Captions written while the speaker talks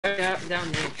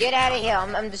down here. Get out of here!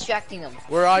 I'm distracting them.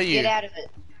 Where are you? Get out of it.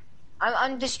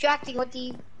 I'm distracting. What do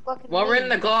you fucking Well, we're mean? in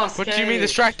the glass What cage. do you mean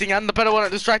distracting? I'm the better one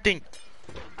at distracting.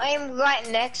 I am right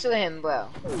next to him, bro.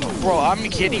 Bro, I'm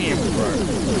kidding you, bro.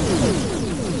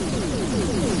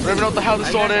 I don't even know what the hell the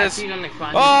sword is.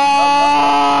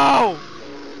 Oh!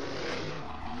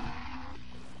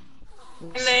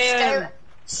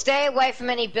 Stay away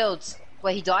from any builds.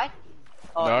 Where he died?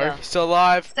 Oh, no, he's still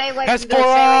alive. Stay away Has from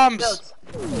 4 builds,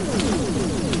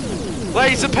 arms!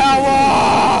 Laser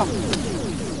power!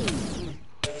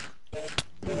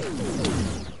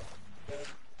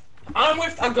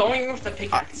 I'm going with the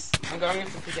pickaxe. I'm going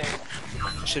with the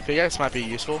pickaxe. Shit, pickaxe might be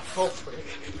useful. Hopefully.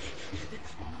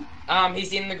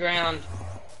 He's in the ground.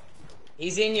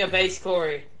 He's in your base,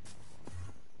 Corey.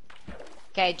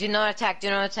 Okay, do not attack, do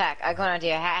not attack. I got an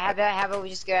idea. How about we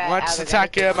just go out? Let's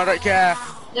attack him, I don't care.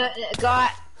 No,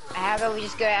 how about we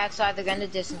just go outside the render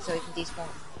distance so we can despawn?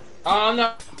 Oh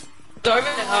no.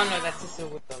 Oh no, that's a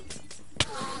silver dog.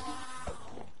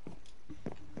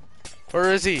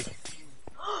 Where is he?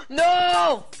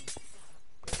 No!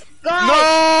 Guys!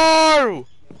 No!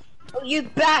 Oh, you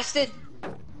bastard!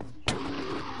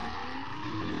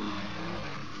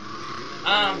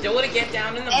 They want to get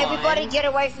down in the Everybody mine. get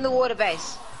away from the water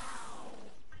base.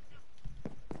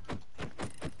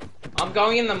 I'm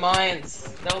going in the mines.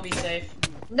 That'll be safe.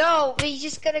 No, we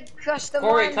just gotta crush the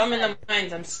Corey, mines. come in the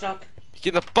mines. I'm stuck.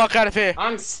 Get the fuck out of here.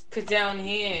 I'm stuck down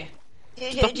here.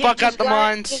 Get the fuck out the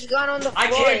mines. Just gone on the floor. I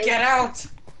can't get out.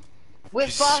 We're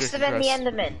Jesus faster than the Christ.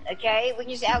 Enderman, okay? We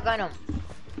can just outgun them.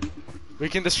 We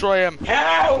can destroy him.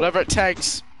 Help! Whatever it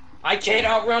takes. I can't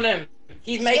outrun him.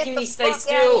 He's Get making the me stay fuck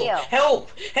still. out here. Help!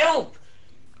 Help!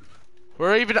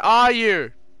 Where even are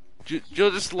you? You're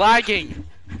just lagging.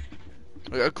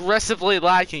 Aggressively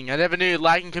lagging. I never knew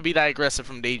lagging could be that aggressive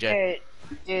from DJ.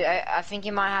 Dude, I think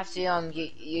you might have to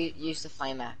use the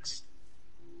flame axe.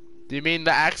 Do you mean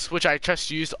the axe which I just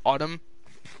used on him?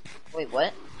 Wait,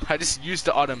 what? I just used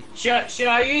it on him. Should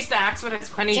I use the axe with its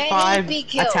Can 25 he be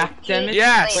killed? attack damage?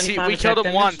 Yeah, Flame. see, 25 we killed him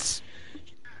attack once.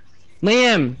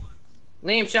 Liam,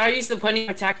 should I use the 20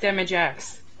 attack damage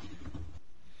axe?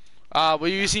 We're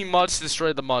using mods to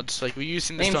destroy the mods. Like, we're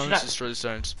using the Liam, stones should I- to destroy the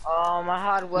stones. Oh, my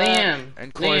hard work. Liam,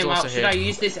 And Corey's also should here. I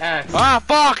use this axe? Ah,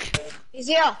 fuck! He's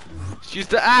here. Use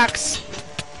the axe!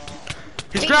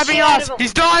 He's Beat grabbing shit out us! of him.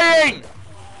 He's dying!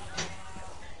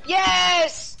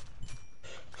 Yes!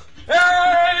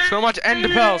 So much ender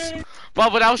pearls. Well,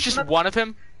 but that was just one of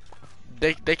him.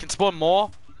 They can spawn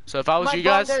more. So if I was My you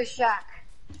guys, bongo shack.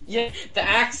 Yeah, the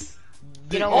axe.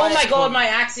 You know Oh what? my god, my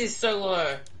axe is so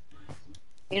low.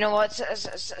 You know what?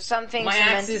 Some things My are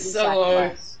meant axe to is be so low.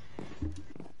 sacrificed.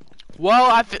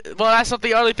 well, that's not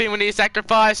the only thing we need to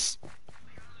sacrifice.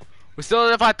 We still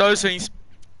need to fight those things.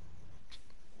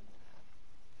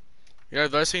 You know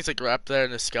those things that are up there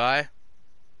in the sky.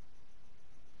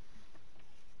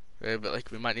 Yeah, but like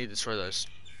we might need to destroy those.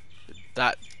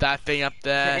 That thing up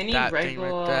there, Any that thing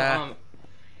right there,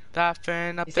 that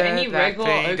thing up is there there, any that regular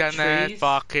thing oak down there. trees?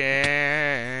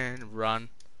 Fucking run!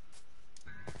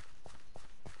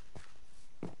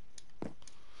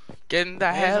 Getting the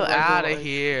There's hell a regular out of oak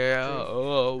here! tree.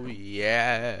 Oh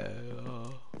yeah!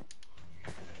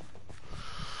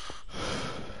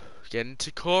 Getting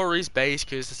to Corey's base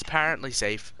because it's apparently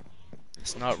safe.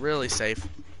 It's not really safe,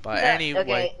 but No, anyway.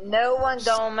 Okay, no one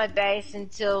go on my base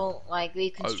until like Oh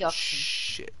reconstruction.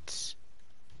 shit.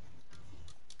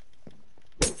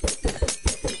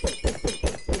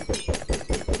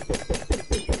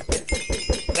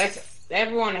 That's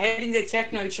everyone heading to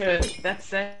Techno Church. That's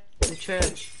the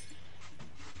church.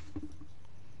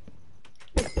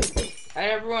 Hey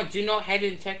everyone, do not head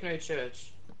in Techno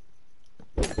Church.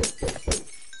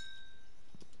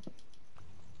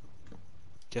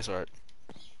 Guess what?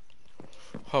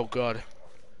 Oh god.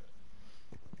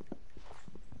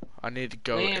 I need to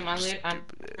go. Liam, I'm do playing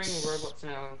this. Roblox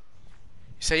now. You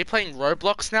say you're playing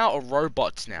Roblox now or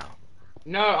robots now?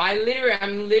 No, I'm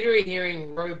literally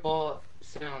hearing robot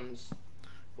sounds.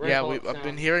 Yeah, Robot I've been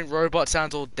sounds. hearing robot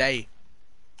sounds all day.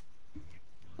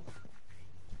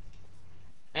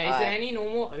 Hey, is there any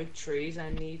normal oak trees I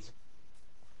need?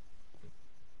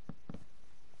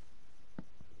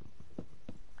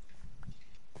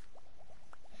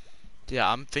 Yeah,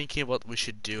 I'm thinking what we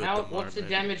should do at the moment. What's the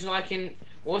damage like in?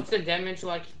 What's the damage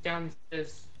like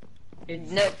downstairs?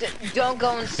 No, don't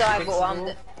go inside. But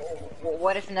Fixable.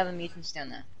 what if another mutant's down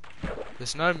there?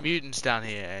 There's no mutants down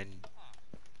here, and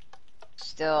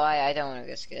Still, I don't want to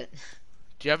risk it.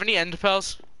 do you have any ender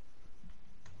pearls?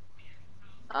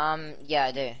 Yeah,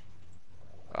 I do.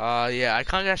 Yeah, I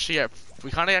can't actually get.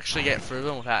 We can't actually get through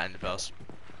them without ender pearls.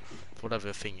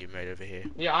 whatever thing you made over here.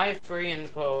 Yeah, I have 3 in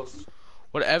post.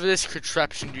 Whatever this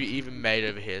contraption you even made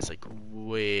over here is like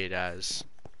weird as.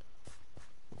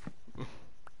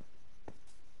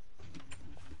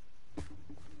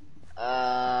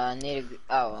 Need a.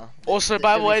 Oh. Well. Also,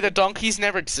 by the way, the donkeys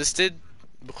never existed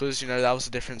because you know that was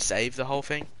a different save, the whole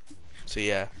thing. So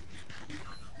yeah.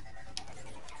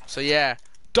 So yeah,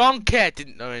 donkey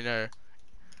didn't know.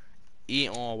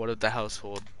 Eon, what the hell's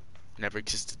called, never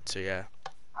existed. So yeah.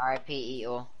 R.I.P.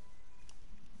 Eeyore.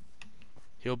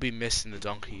 He'll be missing the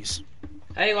donkeys.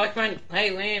 Hey,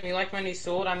 Liam, you like my new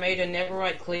sword? I made a never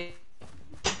right click.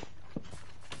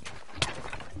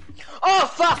 Oh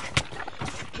fuck!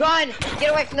 Run!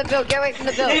 Get away from the bill! Get away from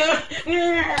the bill!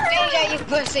 DJ, you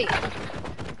pussy!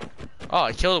 Oh,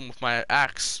 I killed him with my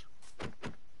axe.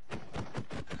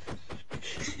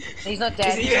 He's not dead.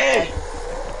 Is he dead?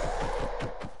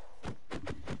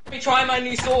 Let me try my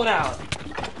new sword out.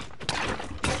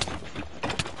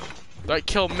 Don't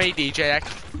kill me, DJ.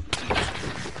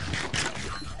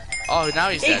 Oh, now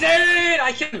he's He's dead. dead!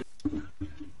 I killed him.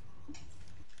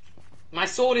 My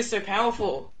sword is so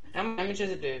powerful. How much damage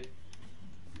does it do?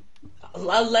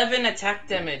 11 attack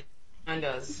damage. Mine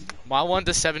does. My one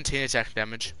does 17 attack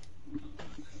damage.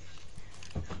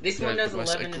 This one does The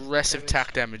most 11 aggressive damage.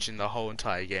 attack damage in the whole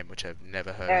entire game, which I've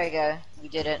never heard There of. we go. We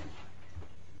did it.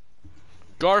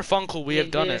 Garfunkel, we have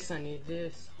Need done this, it. I need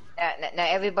this. Now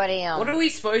everybody What are we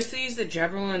supposed to use the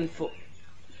javelin for?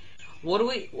 What are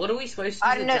we supposed to use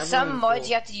I don't the know, javelin some mods for?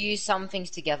 you have to use some things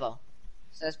together.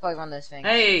 So it's probably one of those things.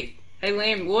 Hey,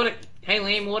 Liam,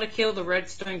 water kill the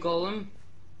redstone golem.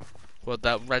 Well,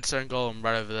 that redstone golem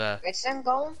right over there. Redstone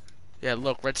golem? Yeah,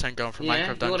 look, redstone golem from Yeah, Minecraft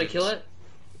you Dungeons. wanna kill it?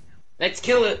 Let's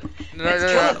kill it. No, Let's no,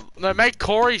 kill no, it. no, make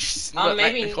Corey.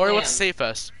 Maybe Corey wants to Liam. see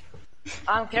first.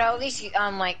 Can I at least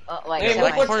like Hey, set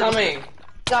look my- what's coming.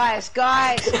 guys,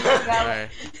 can Okay.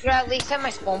 I at least set my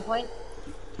spawn point?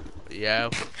 Yeah,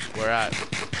 we're at.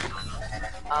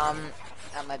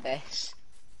 At my base.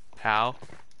 How?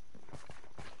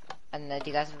 And do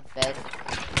you guys have a bed?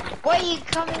 Why are you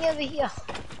coming over here?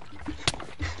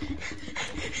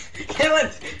 Kill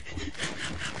it.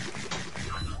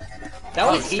 That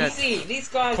was shit. easy. These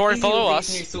guys Corey, easy follow with us.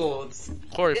 these new swords.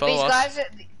 Corey, These follow us. guys are...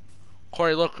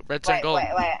 Corey, look, redstone Wait,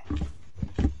 golem.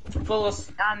 wait. Follow us.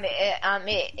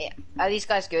 Are these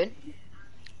guys good?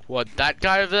 What, that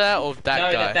guy over there or that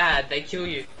No, guy? they're bad. They kill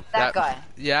you. That guy.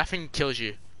 Yeah, I think it kills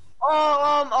you.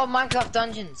 Oh, Minecraft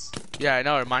Dungeons. Yeah, I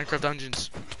know, Minecraft Dungeons.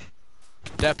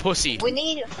 They're pussy. We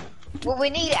need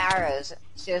arrows.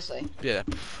 Seriously. Yeah,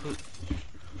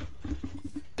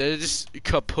 they're just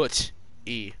kaput.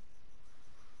 E.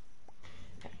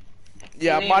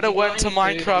 Yeah, I Liam, might do have you went got to any food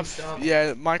and Minecraft. stuff?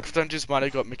 Yeah, Minecraft Dungeons might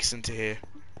have got mixed into here.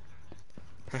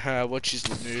 Haha, watch his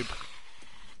noob.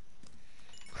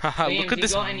 Haha, Liam, look do at you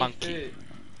this got any monkey. food?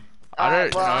 I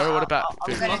don't know. What about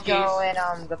I'm food? gonna go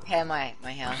and repair my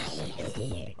house.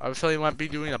 I feel you might be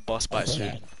doing a boss fight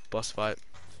soon. Boss fight.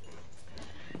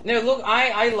 No, look,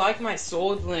 I like my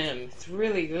sword limb. It's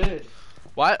really good.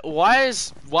 Why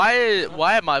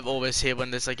am I always here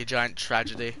when there's like a giant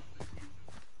tragedy?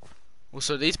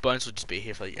 Also, these bones will just be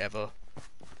here for like ever.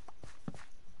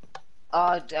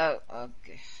 Okay.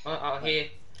 Here.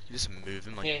 You just move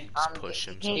him, like Yeah. you just push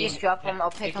him. Can you just drop them? I'll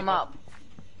pick Pick them him up. up.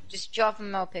 Just drop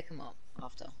them. I'll pick them up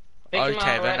after. Pick 'em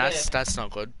Okay, up then right that's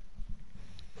not good.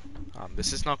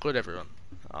 This is not good, everyone.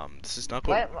 This is not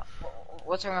good.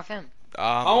 What's wrong with him?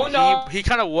 Oh, no. He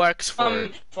kind of works for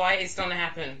it. Fight is gonna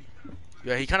happen.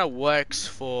 Yeah, he kind of works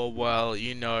for, well,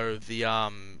 you know, the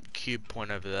cube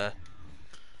point over there.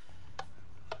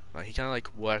 Like, he kind of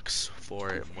like works for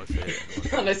it and with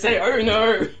it. And they say, oh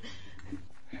no.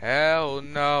 Hell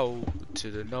no to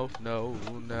the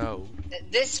no.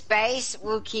 This space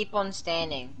will keep on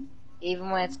standing, even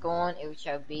when it's gone. It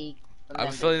shall be. I'm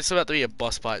remembered. feeling it's about to be a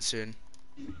boss fight soon.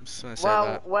 I'm just gonna say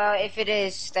that. Well, if it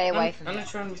is, stay away from I'm it. not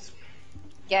trying to...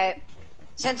 Okay.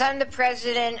 Since I'm the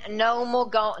president, no more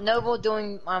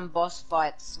doing boss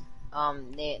fights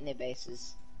near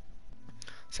bases.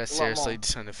 Is that a lot seriously more.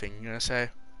 the kind of thing you're gonna say?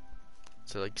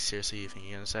 So like seriously you think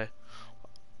you're gonna say?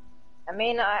 I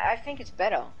mean, I think it's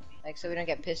better, like so we don't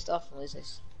get pissed off and lose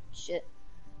this shit.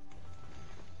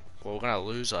 Well, we're gonna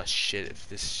lose our shit if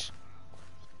this.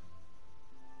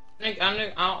 Nick, I'm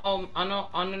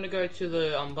gonna go to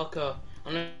the Bucker.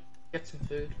 I'm gonna get some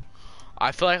food.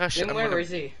 I feel like I should. Then where is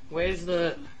he? Where's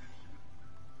the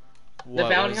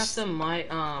bounty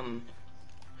hunter?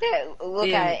 Yeah, look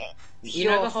Yeah. at it. You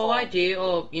know the whole Sure. idea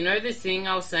of this thing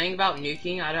I was saying about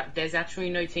nuking. There's actually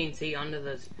no TNT under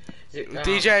the.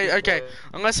 DJ, okay,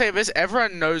 I'm gonna say this.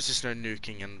 Everyone knows there's no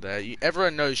nuking in there.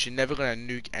 Everyone knows you're never gonna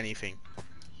nuke anything.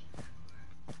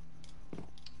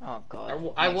 Oh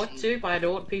god. I want to, but I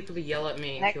don't want people to yell at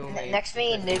me and kill me. Next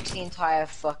me nukes the entire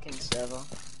fucking server.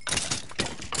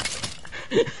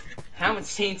 How much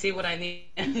TNT would I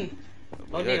need?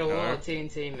 I'll need a lot of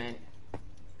TNT, mate.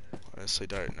 Honestly,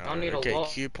 don't know. I'll need a Okay, lot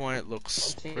Q point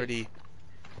looks of TNT. pretty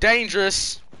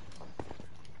dangerous.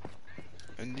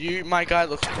 And you, my guy,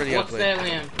 looks pretty What's ugly. there,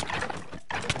 Liam?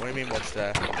 What do you mean, what's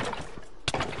there?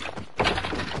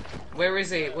 Where is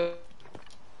he? Where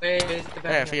is the Hey, I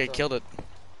bad think I killed it.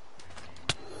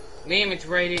 Liam, it's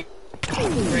raining.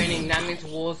 It's raining. That means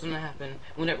war's gonna happen.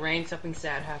 When it rains, something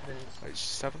sad happens. Wait,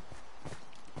 7?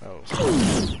 Oh.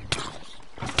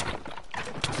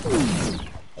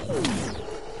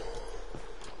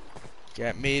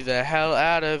 Get me the hell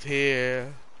out of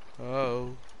here.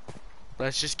 Oh.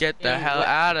 Let's just get the hell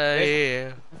out of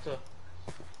here.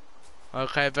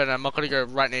 Okay, but I'm not gonna go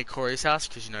right near Corey's house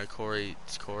because you know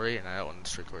it's Corey and I don't want to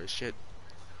destroy Corey's shit.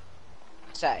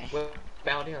 Say.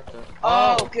 About here,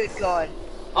 Oh, good god.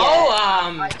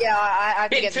 Oh, yeah, I have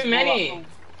to bit get too this many. ball up.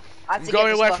 I have I'm to going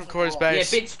get this away fucking from Corey's ball up.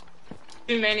 base. Yeah, bit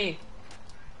too many.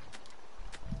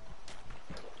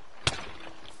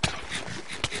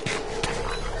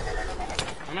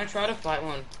 I'm gonna try to fight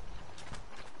one.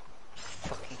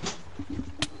 Fucking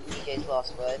DJ's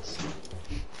last words.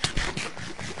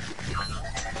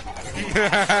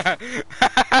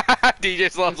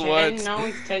 DJ's lost words. Can no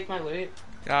one take my loot?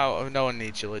 Oh, no one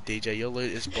needs your loot, DJ. Your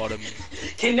loot is bottom.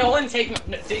 Can no one take my...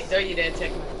 No, don't you dare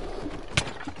take my loot.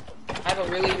 I have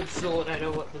a really good sword. I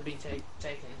know what would be taken.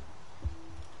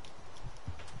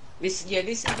 This is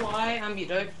why you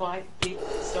don't fight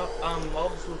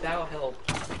mobs without help.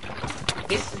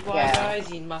 This is why, guys,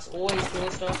 you must always kill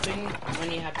something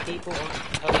when you have people.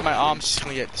 My arm's just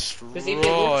gonna get destroyed. If it looks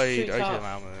too Okay, tough,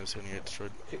 my arm is gonna get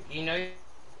destroyed. You know,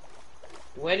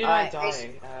 where did I die?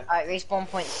 Alright, respawn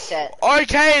point set.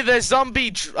 Okay, there's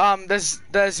zombie.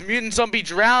 There's mutant zombie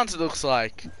drowns. It looks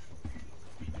like.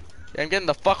 Yeah, I'm getting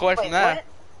the fuck away from there. What?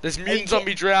 There's mutant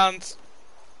zombie drowns.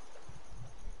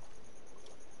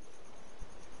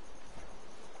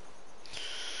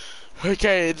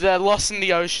 Okay, they're lost in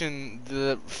the ocean.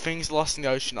 The thing's lost in the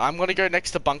ocean. I'm gonna go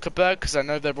next to Bunkerberg because I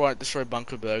know they won't destroy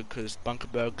Bunkerberg because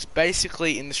Bunkerberg's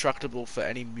basically indestructible for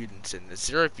any mutants, and there's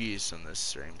 0 views on this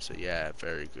stream. So yeah,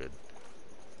 very good.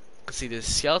 See, there's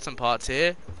skeleton parts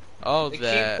here. Oh, the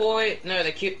Q point. No,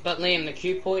 but Liam, the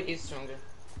Q point is stronger.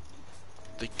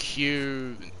 The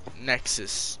Q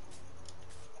Nexus.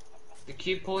 The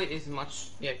cube point is much.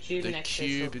 Yeah, cube The nexus.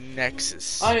 Cube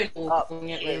Nexus. I don't know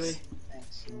it really.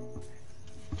 Thanks.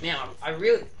 Man,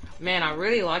 I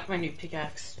really like my new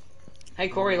pickaxe. Hey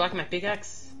Corey, like my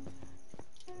pickaxe?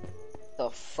 The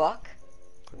fuck?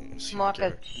 It's like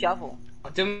a shovel.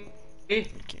 Do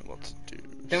Thinking what to do.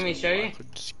 Let me show you. I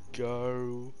could just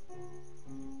go.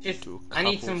 Just, Do a I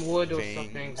need couple some wood or things.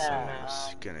 something. I'm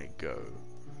just gonna go.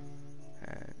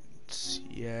 And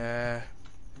yeah.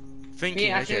 Thinking.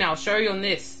 Yeah, actually, okay. now I'll show you on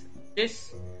this.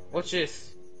 Watch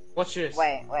this. Watch this.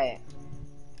 Wait.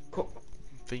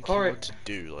 Thinking Corey. what to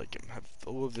do. Like, I have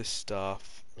all of this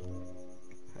stuff.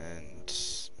 And.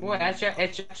 Well,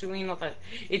 it's actually not that.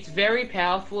 It's very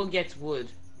powerful against wood.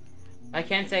 I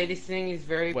can say this thing is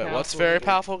very powerful. Wait, what's very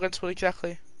powerful against what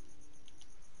exactly?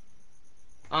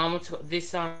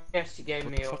 This yes, you gave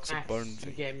What me the or fuck's a axe bone you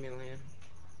thing? gave me, Liam.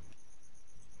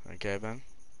 Okay, then.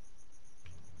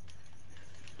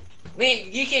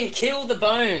 Liam, you can kill the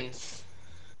bones.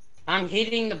 I'm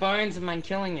hitting the bones and I'm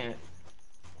killing it.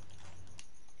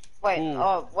 Wait,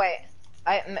 Ooh. wait.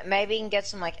 Maybe you can get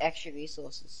some, like, extra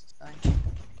resources.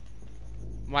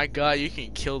 My guy, you can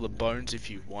kill the bones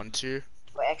if you want to.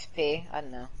 Or XP, I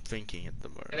don't know. Thinking at the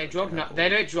moment. They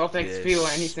don't drop XP or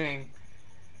anything.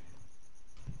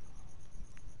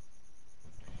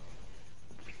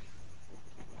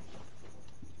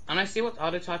 And I see what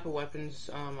other type of weapons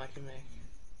I can make.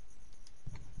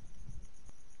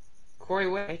 Corey,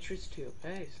 where entries to your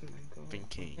base? Oh my god.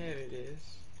 Thinking. There it is.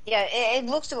 Yeah, it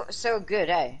looks so good,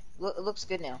 eh? It looks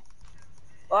good now.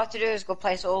 All I have to do is go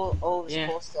place all this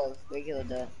course of regular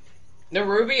dirt. The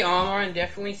ruby armor, I'm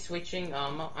definitely switching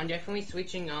armor. I'm definitely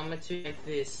switching armor to get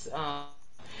this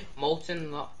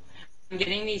molten. I'm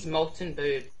getting these molten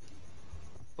boots.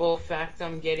 For a fact,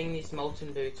 I'm getting these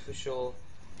molten boots for sure.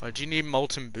 Why do you need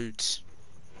molten boots?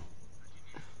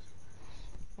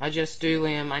 I just do,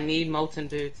 Liam. I need molten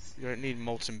boots. You don't need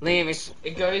molten boots. Liam,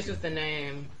 it goes with the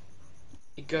name.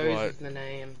 It goes What? with the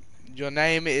name. Your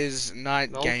name is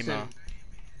Night Molten. Gamer.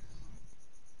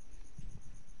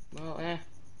 Well,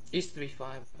 used to be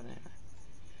 5, but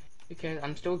okay,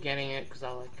 I'm still getting it because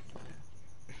I like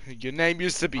fire. Your name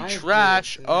used to be I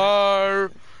Trash. agree with Oh,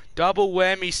 double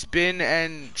whammy spin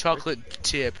and chocolate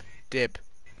dip.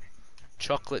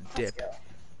 Chocolate Let's dip. go.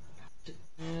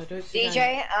 I don't think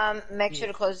DJ, make sure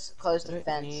to close I the don't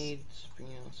fence. need something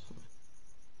else.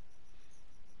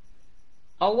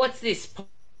 Oh, what's this?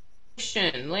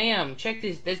 Potion. Liam, check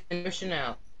this. There's a potion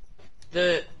out.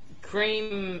 The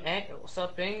cream egg or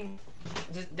something.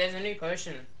 There's a new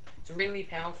potion. It's a really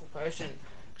powerful potion.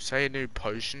 Say a new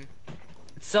potion.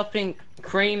 Something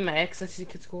cream X, I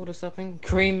think it's called or something.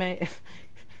 Cream X.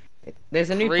 There's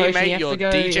a new Cremate potion. You have your to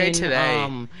go DJ in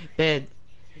today. bed.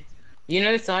 You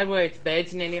know the side where it's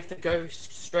beds, and then you have to go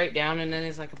straight down, and then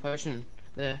there's like a potion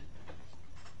there.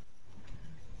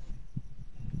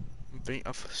 I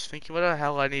was thinking what the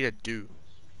hell I need to do.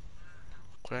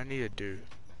 What I need to do.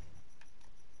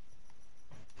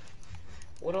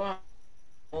 What do I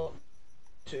want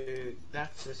to?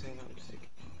 That's the thing I'm sick.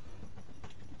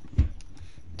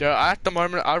 Dude, at the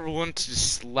moment I want to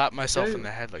just slap myself in Dude.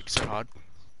 the head like so hard.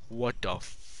 What the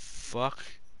fuck?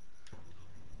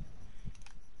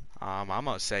 I'm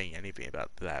not saying anything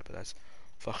about that, but that's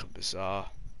fucking bizarre.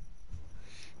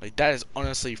 Like that is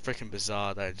honestly freaking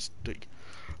bizarre. That I just like,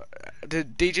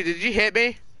 DJ, did you hit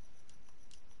me?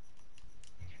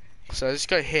 So I just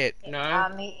got hit.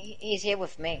 No. He's here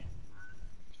with me.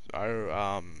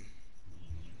 Yeah,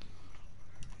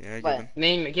 What? given.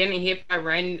 Liam's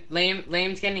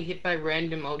getting hit by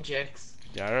random objects.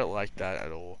 Yeah, I don't like that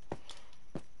at all.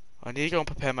 I need to go and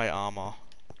prepare my armor.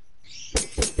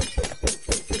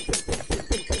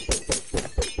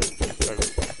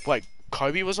 Wait,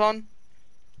 Kobe was on?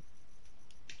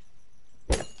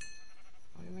 Why do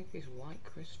you make these white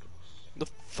crystals? The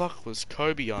fuck was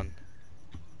Kobe on?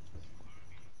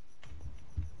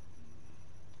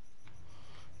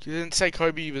 You didn't say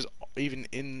Kobe was even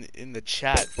in the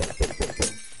chat.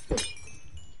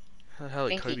 How the hell I did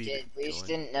think Kobe he did. We just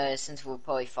join? didn't know since we were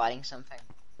probably fighting something.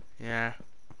 Yeah.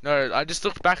 No, I just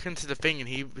looked back into the thing and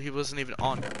he wasn't even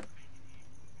on.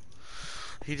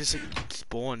 He just like,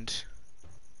 spawned.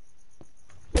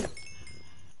 The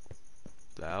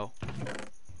hell?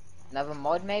 Another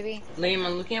mod, maybe? Liam,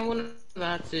 I'm looking at one of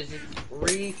that says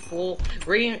it's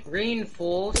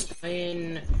reinforced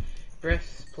in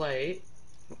breastplate.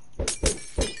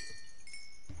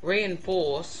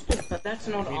 Reinforced, but that's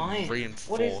not iron. Reinforce.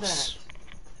 What is that?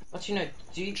 What you know? Do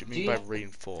What do you you mean by have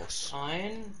reinforce?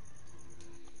 iron?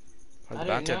 I'm I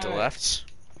about don't to know. left.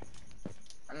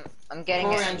 I'm getting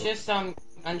Corey, it. I'm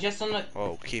just on the.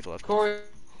 Oh, keep left. Corey,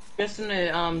 just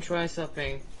gonna try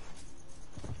something.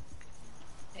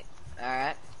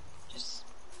 Alright. Just,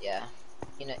 yeah.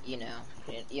 You know what I'm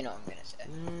gonna say.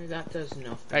 No, that does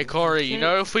nothing. Hey Corey, you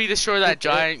know if we destroy that Okay.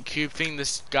 giant cube thing,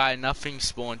 this guy nothing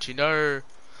spawns. You know,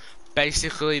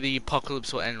 basically the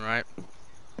apocalypse will end, right?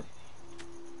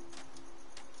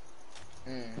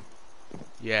 Hmm.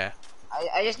 Yeah.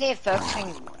 I just need to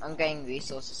focusing on getting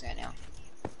resources right now.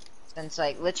 Since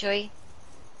like literally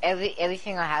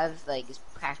everything I have like is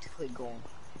practically gone.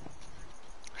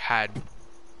 Had.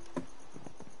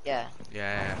 Yeah.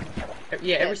 Yeah.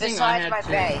 Yeah, everything Besides I had my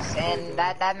too. base, and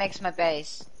that makes my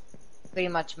base pretty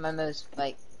much my most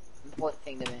like important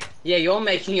thing to me. Yeah, you're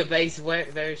making your base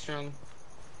very strong.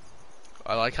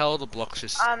 I like how all the blocks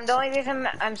just. The only reason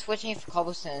I'm switching it for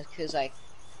cobblestone is because like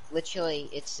literally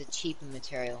it's a cheaper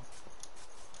material.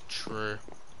 True.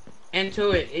 And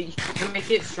to it, you can make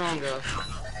it stronger.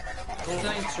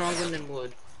 Something stronger than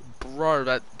wood. Bro,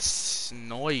 that's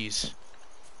noise.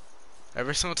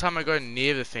 Every single time I go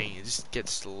near the thing, it just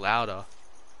gets louder.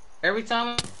 Every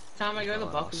time I go to the Oh,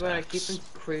 bucket bird, I keep sucks. some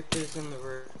creepers on the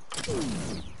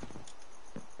roof.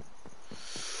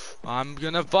 I'm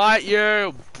gonna bite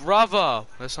you, brother.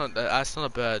 That's not a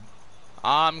bird.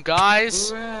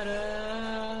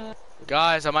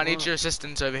 Guys, I might need your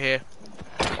assistance over here.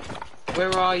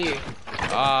 Where are you?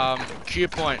 Q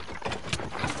point.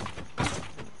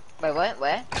 Wait, what?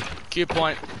 Where? Q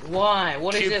point. Why?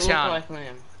 What does Cube it town. look like,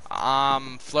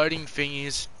 Liam? Floating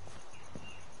thingies.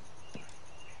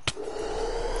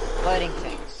 Floating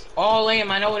things. Oh, Liam,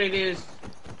 I know what it is.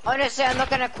 Honestly, I'm not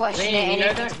gonna question Liam, it. you know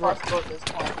Anything's that- possible at this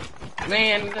point.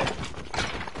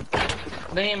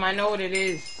 Liam, I know what it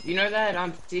is. You know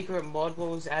that secret mod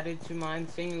was added to mine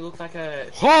thing? It looked like a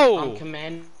Whoa!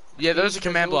 command. Yeah, those are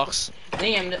command blocks.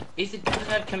 Liam, does it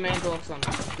have command blocks on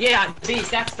it? Yeah,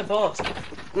 Beast, that's the boss.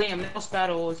 Liam, the boss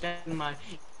battle was down in my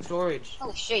storage.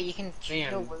 Holy shit, you can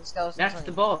kill with skeletons. That's on the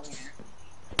your boss.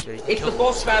 Yeah, you can It's kill the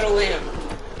boss battle, Liam.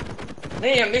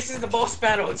 Liam, this is the boss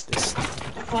battle. It's the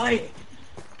fight.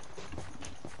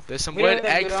 There's some We weird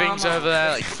don't have egg good things armor. over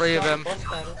there, like 3 of them. Boss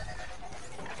battle.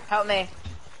 Help me.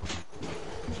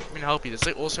 I mean, help you. There's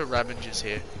like also Ravengers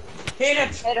here. Hit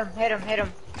it! Hit him, hit him, hit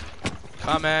him.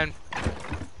 Come in.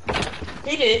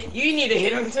 Hit it. You need to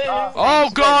hit him too. Oh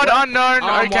god, unknown.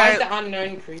 Why Okay. is the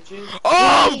unknown creatures?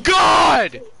 Oh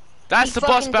god! That's He the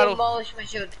boss fucking battle. demolished my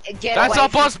shield. Get That's away our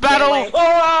boss get battle. away.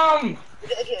 Oh,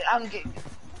 I'm good.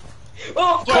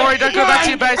 oh, Corey, don't go back to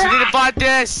your base. We need to fight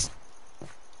this.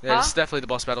 Yeah, Huh? it's definitely the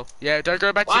boss battle. Yeah, don't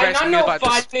go back to your Why base. We I'm need to not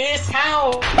fight fight this?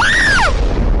 How?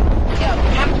 Yeah.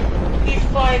 How do you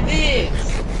fight this?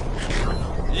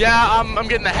 this. Yeah, I'm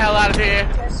getting the hell out of here.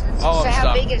 Oh, So I'm how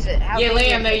stuck. big is it? How Yeah, big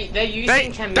Liam, is it? they're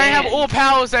using commands. They have all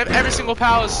powers. They have every single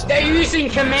powers. They're using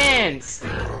commands.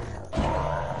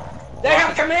 They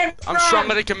have commands. I'm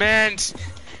stronger than commands.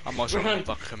 I'm more stronger than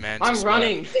fucking commands. I I'm swear.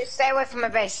 running. Stay away from my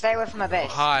base. Stay away from my Oh, base.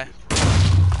 hi.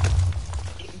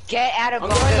 Get out of I'm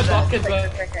going to bunker.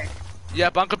 Bunkerberg. Quick. Yeah,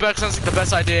 Bunkerberg sounds like the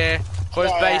best idea. Close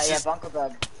Yeah, bases.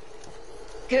 Bunkerberg.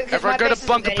 Everyone go to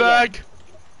Bunkerberg.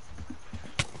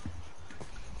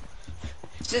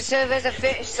 So there's a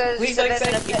fish. Please, so like, there's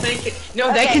say, a if they fish. can,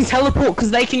 no, they Okay. can teleport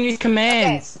because they can use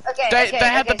commands. Okay. They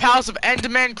have the powers of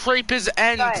Enderman, Creepers,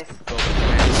 and... Guys.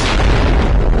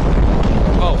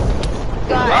 Oh.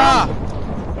 Guys.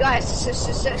 Ah! Guys. So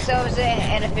is there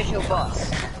an official boss?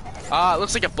 Ah,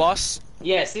 looks like a boss.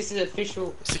 Yes, this is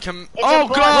official. It's a It's oh a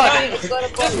boss. god! It's got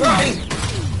a boss. Just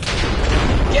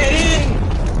run! Get in!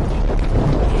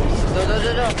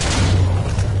 No.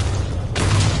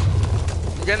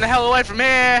 I'm getting the hell away from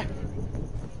here!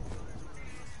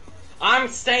 I'm in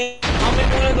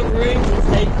one of the rooms and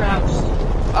stay crouched.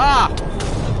 Ah!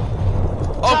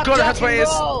 Oh Top god, it hurts my ears.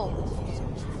 roll.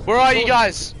 Where are you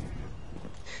guys?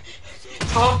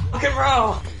 Rock and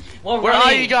roll! Where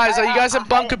are you guys? Are you guys in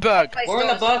Bunkerberg? We're in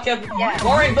the bunker. Yeah.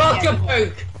 We're in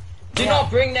Bunkerberg! Do not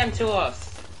bring them to us.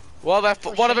 Well,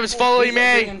 one of them is following Please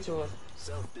don't bring me. them to us.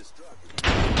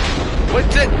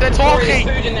 They're talking! Corey,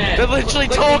 there's food in there. They're literally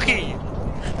Look, talking!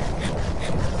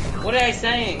 What are they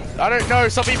saying? I don't know,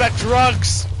 something about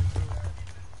drugs!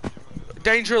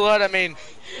 Danger alert, I mean.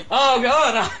 Oh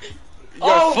god! Yo,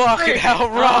 Oh, fucking frick. hell,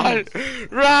 run!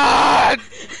 Run!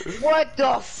 What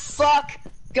the fuck?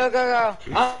 Go. What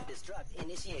do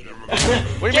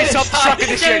you mean Get self-destruct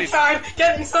inside. initiated?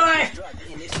 Get inside!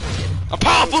 I'm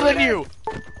powerful than you!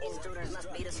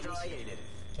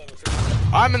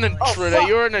 I'm an intruder, fuck.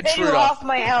 you're an They intruder. off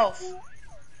my health.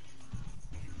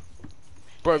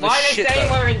 Bro, this Why are they shit saying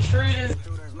though. we're intruders?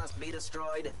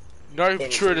 No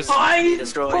intruders. Hide!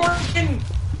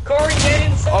 Corey,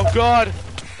 get inside! Oh god! Do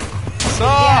you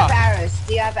have Ah! arrows?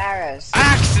 Do you have arrows?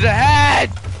 Axe to the head!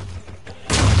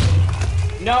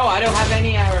 No, I don't have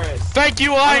any arrows. Thank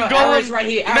you, Iron no, arrows Golem! right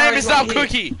here, Your name arrows is now right here.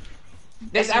 Cookie!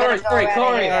 There's I'm gonna arrows, go Corey, right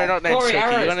Corey. here. No, not named Corey, Cookie.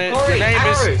 arrows. Your name Corey, is...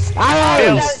 arrows.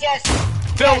 Arrows! Yes.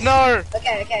 Phil, Yes. no!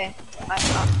 Okay.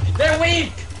 They're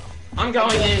weak! I'm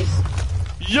going in.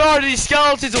 Yo, these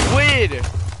skeletons are weird!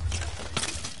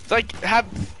 It's like,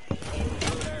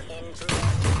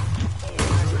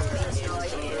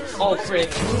 Oh, frick.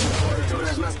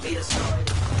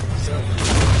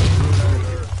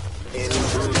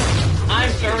 I'm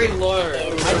very low.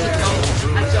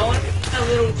 I don't a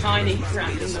little tiny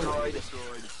crack in the...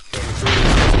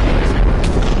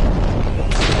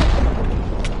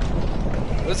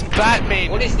 what's bat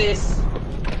mean? What is this?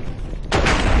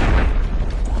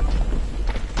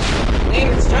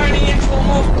 It's turning into a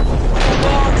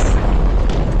box.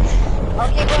 I'll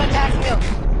keep on attacking you.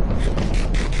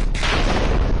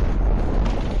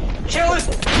 Kill it!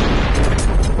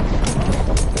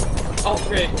 Oh,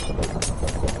 frick.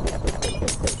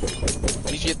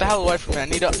 You should get the hell away from me, I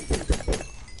need a...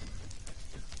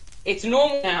 It's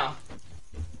normal now.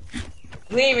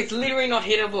 Liam, it's literally not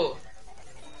hittable.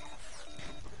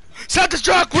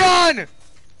 Self-destruct, run!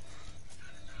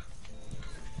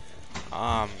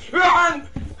 Run!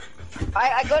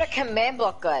 I got a command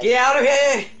block, guys. Get out of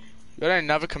here! You got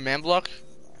another command block?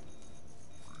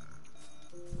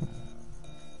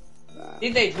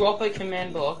 Did they drop a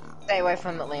command block? Stay away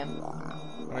from it,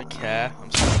 Liam. I don't care,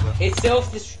 I'm sorry. It's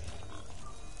self-destruct.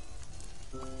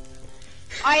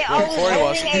 I was Corey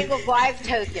was. holding a revive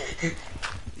token.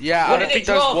 Yeah, What I don't did think it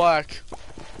those drop? work.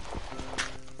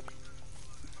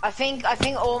 I think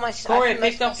all my. Corey, I think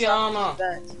picked up most your of my stuff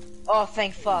armor. is burnt. Oh,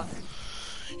 thank fuck.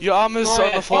 Your armor's Corey,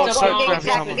 on the I floor, picked so up We're your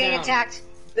grab armor. your getting attacked.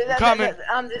 We're armor. getting attacked.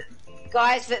 coming.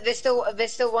 Guys, there's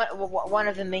still one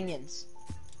of the minions.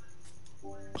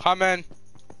 Come in.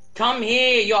 Come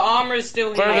here, your armor is still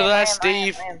Go here. over there, I am.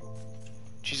 Steve.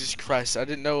 Jesus Christ, I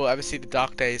didn't know we'll ever see the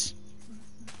dark days.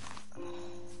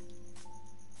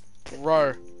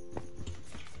 Bro.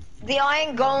 The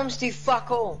iron golems do fuck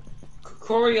all.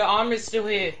 Corey, your armor is still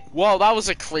here. Whoa, that was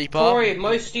a creeper. Corey,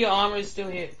 most of your armor is still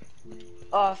here.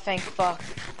 Oh, thank fuck.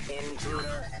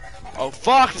 Oh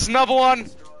fuck, there's another one.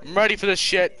 I'm ready for this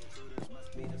shit.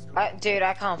 Dude,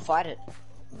 I can't fight it.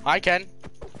 I can.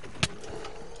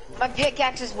 My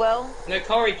pickaxe as well. No,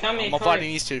 Corey, come here, I'm not Corey. fighting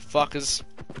these two fuckers.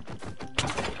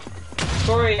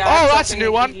 Corey, I Oh, have that's a something new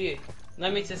to one. give you.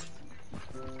 Let me just.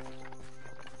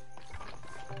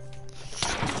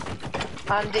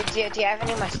 Do you have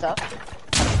any of my stuff?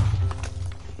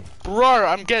 Bro,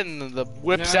 I'm getting the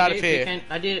whips No, out of here.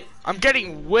 I did. I'm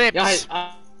getting whips.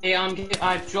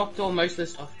 I dropped all most of the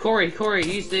stuff. Corey,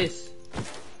 use this.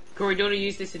 Corey, do you want to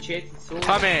use this enchanted sword?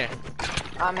 Come here.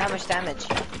 How much damage?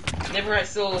 Never at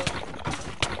sword.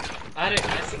 I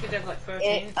think it have like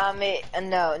 13.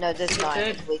 No, there's not.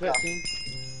 Third, It's weaker. 13.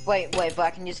 Wait, but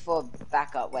I can use for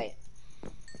backup. Wait.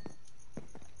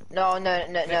 No. I've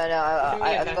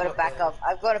got a backup.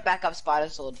 I've got a backup spider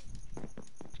sword.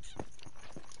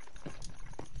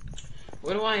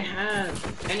 What do I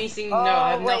have? Anything? No,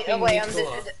 I have nothing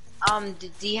useful.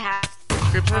 Do you have?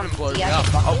 Creepers haven't blown do me you up. have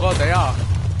a bucket? Oh god, they are.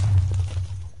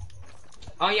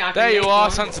 Oh yeah, I can There you make are,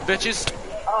 one. sons of bitches.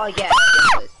 Oh yes,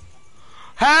 please.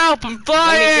 Help! I'm Let me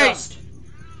flying! just.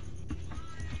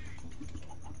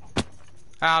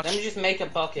 Ouch. Let me just make a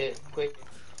bucket, quick.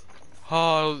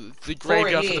 Oh, the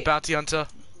graveyard for the here. bounty hunter.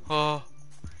 Oh.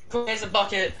 Where's the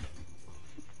bucket?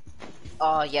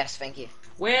 Oh yes, thank you.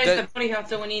 Where's The- the bounty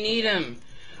hunter when you need him?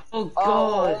 Oh Oh,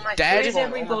 god. my Dad? Where's food,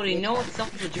 everybody? oh, my No one's up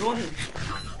for join.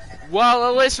 Well,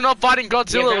 at least we're not fighting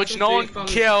Godzilla, grab which some no food one from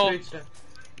can kill. food stuff.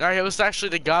 No, it was actually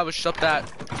the guy which stopped that.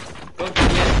 Go to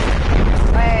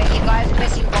the- Wait, you guys are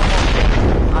missing one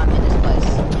more thing. In this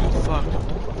place.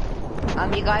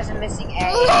 Fuck. You guys are missing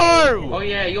Oh No!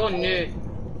 yeah, you're new.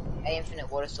 a infinite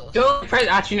water source. You're the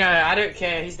president. Actually, no, I don't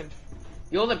care.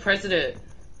 You're the president.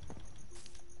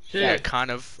 Dude. Yeah,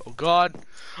 kind of. Oh god.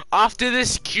 After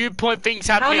this cube point thing's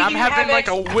How happening, did I'm you having have like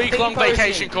a XP week-long potion?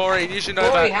 vacation, Corey. You should know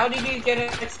Corey, that. how did you get an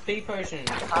XP potion?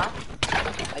 Huh?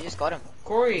 I just got him.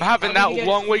 Corey, I'm having how did that you get-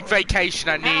 1 week vacation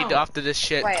I need How? after this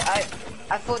shit. Wait,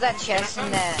 I thought that chest in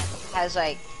there has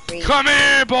like 3. Come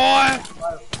here, boy!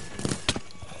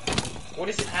 What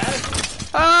does it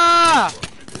have? Ah!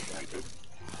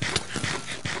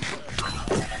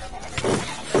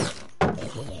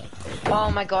 Oh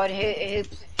my god,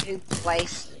 who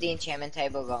placed the enchantment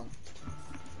table wrong?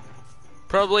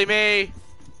 Probably me.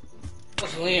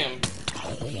 What's Liam?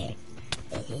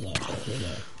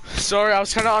 Sorry, I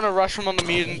was kind of on a rush from on the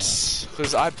mutants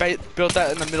because I built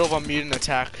that in the middle of a mutant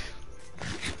attack.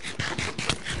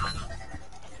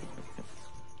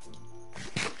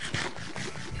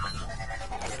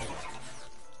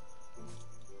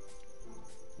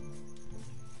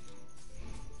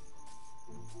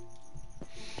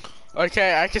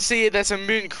 Okay, I can see there's a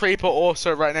mutant creeper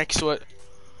also right next to it.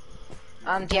 Do you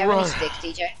have any Right. sticks,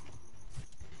 DJ?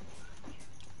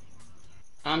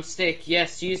 Stick.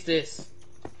 Yes, use this.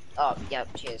 Oh, yep,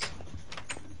 cheers.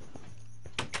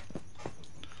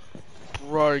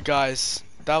 Bro, guys,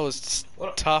 that was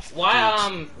What? tough. Why,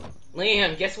 dudes.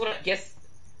 Liam, guess what?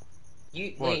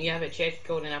 You, What? Liam, you have a chest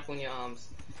golden apple in your arms.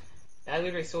 I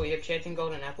literally saw you have chest and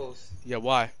golden apples. Yeah,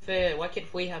 why? Fair. Why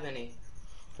can't we have any?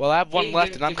 Well, I have one Hey, left,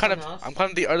 give- and I'm give kind one to us.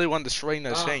 of the only one destroying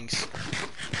those Oh. things.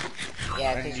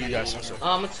 Yeah, And you guys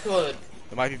also. It's good.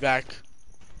 They might be back.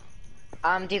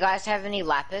 do you guys have any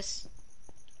lapis?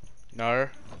 No.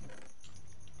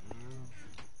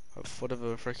 A foot of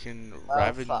a freaking Oh,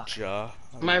 Ravager.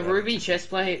 My ruby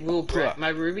chestplate will break. Bruh. My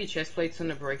ruby chestplate's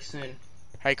gonna break soon.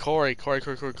 Hey, Corey.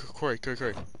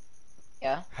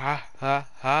 Yeah?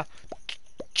 Ha.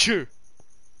 Chew.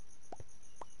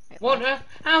 What?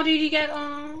 How did you get?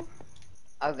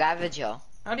 A ravager.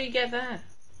 How do you get that?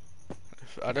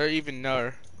 I don't even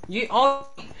know.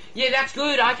 Yeah, that's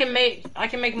good. I can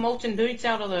make molten boots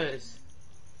out of those.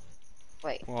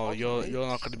 Wait. Well, what you're boots?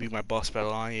 not going to be my boss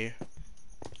battle, are you?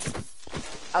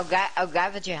 A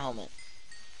ravager helmet.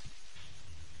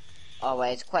 Oh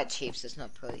wait, it's quite cheap, so it's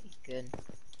not pretty good.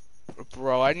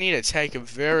 Bro, I need to take a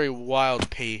very wild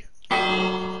pee.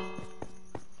 A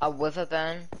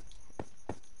witherbone?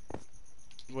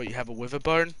 What, you have a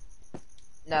witherbone?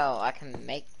 No, I can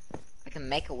make a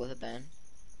witherbone.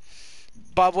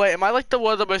 By the way, am I like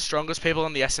one of the most strongest people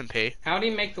in the SMP? How do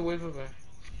you make the wither?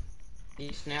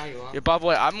 Yes, now you are. Yeah, by the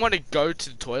way, I'm going to go to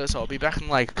the toilet, so I'll be back in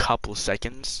like a couple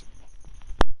seconds.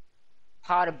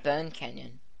 Part of Burn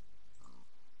Canyon.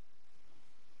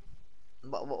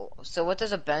 So what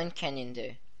does a Burn Canyon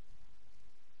do?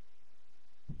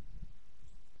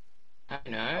 I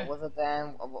don't A know.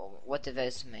 witherbone, what do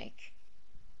those make?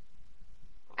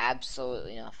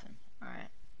 Absolutely nothing. Alright.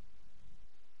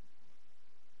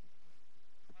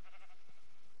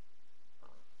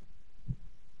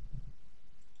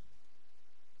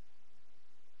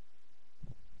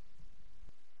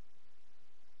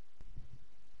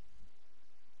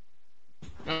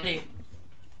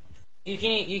 You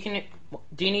can.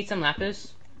 Do you need some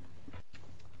lapis?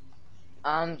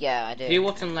 Yeah, I Do you do.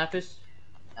 want some lapis?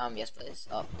 Yes, please.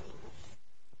 Oh.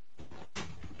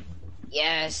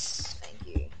 Yes, thank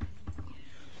you.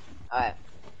 Alright,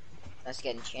 let's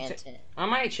get enchanted. I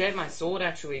might shed my sword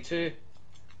actually too.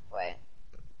 Wait.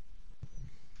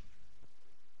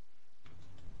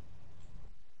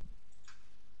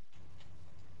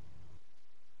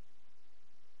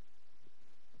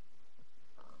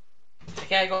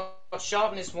 Okay, I got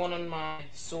sharpness 1 on my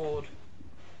sword.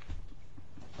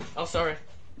 Oh, sorry.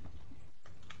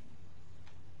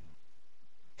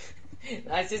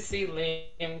 I just see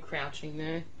Liam crouching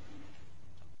there.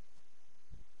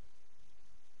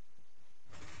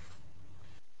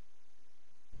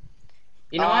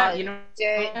 You know what? You know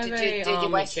I have Dude, you a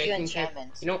wasted your checking table.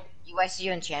 enchantment. You know You wasted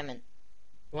your enchantment.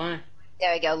 why?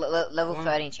 There we go, level Why?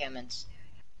 30 enchantments.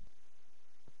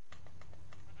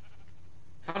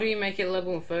 How do you make it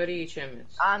level 30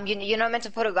 achievements? You're not meant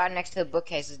to put a guard next to the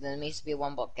bookcases, there needs to be a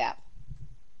 1 block gap.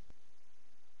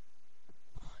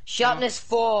 Sharpness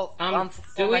 4,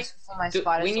 Do we? for my Do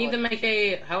spider we need sword. to make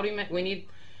a? How do you make?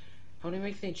 How do you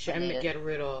make the I need enchantment it. get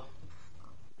rid of?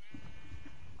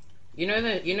 You know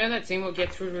that thing will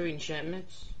get through to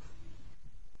enchantments.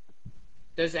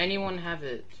 Does anyone have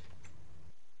it?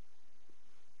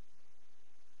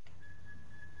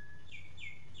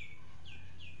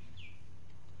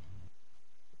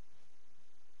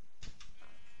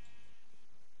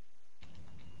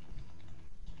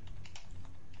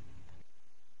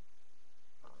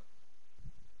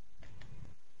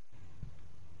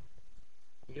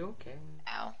 You okay?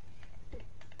 Ow.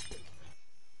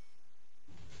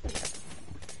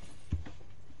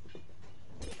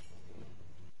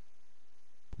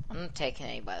 I'm not taking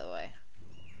any, by the way.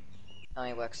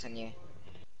 Only works on you.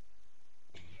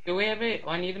 Do we have it?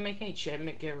 I need to make an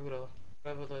enchantment get rid of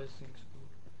whatever those things.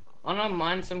 I don't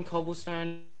mind some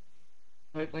cobblestone.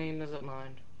 Hopefully, he doesn't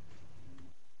mind.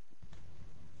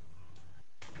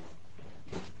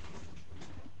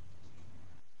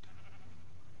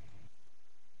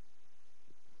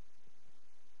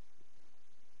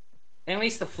 At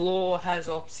least the floor has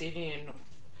obsidian.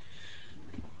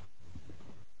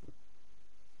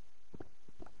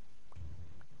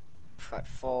 Cut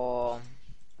 4.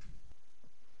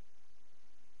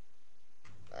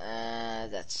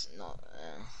 That's not.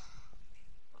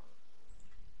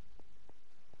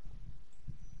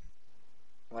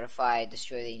 What if I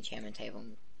destroy the enchantment table?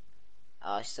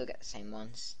 Oh, I still get the same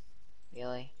ones.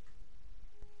 Really?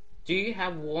 Do you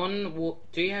have do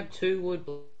you have 2 wood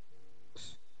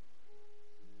blocks?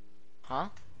 Huh?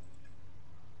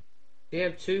 Do you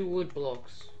have 2 wood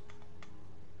blocks?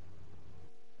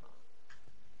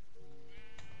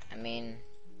 I mean.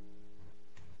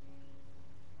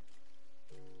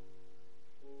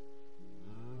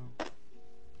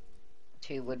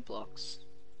 2 wood blocks.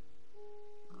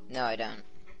 No, I don't.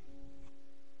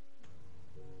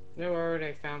 No, I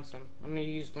already found some. I'm gonna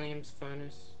use Liam's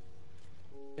furnace.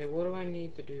 Okay, what do I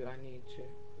need to do? I need to.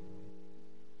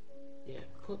 Yeah,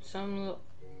 put some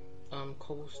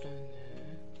cobblestone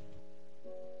there.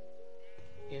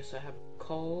 Yes, I have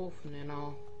coal, and then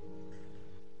I'll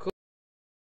cook.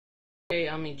 Hey,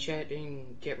 I mean, chat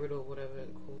and get rid of whatever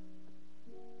it's called.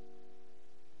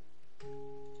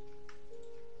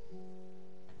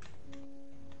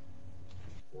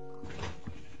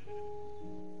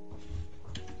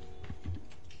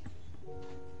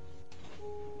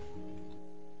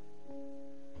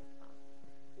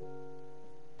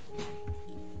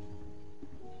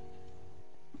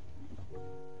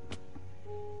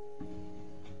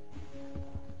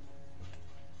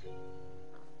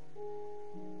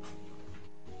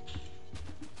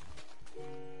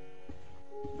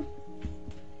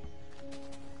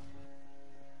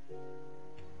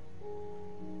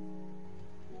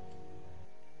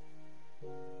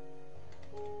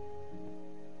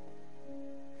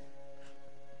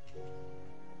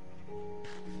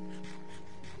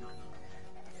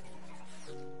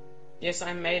 Yes,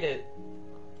 I made it.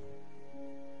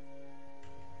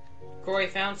 Corey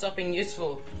found something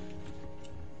useful.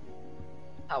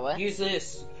 Oh, what? Use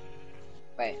this.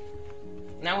 Wait.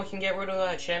 Now we can get rid of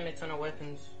our enchantments on our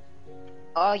weapons.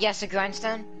 Oh, yes, a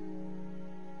grindstone?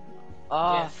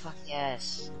 Oh, Yes. fuck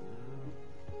yes.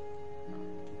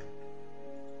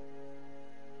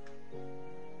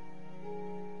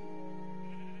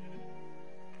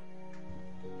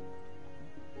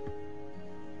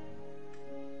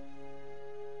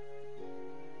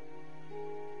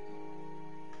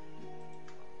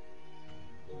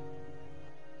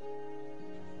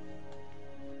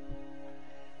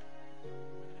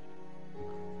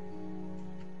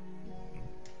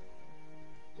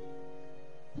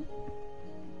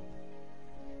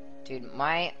 Dude,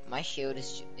 my shield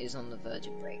is on the verge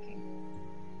of breaking.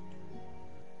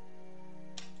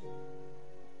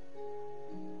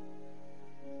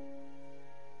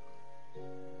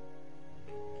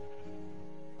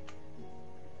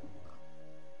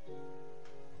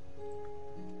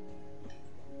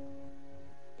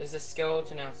 There's a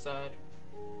skeleton outside.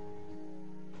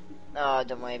 Oh,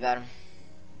 don't worry about him.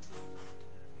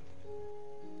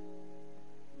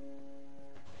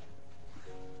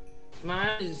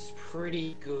 Mine is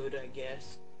pretty good, I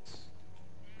guess.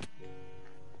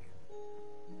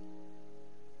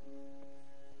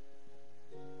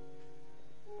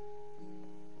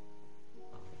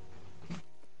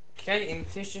 Okay,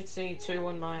 efficiency 2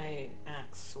 on my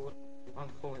axe, what I'm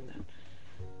calling that.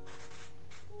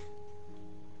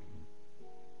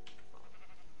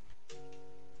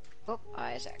 Oh,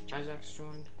 Isaac. Isaac's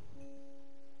joined.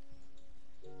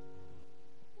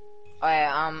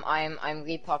 I'm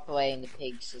repopulating the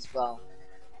pigs as well.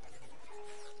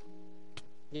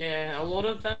 Yeah, a lot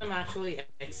of them actually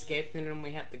escaped and then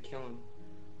we had to kill them.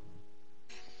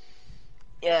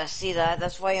 Yeah, see that?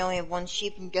 That's why I only have one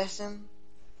sheep, I'm guessing.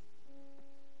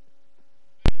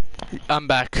 I'm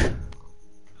back.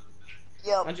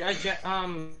 Yep.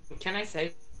 Can I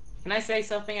say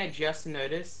something I just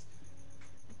noticed?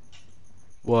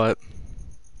 What?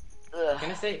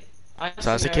 Can I say? I just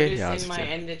Sasuke? noticed Yeah, in my Sasuke.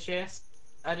 ender chest.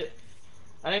 I don't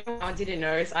know. I didn't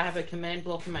notice. I have a command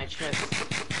block in my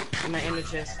chest, in my ender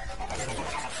chest.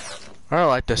 I don't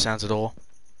like those sounds at all.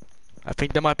 I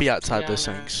think they might be outside Yeah, those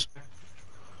I know. things.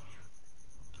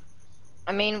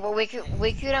 I mean, well, we could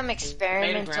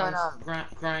experiment Made on of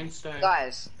grindstone.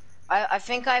 guys. I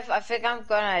think I've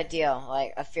got an idea,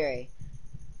 like a theory.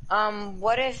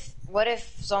 What if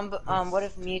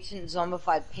mutant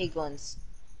zombified piglins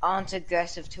aren't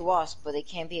aggressive to us, but they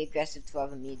can be aggressive to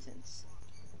other mutants?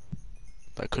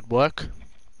 That could work.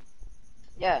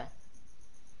 Yeah.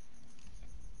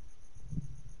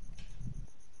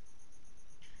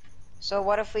 So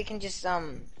what if we can just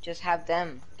have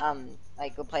them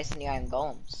like replacing the iron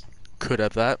golems? Could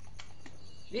have that.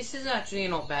 This is actually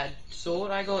not bad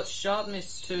sword. I got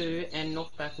sharpness 2 and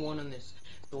knockback 1 on this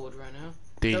sword right now.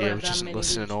 DJ Don't have was that just many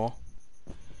listening good- all.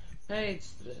 Hey,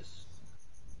 it's this.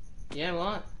 Yeah,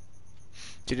 what?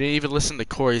 Didn't even listen to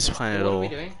Corey's plan at What are all. we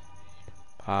doing?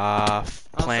 Plan.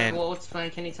 Sorry, what's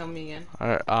plan? Can you tell me again?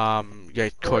 Yeah,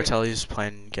 Corey, tell his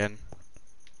plan again.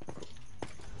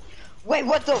 Wait,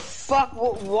 what the fuck?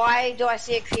 Why do I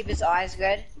see a creeper's eyes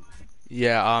red?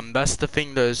 Yeah, that's the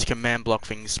thing those command block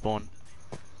things spawn.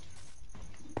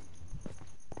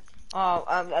 Oh,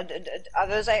 are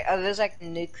those like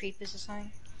new creepers or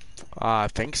something? I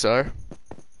think so.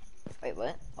 Wait,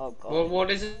 what? Oh god. Well, what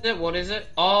is it? What is it?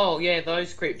 Oh, yeah,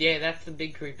 those creep. Yeah, that's the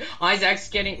big creep. Isaac's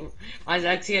getting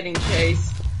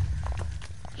chased.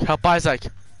 Help Isaac.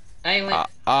 Alien.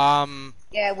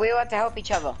 Yeah, we want to help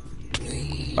each other.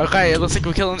 Okay, it looks like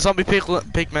we're killing zombie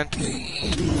pigmen.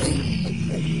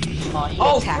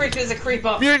 Oh, attack. frick, there's a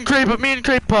creeper. Mutant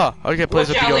creeper! Okay, please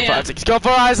Watch let me out, go for Liam. Isaac. Go for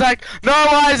Isaac! No,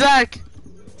 Isaac!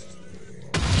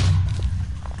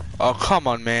 Oh, come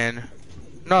on, man.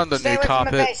 Not on the Stay new away from my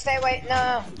carpet. base. Stay away.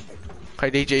 No.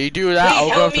 Okay, DJ, you do that. Please I'll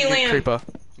go help for the me, mutant Liam. creeper. I'm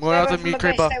Stay going away after the from my mutant base.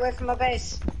 creeper. Stay away from my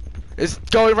base. It's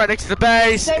going right next to the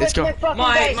base. Stay away It's from my going.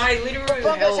 fucking My base. literal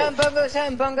Bungo's health. home. Bungo's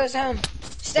home. Bungo's home.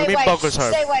 Stay What do you mean away. Bungo's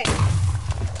home? Stay away.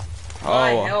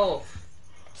 My Oh, health.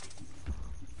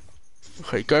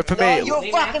 okay, go for No, me. you're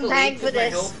Liam, I have fucking to paying leave for with my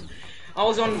this. health. I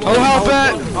was on one. Oh, help I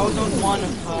it. was on one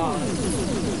card.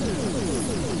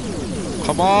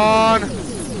 Come on.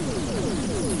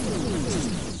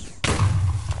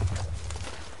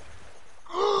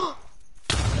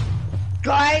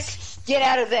 Guys, get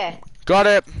out of there. Got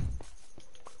it.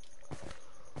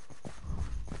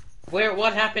 Where?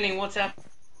 What happening? What's happening?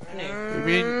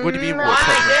 What do you mean? What's I'm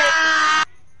happening? dead.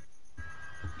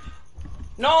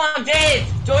 No, I'm dead.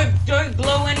 Don't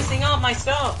blow anything up. My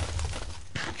stuff.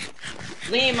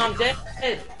 Liam, I'm dead.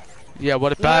 Yeah,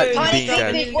 what about No, you Tiny being I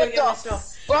dead? need to What go get my the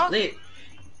stuff. fuck?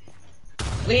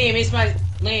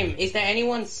 Liam, is there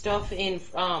anyone's stuff in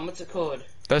what's it called?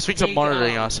 Those things are Big,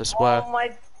 monitoring us, I swear. Oh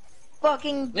my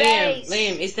fucking base.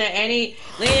 Liam, is there any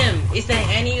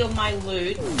of my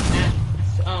loot at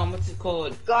what's it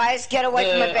called? Guys, get away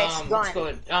from my base. What's it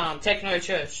Gone. called? Techno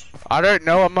Church. I don't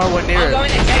know, I'm nowhere near I'm it.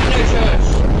 going to Techno Church.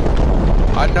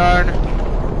 Unknown.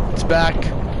 It's back.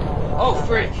 Oh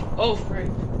frick. Oh frick.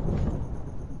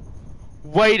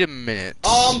 Wait a minute.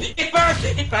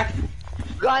 It's back.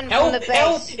 Gone from Help, the base.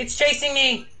 help, it's chasing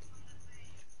me.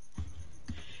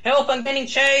 Help, I'm getting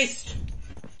chased.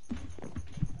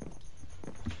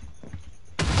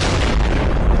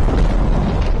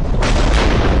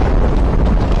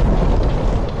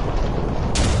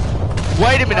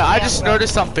 I just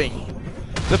noticed something.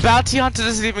 The bounty hunter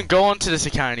doesn't even go onto this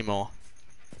account anymore.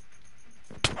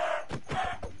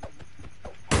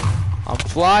 I'm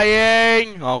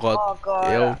flying! Oh god. Oh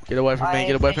god. Ew, get away from me,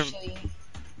 get away from me.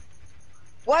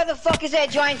 Why the fuck is that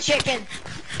giant chicken?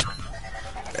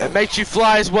 It makes you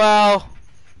fly as well.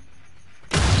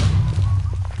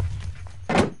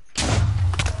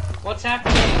 What's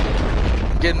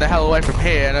happening? Getting the hell away from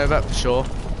here, I know that for sure.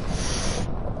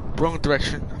 Wrong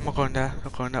direction. I'm not going there. I'm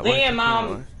not going that way.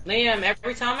 Liam,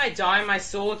 every time I die, my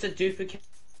swords are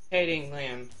duplicating,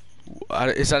 Liam.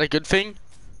 Is that a good thing?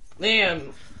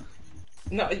 Liam.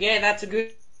 No, yeah, that's a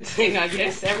good thing, I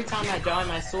guess. Every time I die,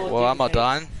 my sword Well, I'm not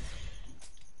dying.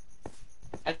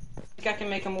 I think I can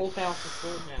make a more powerful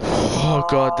sword now. Oh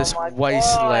god, this my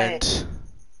wasteland.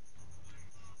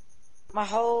 My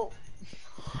whole...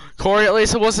 Corey, at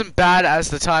least it wasn't bad as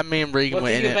the time me and Regan What's were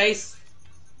in in your it. base?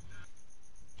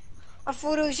 I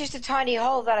thought it was just a tiny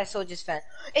hole that I saw just then.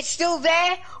 It's still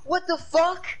there? What the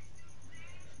fuck?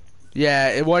 Yeah,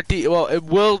 it won't well, it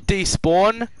will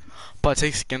despawn, but it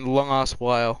takes a long ass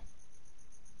while.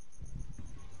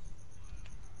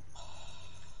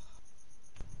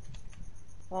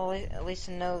 Well, at least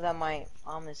I know that my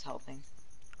arm is helping.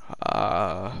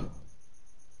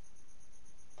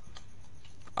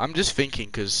 I'm just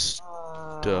thinking, cause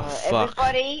the fuck.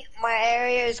 Everybody, my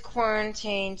area is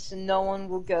quarantined, so no one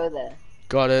will go there.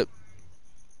 Got it.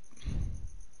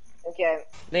 Okay.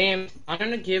 Liam, I'm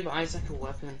gonna give Isaac a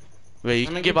weapon. Wait, you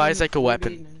can give Isaac a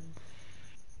weapon.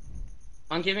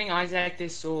 I'm giving Isaac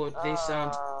this sword, this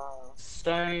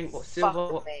stone, what,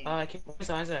 silver. Where's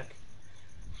Isaac?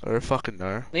 I don't fucking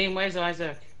know. Liam, where's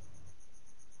Isaac?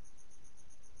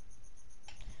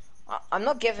 I'm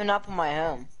not giving up on my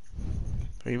home.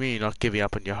 What do you mean you're not giving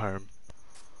up on your home?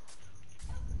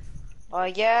 Oh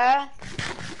yeah?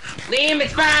 Liam,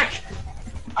 it's back!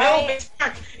 Help, it's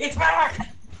back! It's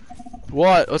back!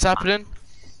 What? What's happening?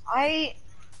 I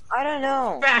don't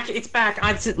know. It's back!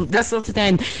 That's not the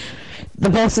end. The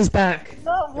boss is back.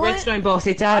 No, The what? redstone boss,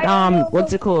 it's at, I don't know.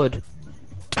 what's it called? It's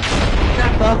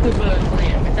at Buckerberg,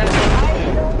 Liam. It's at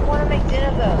I don't want to make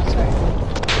dinner though. Sorry.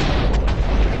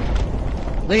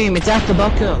 Liam, it's at the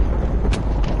Bucker.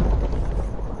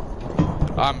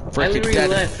 I'm I freaking literally dead.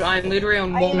 left. I'm literally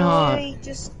on I one heart. literally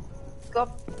just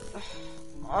got...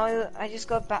 I just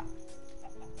got back.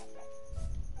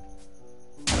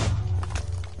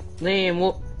 Liam,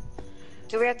 what?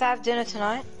 Do we have to have dinner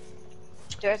tonight?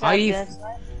 Do we have to Are have you- dinner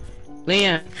tonight?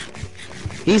 Liam.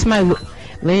 He's my...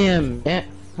 Liam. Yeah,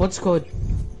 what's it called?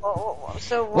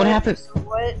 So What happened? So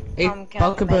what? It's can I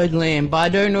Buckerbird, make? Liam. But I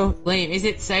don't know... Liam, is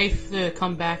it safe to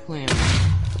come back, Liam?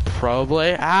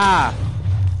 Probably. Ah!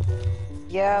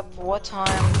 Yeah, but what time?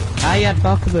 Ah, yeah,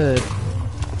 Buckerbird.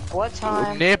 What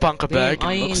time? Near Bunkerberg. Liam,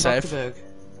 are you in Looks safe. Buckerbird?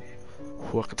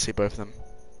 Ooh, I can see both of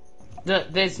them.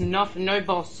 There's no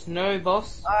boss. No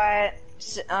boss. Alright,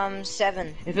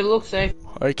 7. If it looks safe...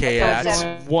 Okay, yeah, Okay, that's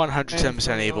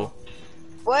 110% evil.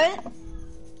 What?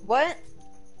 What?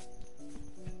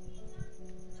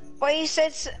 But you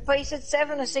said 7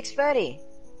 or 6:30.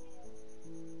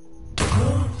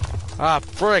 Ah,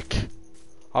 frick!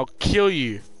 I'll kill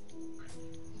you.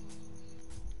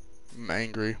 I'm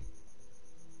angry.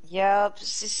 Yep,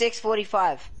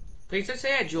 6:45. Please don't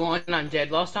say I joined and I'm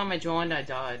dead. Last time I joined, I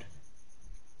died.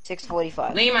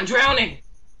 6:45. Liam, I'm drowning!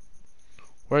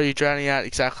 Where are you drowning at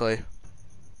exactly?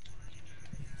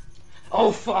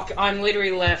 Oh fuck, I'm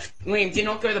literally left. Liam, do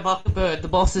not go to Buckerbird. The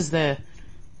boss is there.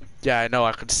 Yeah, I know,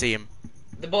 I could see him.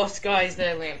 The boss guy is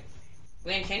there, Liam.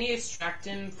 Liam, can you distract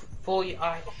him before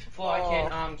I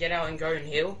can get out and go and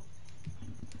heal?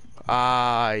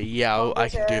 Yeah, I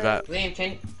can do that.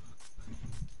 Liam,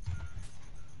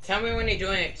 tell me when you're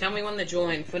doing it. Tell me when they're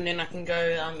joined, and then I can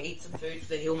go eat some food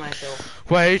to heal myself.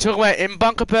 Wait, are you talking about in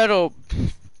Bunkerberg or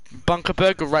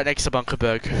Bunkerberg or right next to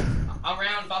Bunkerberg?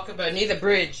 Around Buckerbird, near the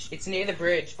bridge. It's near the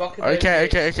bridge. Buckerbird Okay,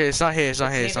 bridge. it's not here, it's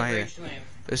not here, near it's not the here. bridge, Liam.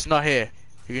 It's not here.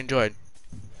 You can join.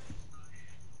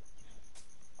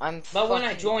 But when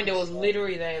I joined, it was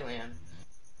literally there, Liam.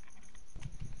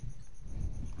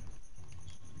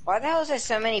 Why the hell is there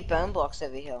so many bone blocks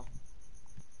over here?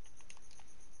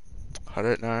 I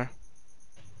don't know.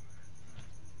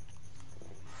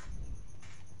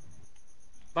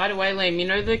 By the way, Liam, you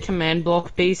know the command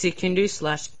block piece? It can do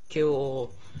 /kill or...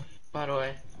 By the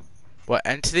way. What,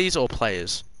 entities or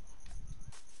players?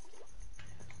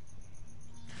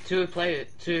 To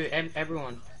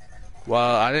everyone.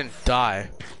 Well, I didn't die.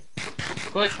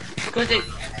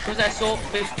 Because I saw,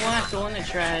 before I saw in the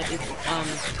chat, it,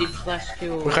 did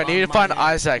 /kill. Look, I need to find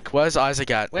Isaac. Where's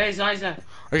Isaac at? Where's Isaac?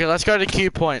 Okay, let's go to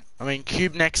Cube Point. I mean,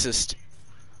 Cube Nexus.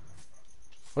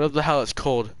 Whatever the hell it's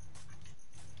called.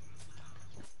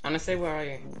 Honestly, where are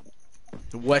you?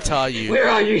 What are you? Where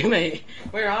are you, mate?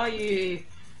 Where are you?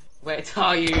 Where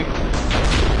are you?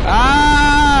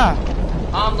 Ah!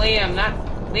 Liam,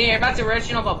 Liam, that's the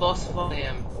original of a boss for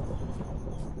Liam.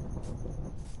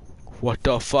 What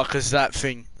the fuck is that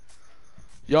thing?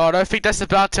 Yo, I don't think that's the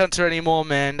bounty hunter anymore,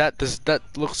 man. That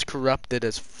looks corrupted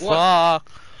as fuck.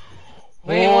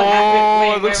 Wait, what happened?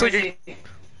 Wait, It looks where like is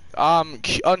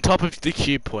he? on top of the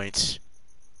cube points.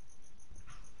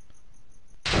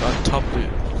 On top of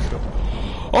it.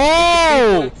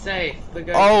 Oh! Safe.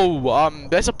 Oh,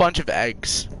 there's a bunch of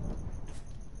eggs.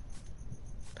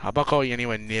 How about going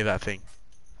anywhere near that thing?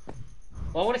 I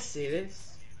want to see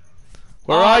this.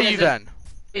 Where are you then?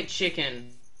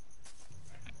 Chicken.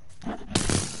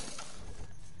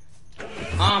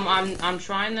 I'm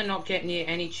trying to not get near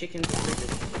any chickens.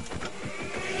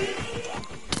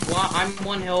 Well, I'm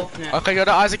 1 health now. Okay, go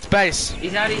to Isaac's base.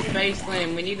 He's at his base,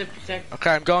 Liam. We need to protect.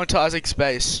 Okay, I'm going to Isaac's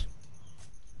base.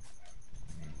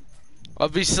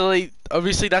 Obviously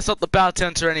that's not the bounty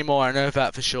hunter anymore. I know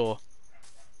that for sure.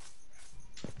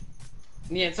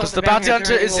 Yeah, it's Because not the bounty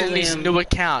hunter anymore, is in his Liam. new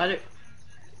account.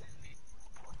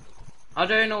 I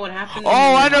don't know what happened.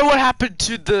 Oh, I know what happened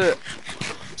to the.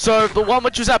 So the one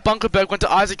which was at Bunkerberg went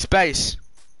to Isaac's base.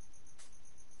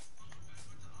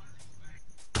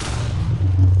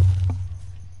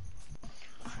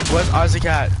 Where's Isaac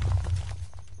at?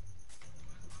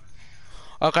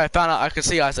 Okay, found out. I can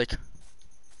see Isaac.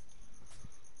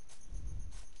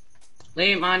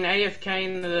 Liam, I'm AFK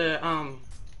in the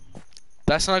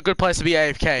That's not a good place to be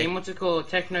AFK. in what's it called?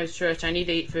 Techno's church. I need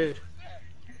to eat food.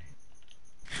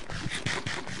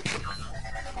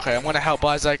 Okay, I'm gonna help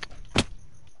Isaac.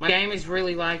 My game is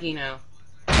really laggy now.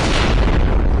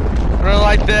 I don't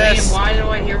like this. Liam, why do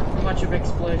I hear a bunch of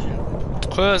explosions?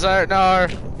 Cause I don't know.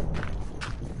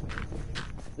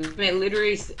 I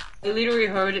literally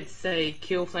heard it say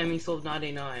 "Kill Flaming Sword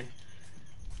 99."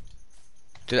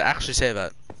 Did it actually say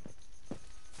that?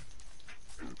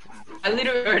 I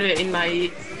literally heard it in my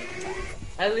ears.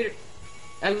 I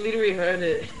literally heard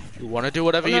it. You wanna do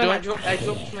whatever Oh, you're no, doing? I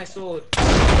dropped my sword.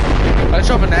 I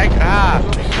drop an egg. Ah.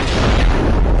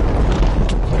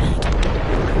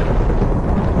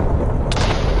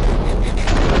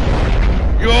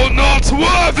 You're not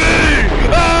worthy!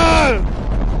 Ah!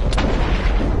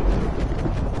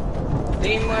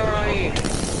 Liam, where are you?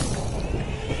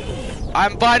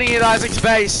 I'm fighting at Isaac's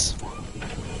base.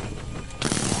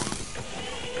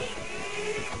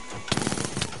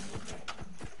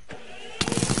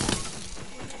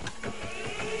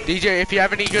 DJ, if you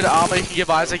have any good armor you can give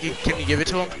Isaac, can you give it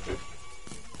to him?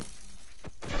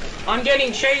 I'm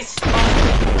getting chased by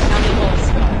animals.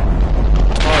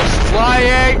 Oh, it's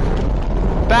flying!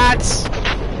 Bats!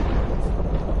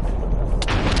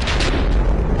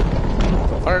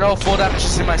 I don't know, 4 damage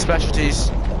is in my specialties.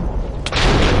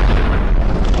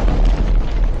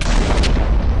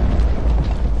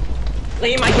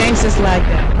 Liam, my game's just lagged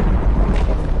out.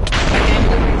 My game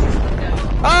literally just lagged out.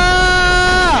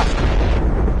 Ah!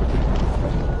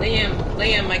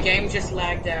 Liam, my game just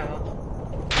lagged out.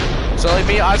 So only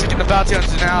me, Isaac, and the bounty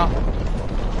hunter now.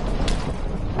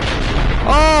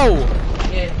 Oh!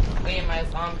 Yeah, Liam,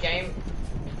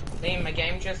 my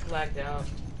game just lagged out.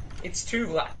 It's too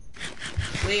lag.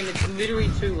 Liam, it's literally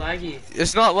too laggy.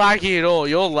 It's not laggy at all.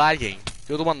 You're lagging.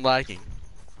 You're the one lagging.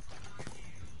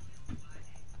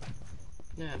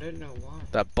 No, I don't know why.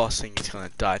 That boss thing is gonna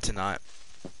die tonight.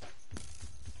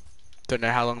 Don't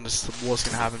know how long this war's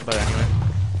gonna happen, but anyway.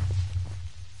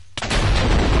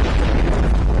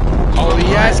 Oh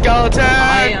yeah, skeleton!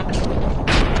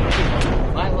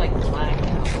 I like lagged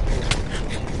out.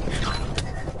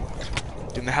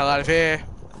 Getting the hell out of here.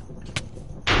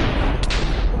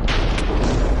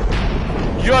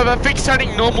 Yo, that thing's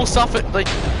turning normal stuff at, like,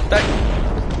 that,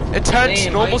 it turns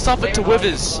normal stuff into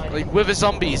withers, like wither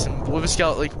zombies and wither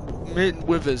skeleton, like,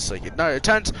 withers, like, no, it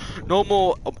turns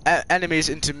normal enemies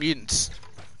into mutants.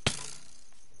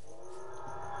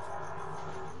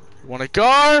 You wanna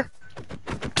go?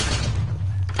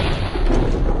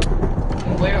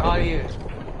 Where are you?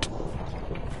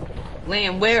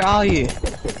 Liam, where are you?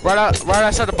 Right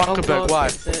outside the Bunkerberg, why?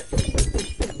 That's it.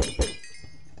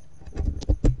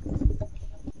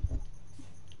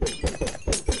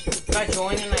 If I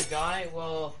join and I die,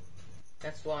 well,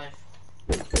 that's why.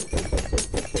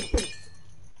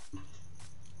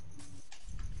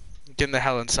 Get the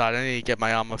hell inside, I need to get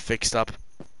my armor fixed up.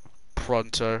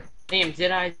 Pronto. Liam, did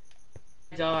I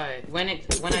die? When it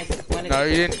No,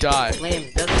 you didn't die.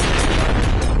 Liam, doesn't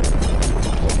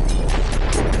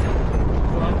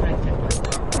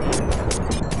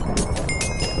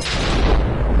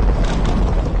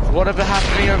Whatever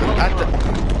happening over at the...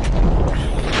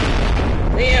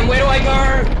 Liam, where do I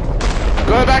go?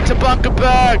 Go back to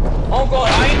Bunkerberg! Oh god,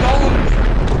 I ain't going.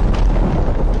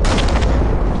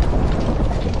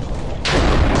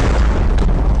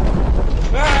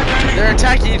 They're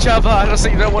attacking each other. I just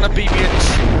think you don't want to be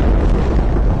mutants.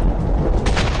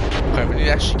 Okay, we need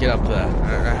to actually get up there.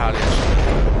 I don't know how to actually.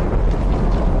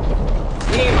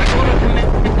 Liam, I got a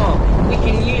command block. We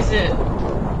can use it.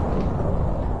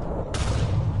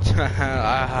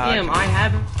 Liam, I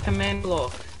have a command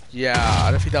block. Yeah,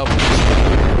 I don't think that'll be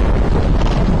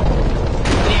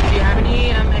Liam, do you have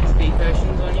any XP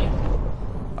potions on you?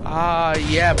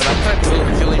 yeah, but I'm kind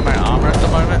of feeling my armor at the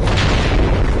moment.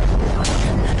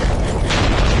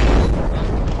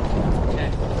 Okay.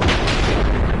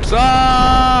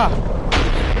 Ah!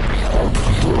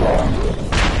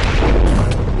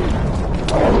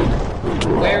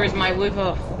 Where is my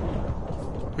wither?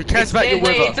 Who cares about your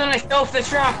Wait, wither? it's on a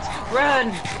self-destruct!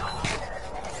 Run!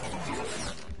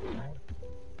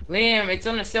 Liam, it's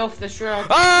on a self-destruct.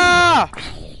 Ah!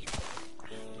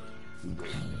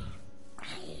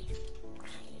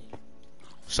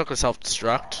 It's not gonna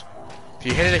self-destruct. If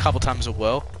you hit it a couple times, it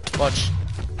will. Watch.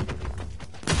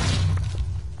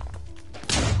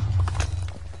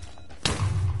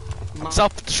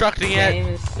 Self-destructing Game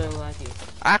it. is so lucky.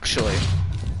 Actually.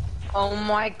 Oh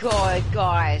my god,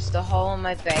 guys, the hole in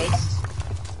my base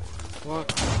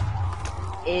What?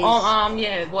 is... Oh,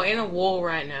 yeah, we're in a wall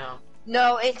right now.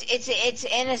 No, it's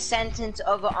in a sentence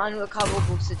of an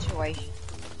unrecoverable situation.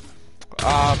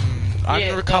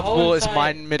 Unrecoverable is inside-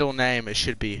 my middle name. It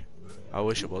should be. I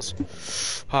wish it was.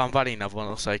 Oh, I'm fighting another one.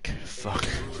 It looks like. Fuck.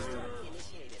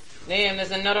 Liam,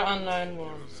 there's another unknown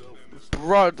one.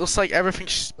 Bro, it looks like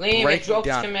everything's just Liam, it breaking drops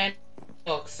down. command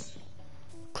blocks.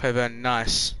 Clever,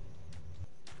 nice.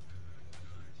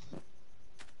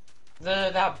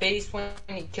 That beast, when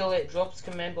you kill it, drops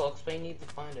command blocks, but you need to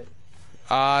find it.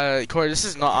 Corey, this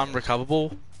is not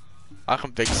unrecoverable. I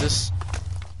can fix this.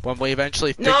 When we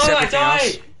eventually fix No, I everything died!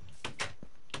 else.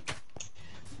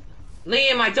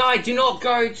 Liam, I died. Do not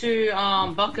go to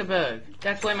Buckerberg.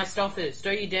 That's where my stuff is.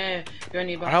 Don't you dare go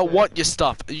near Buckerberg. I don't want your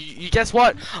stuff. You guess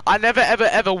what? I never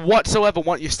ever whatsoever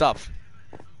want your stuff.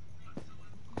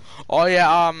 Oh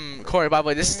yeah, Corey, by the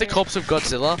way, this is the corpse of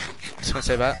Godzilla. Just gonna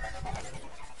say that.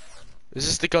 Is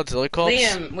this the Godzilla corpse?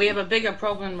 Liam, we have a bigger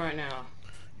problem right now.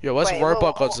 Yo, where's Wait,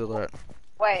 Robot whoa, Godzilla at?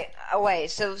 Wait,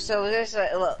 so there's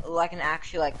like an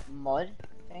actual like mod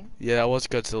thing? Yeah, that was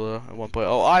Godzilla at one point.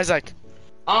 Oh, Isaac!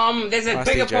 There's a Nice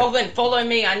bigger DJ. problem. Follow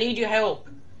me. I need your help.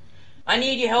 I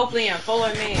need your help, Liam.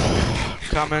 Follow me.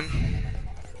 Coming.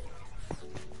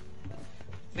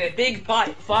 The big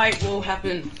fight will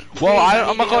happen. Well, Please, I'm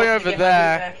need not your going help to over get my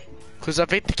there. back. Because I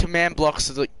think the command blocks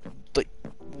are like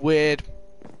weird.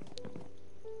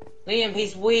 Liam,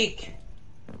 he's weak.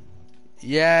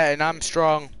 Yeah, and I'm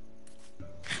strong.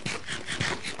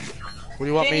 What do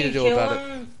you want Can me to you do kill about it?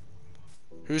 him?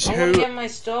 Who's I want to who? get my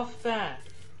stuff back.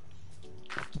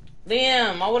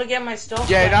 Liam, I want to get my stuff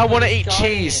Yeah, back. and I want to I'm eat dying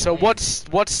cheese. here, So Liam.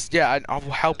 what's? Yeah, I'll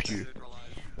help you.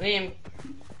 Liam,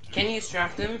 can you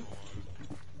extract him?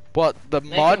 What the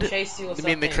Make mod? him chase you or You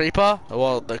mean the something. creeper?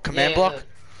 Well, the command Yeah, block.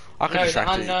 I can No, the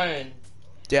distract it. unknown.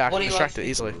 Yeah, I What can do you distract like it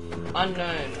easily.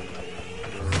 Unknown.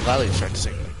 Gladly distract this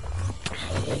thing.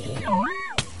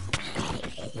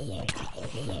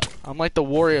 I'm like the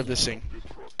warrior of this thing.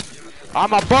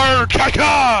 I'm a bird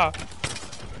caca!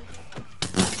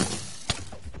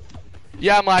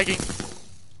 Yeah, I'm lagging.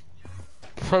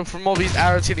 From all these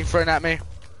arrows getting thrown at me.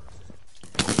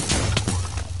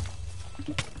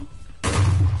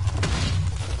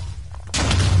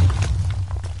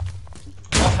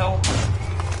 Oh, hell.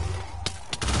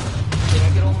 Did I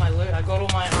get all my loot? I got all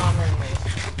my armor in me.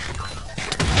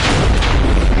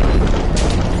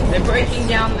 They're breaking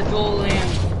down the door,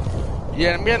 Liam.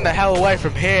 Yeah, I'm getting the hell away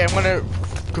from here.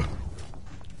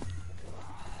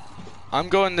 I'm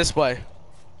going this way.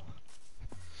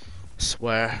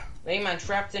 Swear. Liam, I'm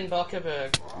trapped in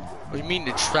Buckerberg. What do you mean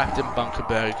you're trapped in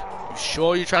Bunkerberg? You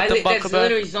sure you're trapped in There's Bunkerberg?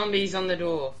 literally zombies on the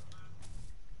door.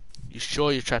 You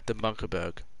sure you're trapped in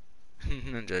Bunkerberg?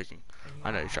 I'm joking.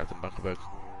 I know you're trapped in Bunkerberg.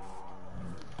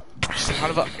 Just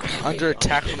kind of under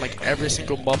attack from like every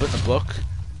single mob in the book.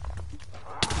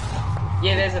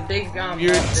 Yeah, there's a big Mutant there's a big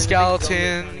zombie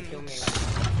skeletons. trying to kill me.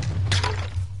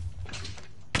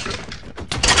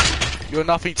 You're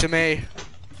nothing to me.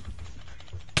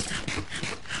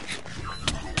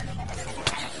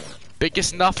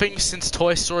 Biggest nothing since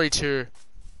Toy Story 2.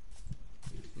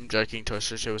 I'm joking, Toy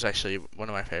Story 2 was actually one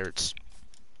of my favorites.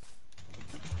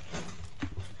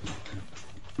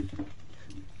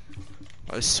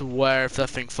 I swear if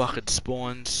that thing fucking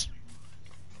spawns.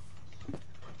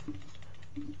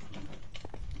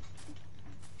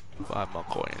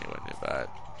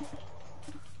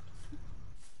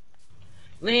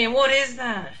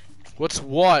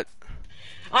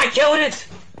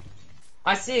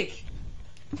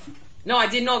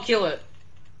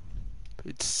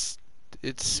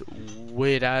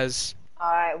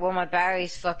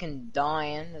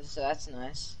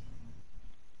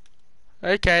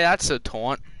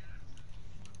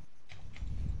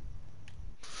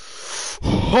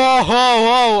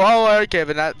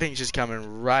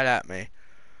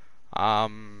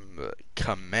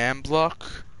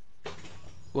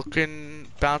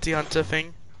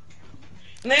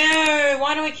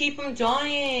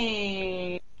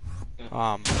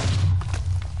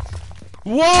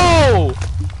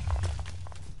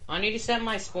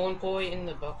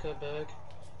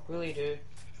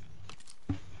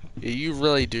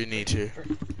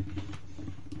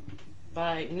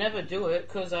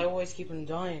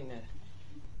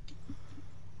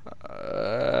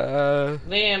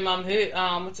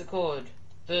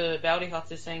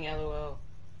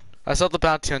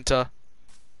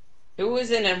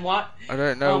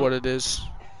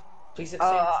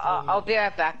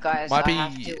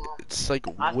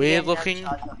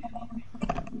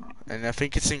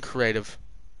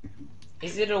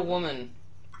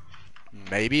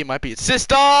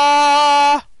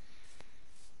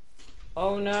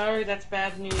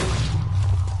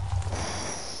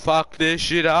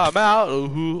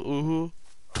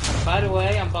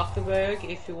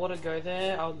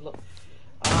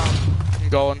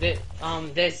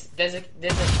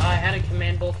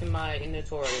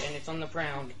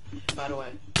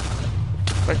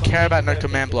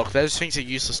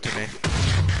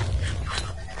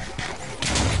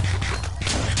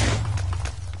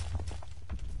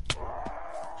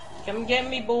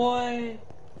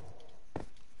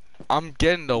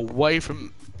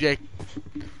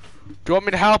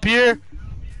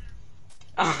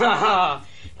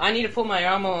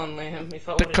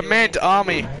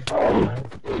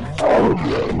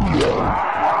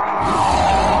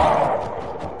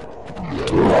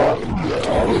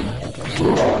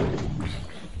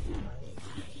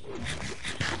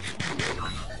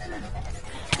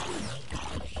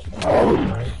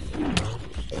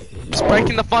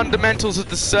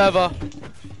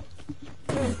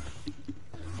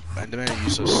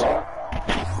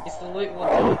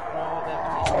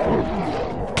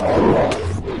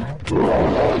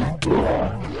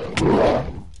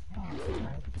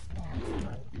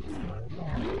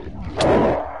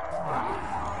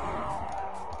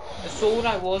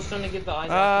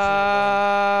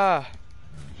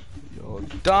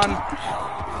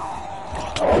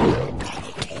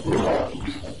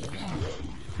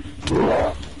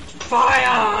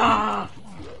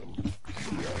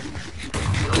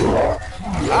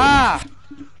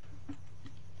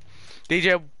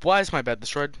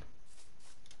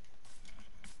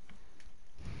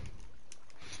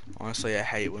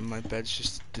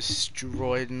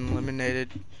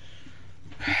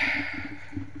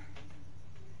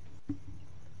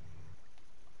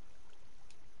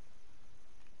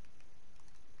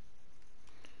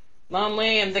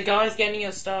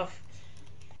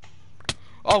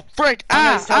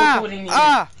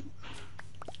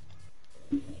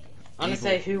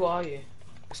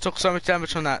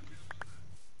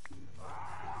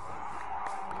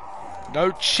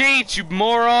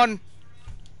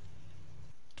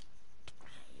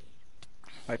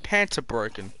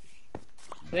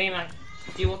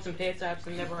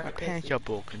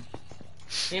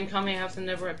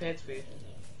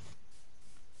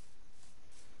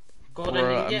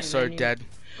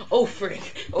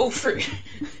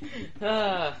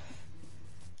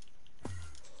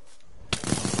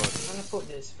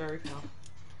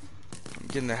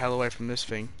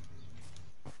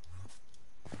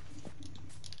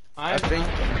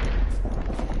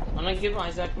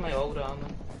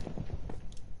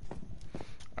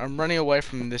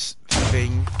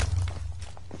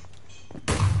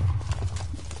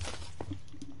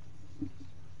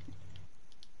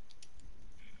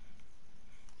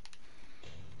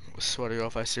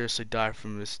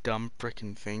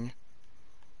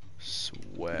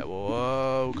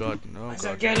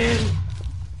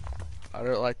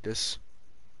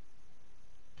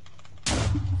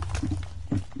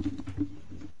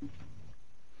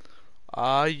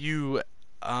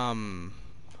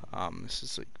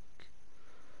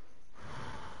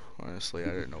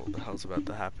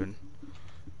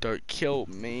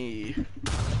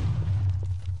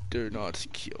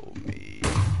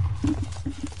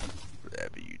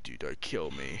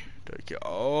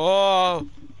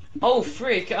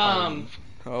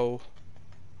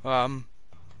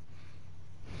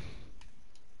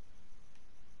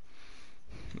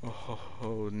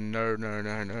 Oh no no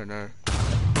no no no!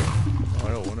 I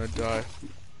don't want to die.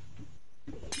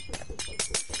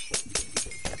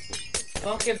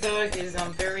 Zuckerberg is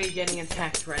very getting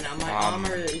attacked right now. My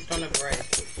armor is gonna break.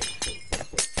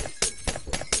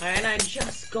 And I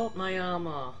just got my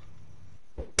armor.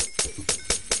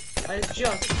 I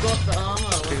just got the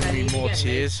armor. Giving me more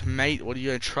tears, mate. What are you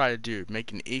gonna try to do?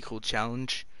 Make an equal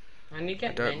challenge? I need to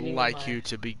get don't mending like on my... you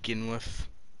to begin with.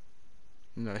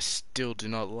 And I still do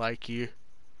not like you.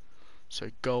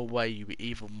 So go away, you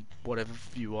evil whatever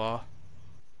you are.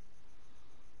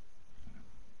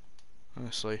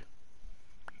 Honestly.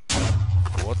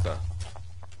 What the?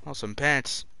 Oh, some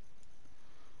pants.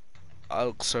 I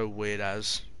look so weird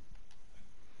as.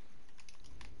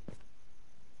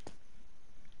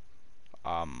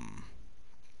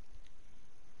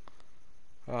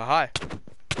 Hi.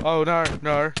 Oh no,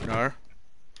 no, no.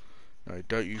 No,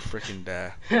 don't you freaking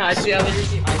dare. I see how they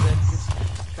receive Isaac's just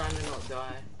trying to not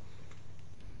die.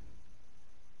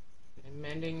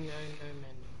 Mending, no mending.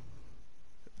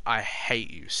 I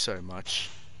hate you so much.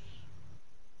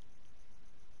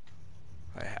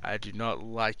 I do not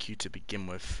like you to begin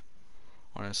with.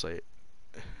 Honestly.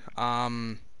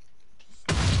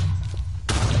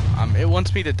 It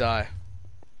wants me to die.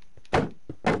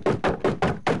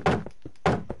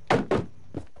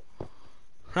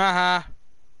 Haha.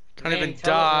 Can't even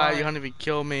die, you can't even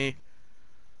kill me.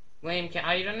 Liam,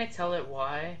 are you gonna tell it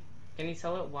why? Can you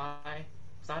tell it why?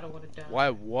 Cause I don't want to die. Why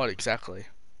what exactly?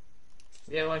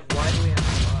 Yeah, like why do we have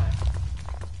to die?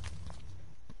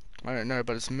 I don't know,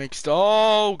 but it's mixed.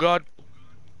 Oh god.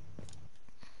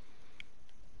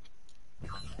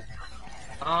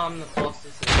 The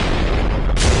fastest.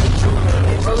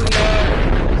 Oh no!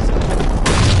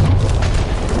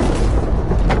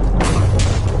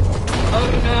 Oh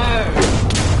no!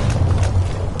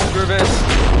 Screw this.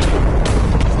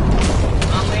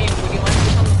 Liam, would you like to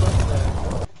become the bus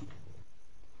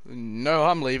though? No,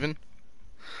 I'm leaving.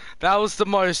 That was the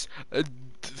most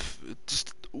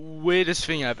just weirdest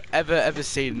thing I've ever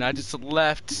seen, and I just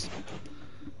left.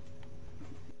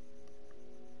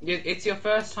 It's your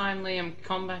first time, Liam.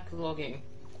 Come back logging.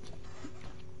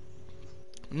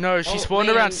 No, she Oh, spawned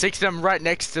Liam. around 6 of them right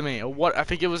next to me. Or what? I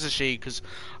think it was a she, because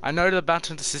I know the Bounty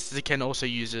Hunter sister can also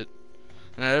use it.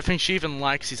 And I don't think she even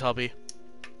likes his hobby.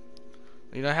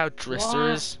 You know how Drister What?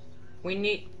 is? We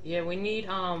need the bounty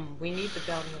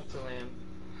hunter,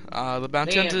 Liam. The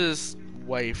Bounty Liam. Hunter is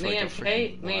way for like a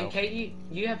freaking Liam, while. can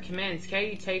you have commands? Can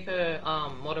you take a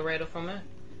moderator from her?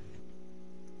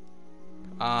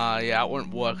 Yeah, it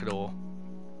won't work at all.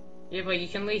 Yeah, but you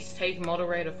can at least take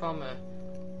moderator from her,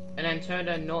 and then turn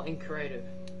her not in creative.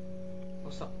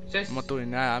 Or something. Just I'm not doing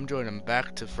that. I'm joining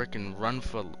back to freaking run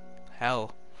for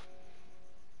hell.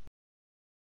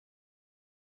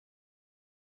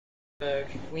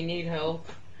 we need help.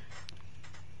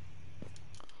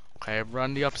 Okay,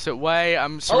 run the opposite way.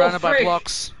 I'm surrounded by frick.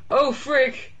 blocks. Oh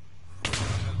frick!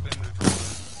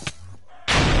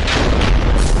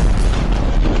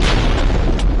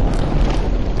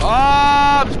 Oh,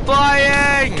 I'm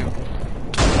flying!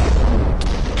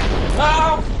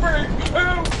 Oh frick!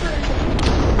 Oh frick!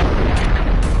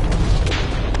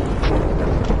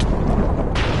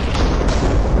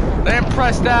 They didn't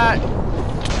press that.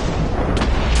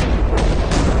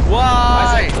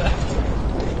 Why?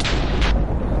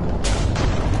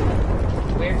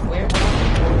 Where?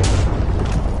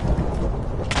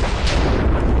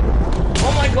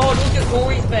 Oh my god, look at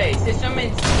Corey's base. There's so many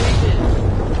squeezes.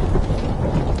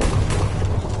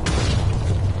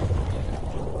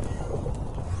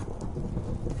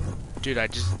 Dude, I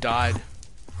just died.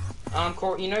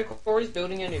 You know Corey's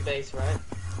building a new base, right?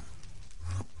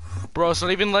 Bro, it's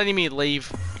not even letting me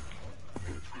leave.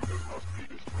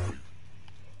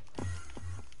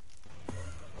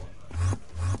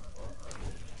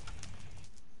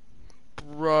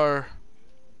 Bro.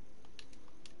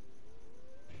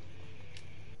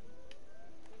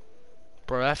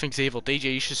 Bro, that thing's evil. DJ,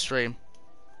 you should stream.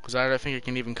 Because I don't think I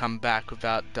can even come back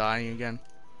without dying again.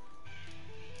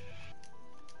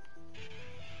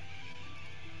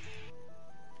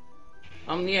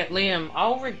 Yeah, Liam,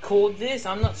 I'll record this.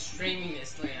 I'm not streaming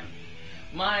this, Liam.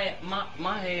 My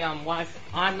wife,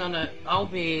 I'll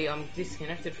be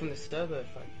disconnected from the server.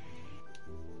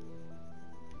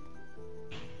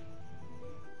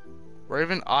 Where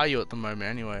even are you at the moment,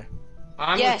 anyway?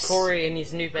 I'm Yes. with Corey in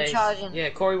his new base. charging. Yeah,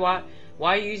 Corey, why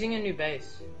are you using a new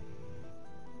base?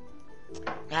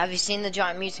 Have you seen the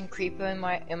giant mutant creeper in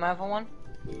my other one?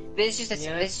 This is just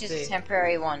Yeah, a, let's this is just see. a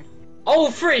temporary one.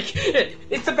 Oh freak!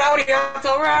 It's a bounty hunter!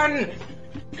 Run!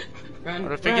 Run! I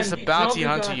don't think it's a not bounty the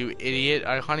hunter, guy. you idiot.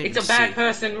 I can't even It's a see. bad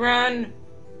person. Run!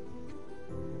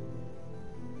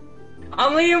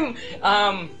 I'm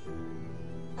Liam.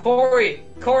 Corey,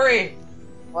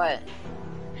 What?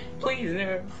 please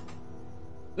no.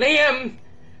 Liam.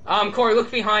 Corey,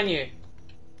 look behind you.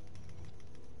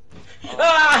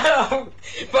 Ah!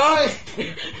 Fuck!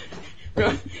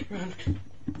 Run.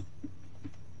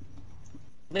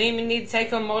 Liam, you need to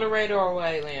take a moderator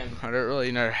away, Liam. I don't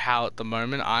really know how at the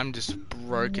moment. I'm just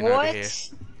broken over here. What?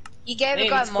 You gave a Liam,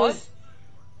 guy it's mod? 'cause-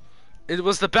 It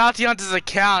was the bounty hunter's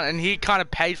account, and he kind of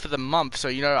paid for the month, so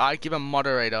you know I give him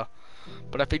moderator.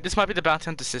 But I think this might be the bounty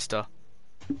hunter's sister.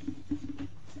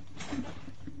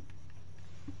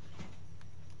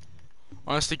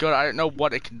 Honestly, God, I don't know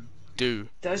what it can do.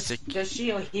 Does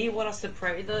she or he want us to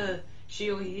pray the she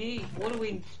or he? What do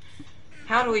we?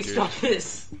 How do we stop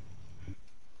this?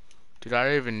 Dude, I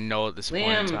don't even know at this point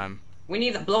in Liam, time. we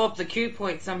need to blow up the Q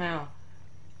point somehow.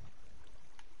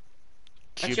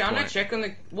 Q Actually, I'm gonna point. check on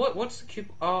the what's the Q?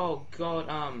 Oh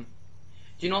God,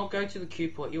 do not go to the Q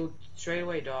point. You'll straight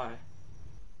away die.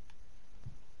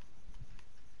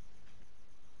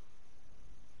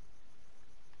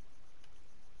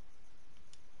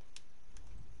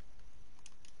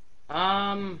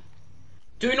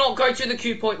 Do not go to the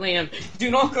Q point, Liam.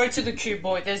 Do not go to the Q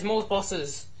point. There's more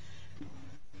bosses.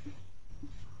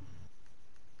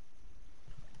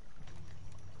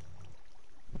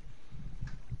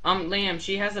 Liam,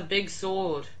 she has a big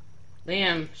sword.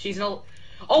 Liam, she's not.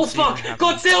 Oh What's even fuck!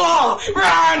 happening? Godzilla!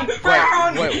 Run!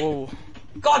 Run! Wait, whoa.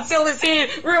 Godzilla's here!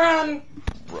 Run!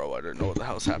 Bro, I don't know what the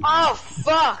hell's happening. Oh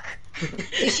fuck!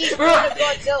 Is she spawned a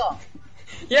Godzilla?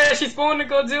 Yeah, she spawned a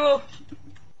Godzilla.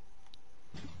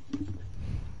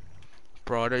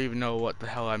 Bro, I don't even know what the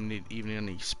hell I'm even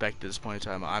gonna expect at this point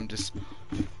in time. I'm just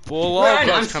full Run! of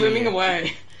I'm what's coming swimming in.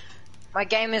 away. My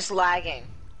game is lagging.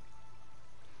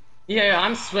 Yeah,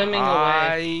 I'm swimming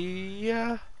away.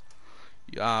 You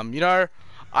know,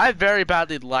 I very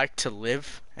badly like to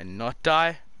live and not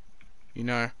die. You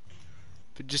know,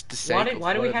 for just the sake of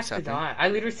Why do we have whatever's to happening. die? I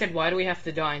literally said, why do we have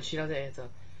to die? And she doesn't answer.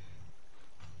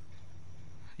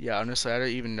 Yeah, honestly, I don't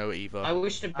even know either. I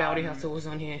wish the bounty hunter was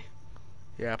on here.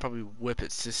 Yeah, I'll probably whip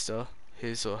its sister,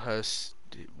 his or her,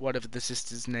 whatever the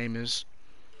sister's name is.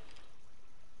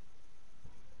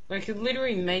 Like, could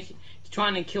literally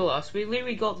trying to kill us. We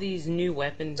literally got these new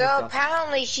weapons. So and stuff.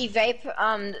 apparently she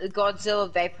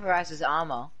Godzilla vaporizes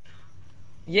armor.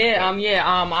 Yeah,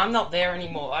 I'm not there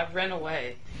anymore. I've ran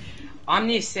away. I'm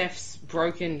near Seth's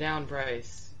broken down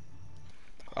brace.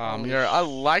 You know, I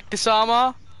like this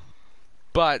armor,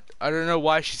 but I don't know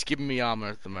why she's giving me armor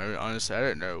at the moment. Honestly, I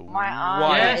don't know My armor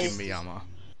why is- she's giving me armor.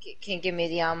 Can you give me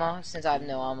the armor since I have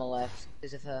no armor left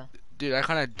because of her? Dude, I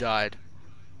kind of died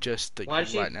just like, Why is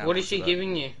she? right now. What is because she of that.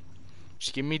 giving you?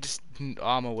 She's giving me just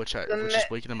armor, which is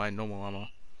weaker than my normal armor.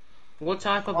 What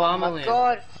type of Oh armor? my Liam?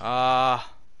 god!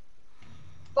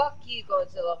 Fuck you,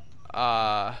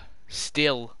 Godzilla.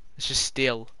 Steel. It's just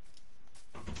steel.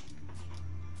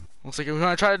 Looks like we're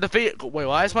gonna try to defeat it. Wait,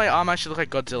 why does my arm actually look like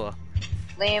Godzilla?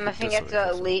 Liam, I think you This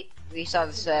have way, to restart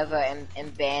the server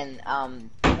and ban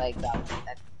like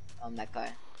that guy.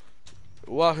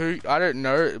 Well, I don't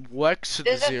know. It works for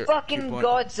There's the a zero. fucking 2 point.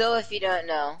 Godzilla if you don't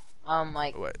know.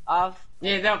 Wait.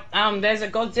 Yeah, there's a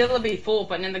Godzilla before,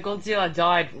 but then the Godzilla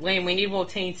died. Liam, we need more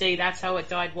TNT. That's how it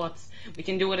died. We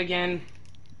can do it again.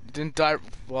 It didn't die.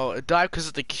 Well, it died because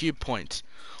of the Q point.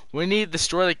 We need to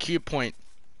destroy the Q point.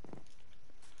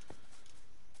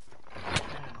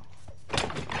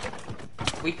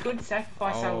 We could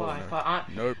sacrifice our life, no. but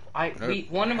Nope. Nope.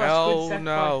 one of us Hell could sacrifice.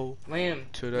 no. Liam,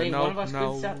 To the Liam, no, one of us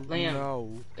no, could Liam,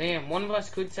 no. Liam, one of us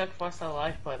could sacrifice our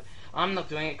life, but I'm not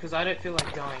doing it because I don't feel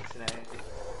like dying today.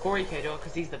 Corey can do it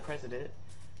because he's the president,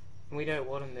 and we don't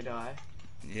want him to die.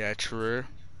 Yeah, true.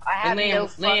 I have And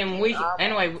Liam, no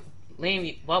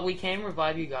Liam, but we can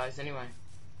revive you guys anyway.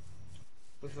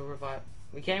 We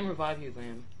can revive you,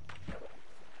 Liam.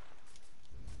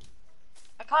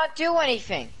 I can't do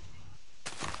anything.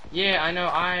 Yeah, I know.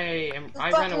 I The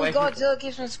ran fucking away from. Godzilla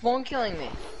keeps on spawn killing me.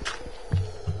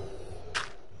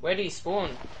 Where did he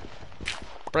spawn?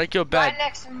 Break your Right bed.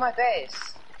 next to my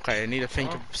base. Okay, I need to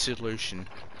think Oh. of a solution.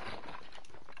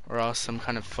 Or else I'm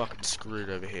kind of fucking screwed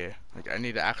over here. Like, I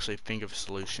need to actually think of a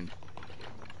solution.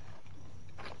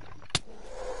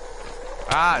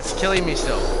 Ah, it's killing me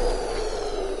still.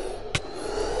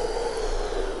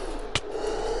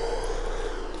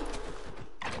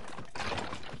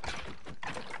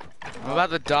 I'm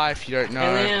about to die if you don't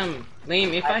know. Hey,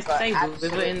 Liam, if I I've got say liver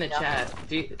absolutely in the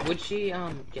nothing. chat, would she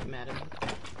get mad at me?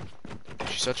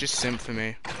 She's such a simp for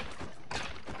me.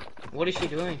 What is she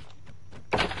doing?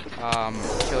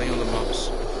 Killing all the mobs.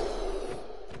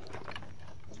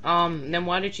 then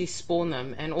why did she spawn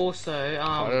them? And also,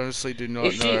 I honestly do not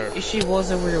if know. she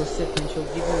was a real Sith, then she'll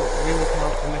give you really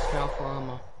powerful, most powerful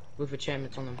armor with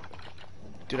enchantments on them.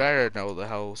 Dude, I don't know what the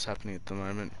hell's happening at the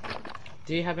moment.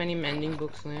 Do you have any mending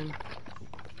books, Liam?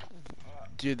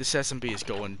 Dude, this S&P is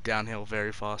going downhill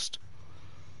very fast.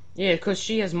 Yeah, because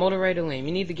she has moderator, Liam.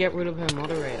 You need to get rid of her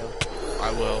moderator.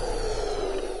 I will.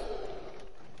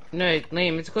 No,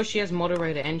 Liam, it's because she has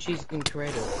moderator and she's in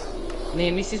creative.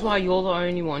 Liam, this is why you're the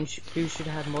only one who should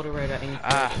have moderator in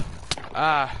creative.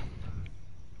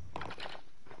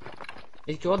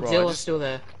 Is Godzilla still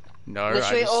there? No,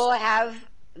 Literally, all I have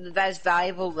that is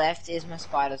valuable left is my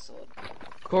spider sword.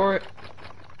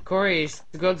 Corey, is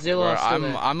Godzilla still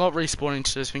there? I'm not respawning,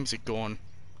 so those things are gone.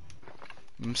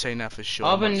 I'm saying that for sure.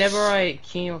 Oh, but Neverite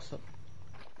King or something.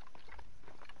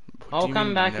 I'll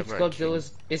come back if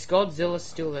Godzilla's... Is Godzilla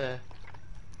still there?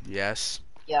 Yes.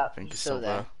 Yeah, I think he's it's still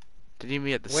there. Didn't even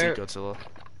get to see Godzilla.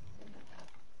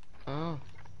 Oh.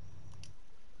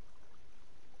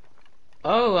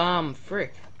 Oh,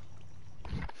 frick.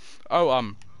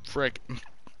 Oh, frick.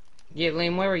 Yeah,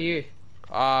 Liam, where are you?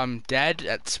 Dead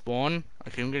at spawn.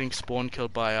 Okay, I'm getting spawn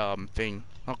killed by, thing.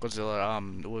 Not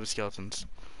Godzilla, the Wither Skeletons.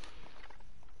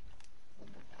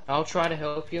 I'll try to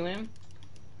help you, Liam.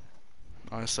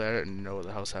 Honestly, I don't know what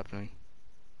the hell's happening.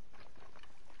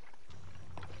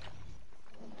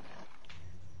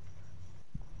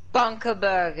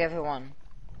 Bunkerberg, everyone.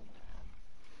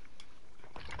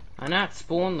 I'm at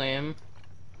spawn, Liam.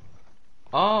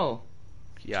 Oh.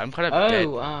 Yeah, I'm kind of dead.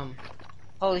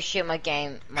 Holy shit, my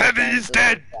game. Heavy is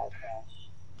dead!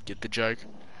 Get the joke.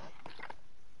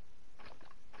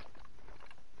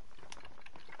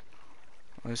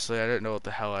 Honestly, I don't know what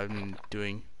the hell I'm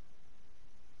doing.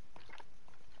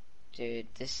 Dude,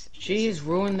 this... She has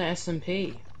ruined the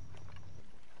SMP.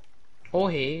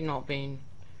 Or he, not being...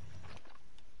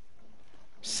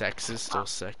 Sexist or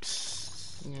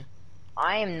sex. Yeah.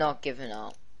 I am not giving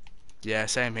up. Yeah,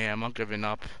 same here. I'm not giving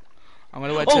up. I'm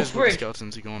gonna wait Oh, till the frick!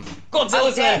 skeletons are gone.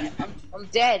 Godzilla's there! I'm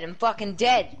dead. I'm fucking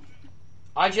dead.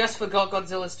 I just forgot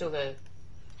Godzilla's still there.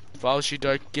 Falls, you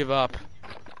don't give up.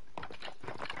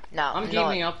 No, I'm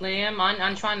giving up, Liam.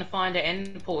 I'm trying to find an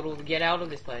end portal to get out of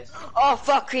this place. Oh,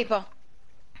 fuck, creeper.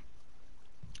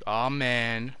 Oh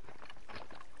man.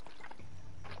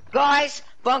 Guys,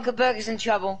 Bunkerberg is in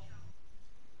trouble.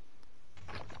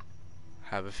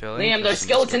 Have a feeling. Liam, those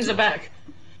skeletons are back.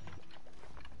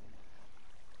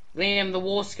 Liam, the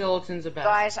war skeletons are back.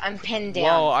 Guys, I'm pinned down.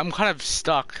 Whoa, I'm kind of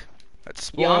stuck. At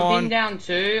spawn. Yeah, I'm pinned down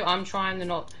too. I'm trying to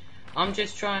not. I'm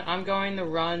just trying. I'm going to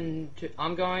run to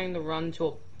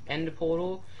an ender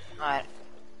portal. Alright.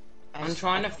 I'm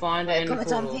trying to find an ender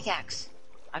It's on portal. pickaxe.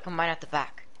 I can mine at the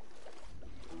back.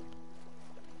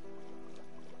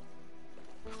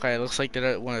 Okay, it looks like they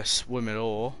don't want to swim at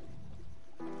all.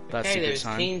 That's Okay, a good there's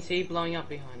sign. TNT blowing up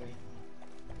behind me.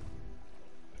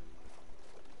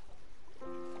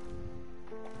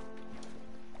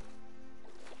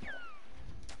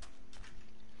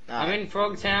 I'm in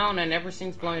Frogtown and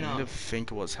everything's blown I up. need to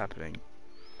think what's happening.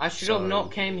 I should have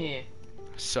not came here.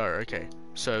 So, okay.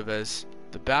 So there's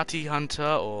the bounty hunter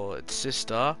or its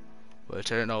sister,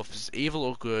 which I don't know if it's evil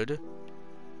or good.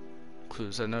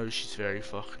 Because I know she's very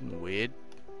fucking weird.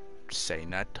 Just saying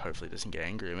that, hopefully it doesn't get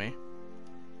angry at me.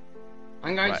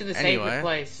 I'm going Right, to the anyway. sacred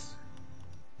place.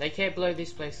 They can't blow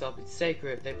this place up. It's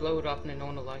sacred. They blow it up and no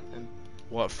one will like them.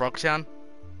 What, Frogtown?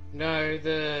 No,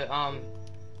 the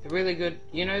really good.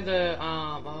 You know the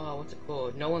oh, what's it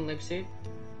called? No one lives here,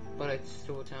 but it's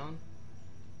still a town.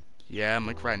 Yeah, I'm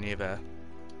like right near there.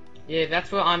 Yeah,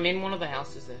 that's where I'm in one of the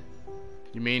houses there.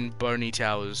 You mean Boney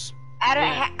Towers?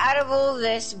 Out of all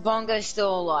this, Bongo's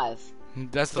still alive.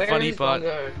 That's the Where funny is part.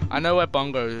 Bongo? I know where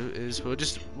Bongo is.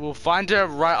 We'll find her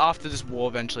right after this war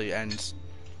eventually ends.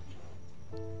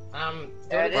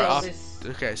 There it tell is. this.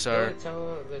 Okay, so.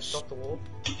 Tell her to stop the war.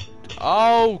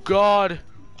 Oh god!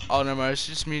 Oh no, it's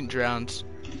just mutant drowns.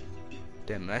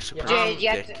 Damn, that's actually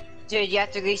pretty Dude, you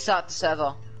have to restart the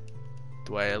server.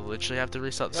 Do I literally have to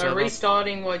restart the No, server?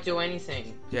 restarting won't do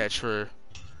anything. Yeah, true.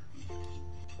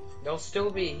 They'll still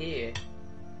be here.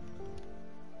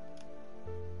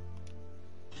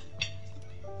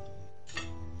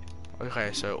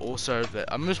 Okay, so also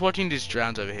I'm just watching these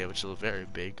drowns over here, which look very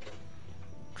big.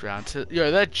 Drowns.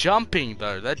 Yo, they're jumping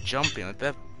though. They're jumping. Like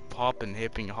they're hopping,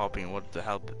 hipping, hopping. What the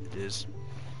hell it is?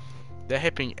 They're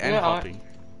hipping and hopping.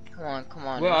 Come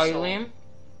on. Where are you, Liam?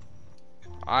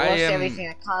 I lost am everything.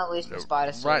 I can't lose my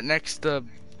spider sword. right next to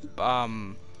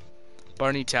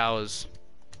Boney Towers.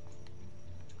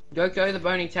 Go to the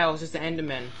Boney Towers. It's the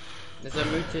Enderman. There's a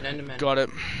muted Enderman. Got it.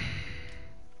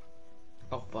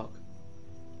 Oh fuck.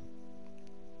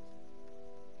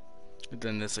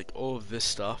 Then there's like all of this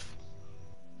stuff.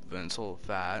 Then it's all of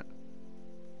that.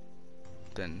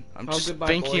 Then I'm Oh, just goodbye,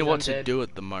 thinking boys, of what I'm to dead. do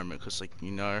at the moment, because like,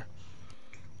 you know,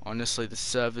 honestly the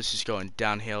service is going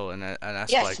downhill, and that's why I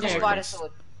Yes, my call Yeah. spider it.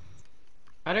 sword.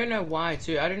 I don't know why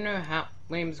too. I don't know how.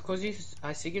 Liam, it's cause you.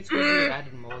 I think it's cause you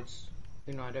added mods.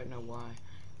 You know, I don't know why.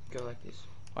 Go like this.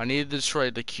 I need to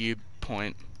destroy the cube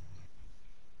point.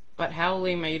 But how,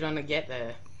 Liam, are you gonna get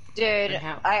there? Dude, And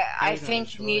how I are you gonna think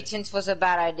destroy it? mutants was a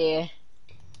bad idea.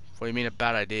 What do you mean a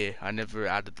bad idea? I never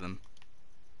added them.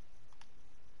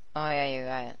 Oh yeah, you're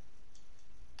right.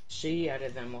 She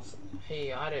added them or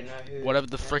he, I don't know who. Whatever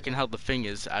the added freaking them. hell the thing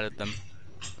is, added them.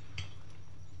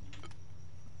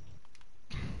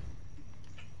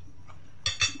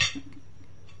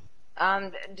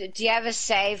 Do you have a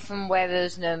save from where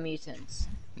there's no mutants?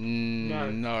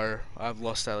 No. No, I've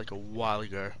lost that like a while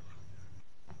ago.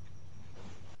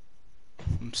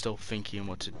 I'm still thinking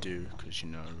what to do, because you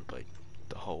know, like,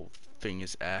 the whole thing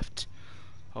is effed.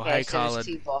 Oh, Okay, hey so there's Carla,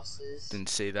 2 bosses. didn't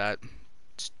see that.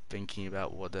 Just thinking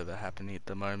about whatever happening at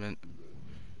the moment.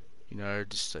 You know,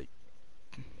 just like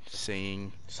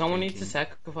seeing. Someone needs to thinking.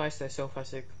 sacrifice themselves, I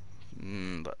think.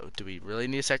 But do we really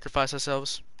need to sacrifice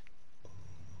ourselves?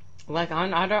 Like,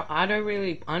 I don't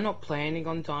really, I'm not planning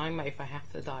on dying, but if I have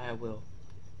to die, I will.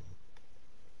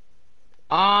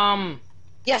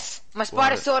 Yes, my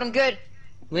spider What? sword. I'm good.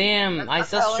 Liam, I I'm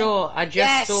just going. saw, I just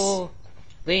Yes! saw,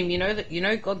 Liam, you know that, you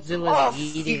know Godzilla's Oh,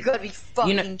 eating, you gotta be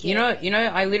fucking kidding. you know,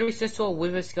 I literally just saw a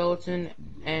wither skeleton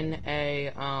and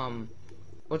a,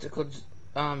 what's it called,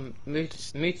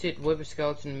 muted wither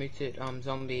skeleton, muted,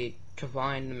 zombie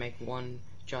combined to make one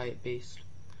giant beast.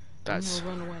 That's I'm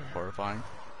gonna run away. horrifying.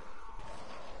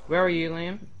 Where are you,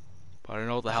 Liam? I don't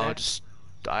know what the hell.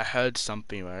 I heard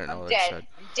something. But I don't know I'm what it dead. said.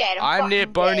 I'm dead. I'm near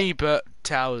fucking Boney dead.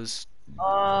 Towers. Oh,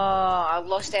 I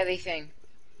lost everything.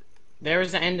 There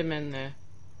is an Enderman there.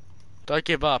 Don't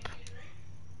give up.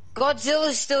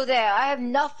 Godzilla's still there. I have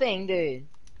nothing, dude.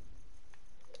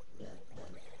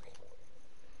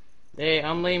 Hey,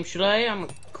 Liam, should I,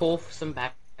 call for some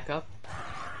backup?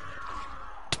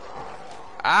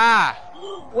 Ah!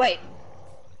 Wait.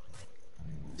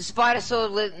 The spider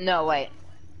sword no, wait.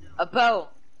 A bow.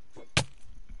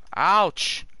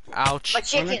 Ouch! Ouch! My I'm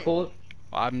chicken. gonna call,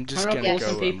 I'm just I'm gonna call go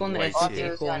some people in the wait SMP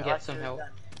here. call and get some help.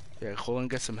 Yeah, call and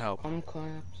get some help.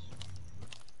 Claps.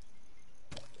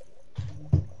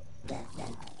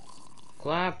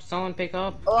 Claps, someone pick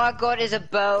up. All I got is a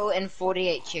bow and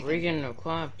 48 chicken. Regan, no,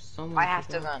 claps, someone I have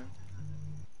pick to up. run.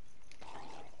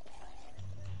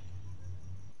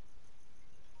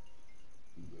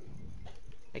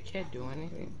 I can't do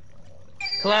anything.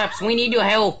 Claps, we need your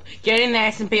help. Get in the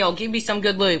SMP, I'll give you some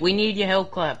good loot. We need your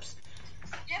help, Claps.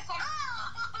 Yes,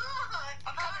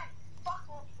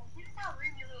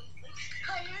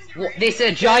 There's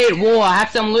a giant war, I have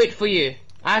some loot for you.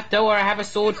 Don't worry, I have a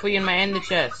sword for you in my ender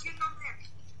chest.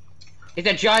 It's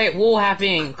a giant war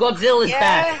happening. Godzilla's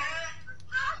back.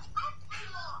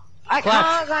 I Clap.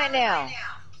 can't right now.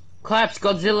 Claps,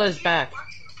 Godzilla's back.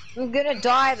 I'm gonna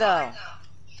die though.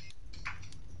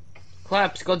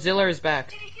 Claps, Godzilla is back.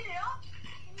 Can you get out?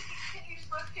 Can you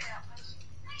both get out, please?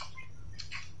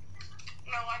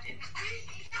 No, I didn't.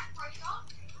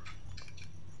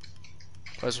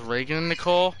 Was Reagan in the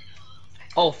call?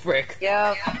 Oh, frick.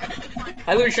 Yeah.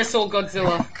 I literally just saw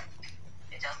Godzilla.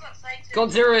 It doesn't say to.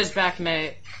 Godzilla is back,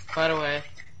 mate. By the way.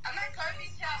 I'm at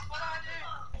Kobe's house. What do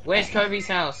I do? Where's Kobe's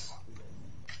house?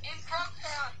 In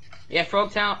Frogtown. Yeah,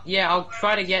 Frogtown. Yeah, I'll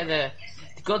try to get there.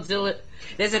 Godzilla.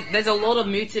 There's a lot of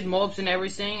muted mobs and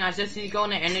everything. I just need to go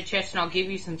in the ender chest and I'll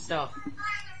give you some stuff.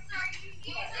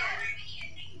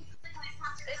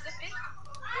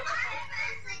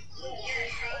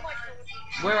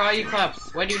 Where are you,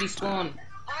 Claps? Where did he spawn? I'm at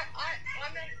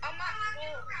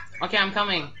school. Okay, I'm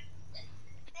coming.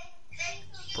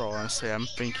 Bro, honestly, I'm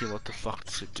thinking what the fuck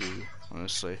to do.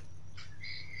 Honestly.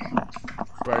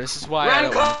 Bro, this is why I Run,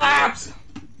 don't want to do Claps!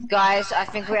 Guys, I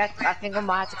think we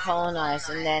might have to colonize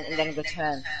and then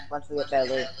return once we get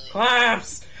better loot.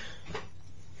 Claps!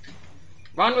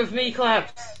 Run with me,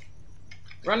 Claps!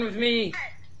 Run with me! DJ,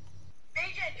 do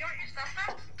you want your stuff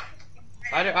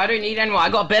back? I don't need anyone. I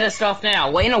got better stuff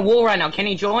now. We're in a war right now. Can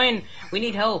you join? We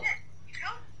need help.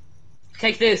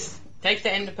 Take this. Take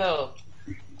the ender pearl.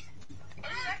 What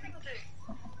does that thing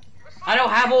do? I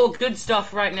don't have all good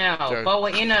stuff right now, Sure. but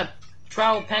we're in a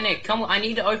trial panic. Come on, I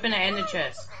need to open an ender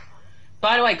chest.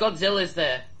 By the way, Godzilla's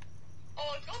there.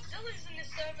 Oh, Godzilla's in this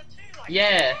server too. Like,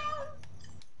 Yeah.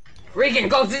 Regan,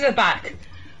 Godzilla's back.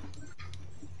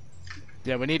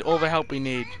 Yeah, we need all the help we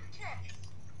need.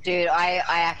 Dude, I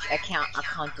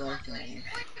can't do anything. DJ,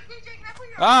 can I put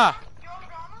your Ah! your old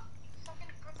armor? So I can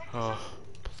protect Oh,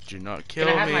 do not Can I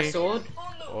kill have my me. sword?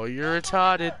 Or you're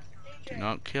retarded. Do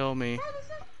not kill me.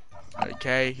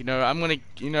 Okay, I'm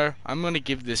gonna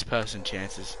give this person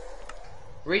chances.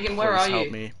 Regan, where Please are help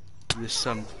you? me. There's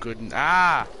some good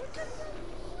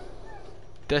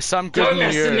There's some good Don't in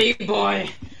mess with you. me, boy!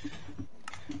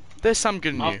 There's some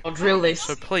good in you. I'll drill this.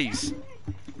 So please,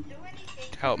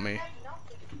 help me.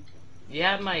 You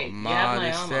have my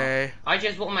armor. I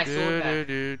just want my sword back.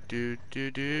 Do. Do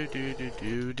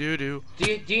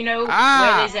you know where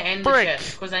Ah, there's an ender frick.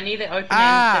 chest? Because I need to open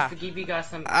Ah. ender chest to give you guys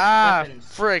some Ah,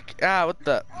 weapons. frick. Ah, what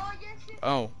the?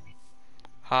 Oh.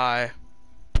 Hi.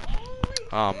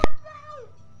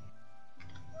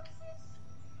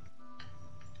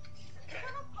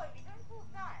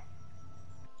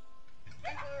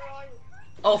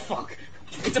 Oh fuck!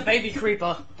 It's a baby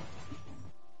creeper!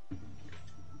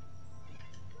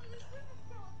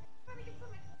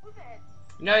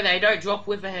 No, they don't drop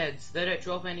witherheads. They don't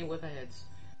drop any witherheads.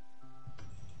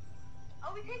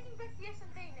 Are we taking back the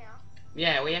S&P now?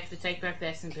 Yeah, we have to take back the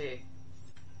S&P.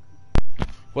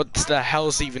 What's the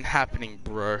hell's even happening,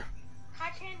 bro? I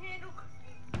can't handle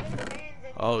the demands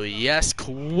and Oh, yes,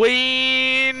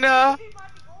 queen!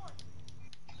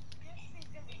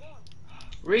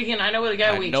 Regan, I know where to go.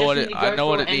 I We know just what need it, to I go know for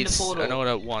what it ender needs. portal. I know what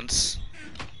it wants.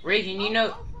 Regan, you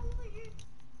know.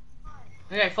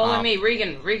 Okay, follow me,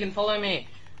 Regan. Regan, follow me.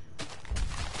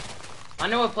 I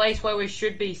know a place where we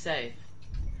should be safe.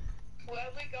 where are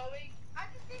we going?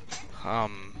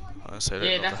 Honestly, I don't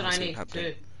Yeah, know that's the what I hell's even need happening.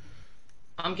 too.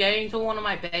 I'm getting to one of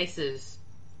my bases.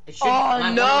 It should. Oh, One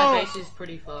of no! my bases is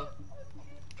pretty far.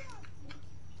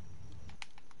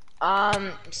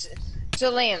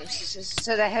 So Liam,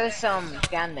 so the house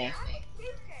down there.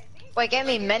 Wait, get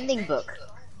me mending book.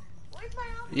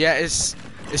 Yeah, it's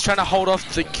trying to hold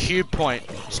off the cube point.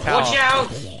 Its power. Watch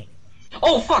out!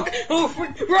 Oh fuck! Oh,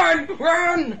 run!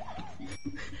 Run!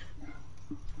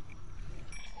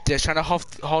 Yeah, it's trying to hold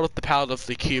off the power of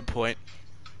the cube point.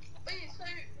 Wait, so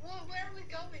where are we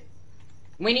going?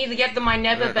 We need to get to my I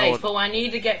Nether don't know base, what- but I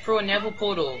need to get through a Nether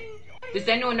portal. Does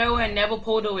anyone know where a Nether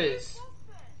portal is?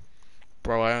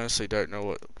 Bro, I honestly don't know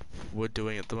what we're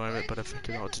doing at the moment, but I think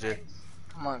I know what to do.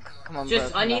 Come on,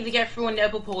 Just, bro. I need to get through a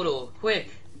Nether portal,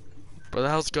 quick. Bro, the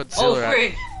hell's Oh Godzilla at?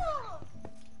 frick!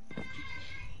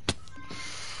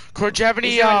 Corey, do you have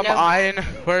any Is there a Nether- iron?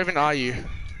 Where even are you?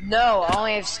 No, I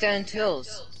only have stone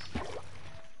tools.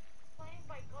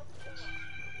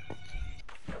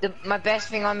 My best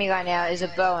thing on me right now is a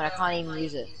bow, and I can't even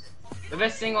use it. The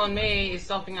best thing on me is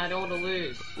something I don't want to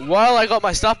lose. Well, I got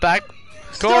my stuff back.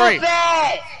 Corey!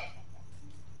 Stop it!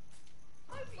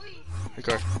 Hey,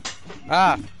 Corey.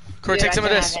 Corey, Dude, take I some of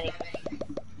don't this. have any-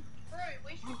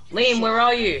 Liam, where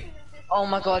are you? Oh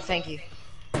my god, thank you.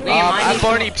 Liam, I At need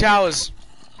Bonnie some- Towers.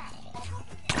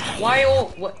 Why all?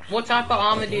 What type of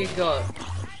armor do you got?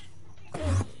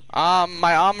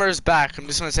 My armor is back. I'm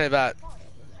just gonna say that.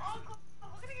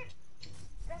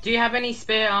 Do you have any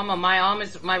spare armor?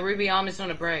 My ruby armor's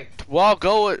on a break. Well,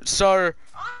 so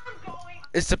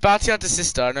it's the bounty hunter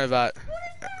sister. I know that.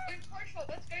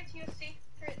 Let's go to your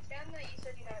secret town that you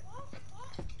said you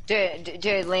had.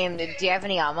 Dude, Liam, do you have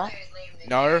any armor?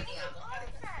 No.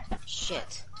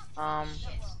 Shit.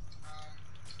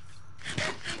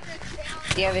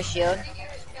 Do you have a shield?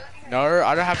 No,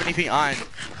 I don't have anything iron.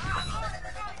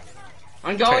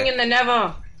 I'm going Okay. in the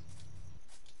Nether.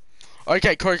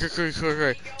 Okay, Corey.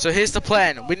 So here's the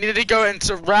plan. We need to go and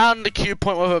surround the cube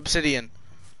point with obsidian.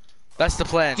 That's the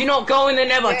plan. Do not go in the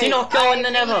Nether. Do not go in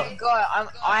the Nether. God,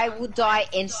 I would die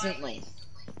instantly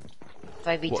if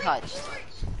I be What? touched.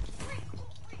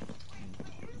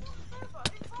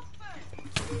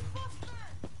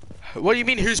 What do you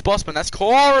mean, who's bossman? That's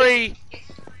Corey!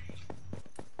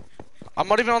 I'm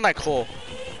not even on that call.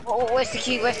 Oh, where's the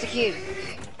cube? Where's the cube?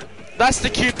 That's the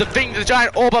cube, the thing, the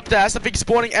giant orb up there. That's the thing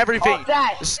spawning everything. Oh,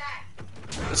 that.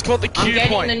 It's called the I'm cube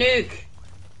getting point. the nuke.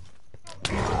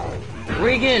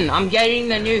 Regan, I'm getting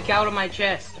the nuke out of my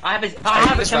chest. I have a This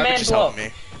rabbit command just block. helped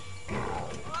me.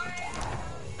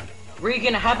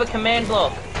 Regan, I have a command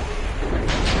block.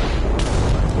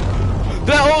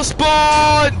 They're all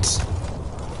spawned!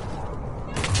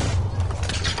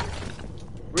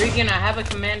 Regan, I have a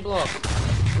command block.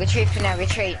 Retreat for now,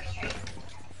 retreat.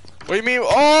 What do you mean?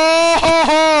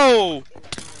 Oh!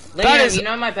 Liam, That is- you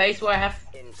know my base where I have...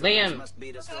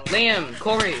 Liam,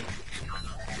 Corey.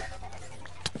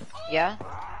 Yeah?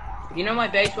 You know my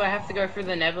base where I have to go through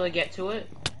the Nether to get to it?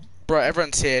 Bro,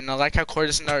 everyone's here, and I like how Corey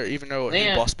doesn't even know what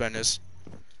Liam. who bossman is.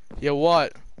 Yeah,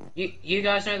 what? You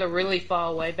guys know the really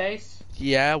far away base?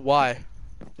 Yeah, why?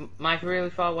 My really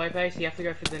far away base, you have to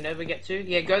go through the Nether to get to?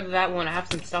 Yeah, go to that one. I have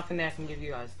some stuff in there I can give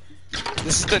you guys.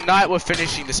 This is the night we're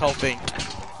finishing this whole thing.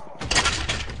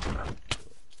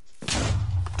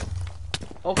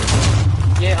 Oh,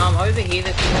 yeah, over here,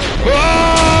 there's more.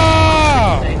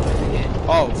 Ah! Over here.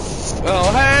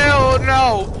 Oh hell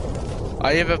no!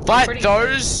 I either fight pretty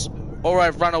those or I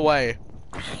run away.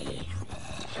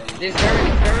 There's very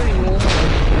normal.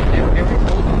 Very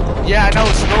normal. Yeah, I know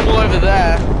it's normal over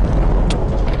there.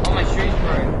 Oh, my shoes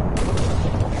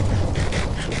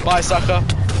broke. Bye, sucker.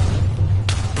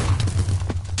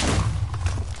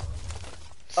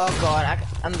 Oh god,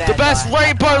 I'm bad. The best guy.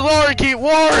 rainbow lorikeet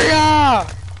warrior!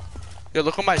 Yo,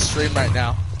 look on my stream right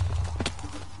now.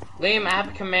 Liam, I have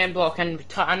a command block and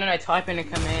I don't know, type in a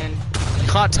command. You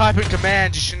can't type in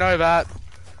command, you should know that.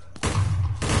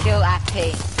 Kill at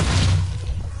P.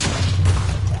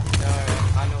 No,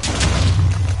 I know.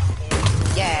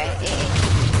 Yeah.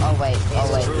 Oh wait. No.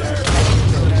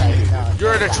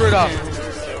 You're an intruder.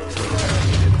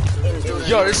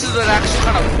 Yo, this is an actual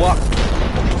kind of what?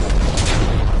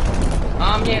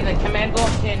 Yeah, the command block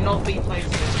cannot be placed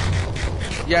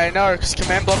in. Yeah, I know, because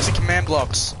command blocks are command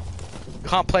blocks. You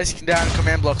can't place it down in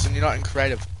command blocks and you're not in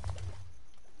creative.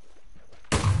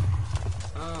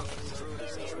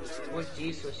 What's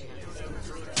useless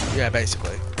now? Yeah,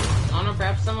 basically. I wanna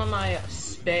grab some of my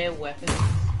spare weapons.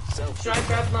 Should I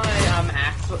grab my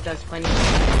axe? What does plenty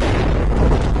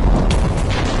of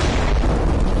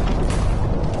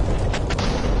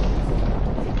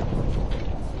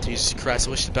Jesus Christ,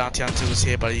 I wish the bounty hunter was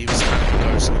here, but he was kind of a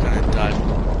ghost and kind of died.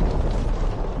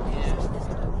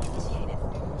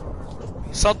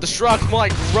 yeah. Self-destruct, more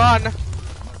like run!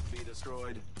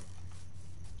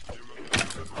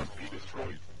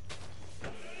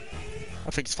 I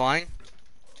think it's flying.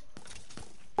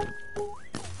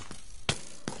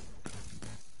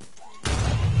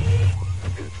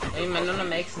 Hey man, I'm gonna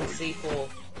make some C4.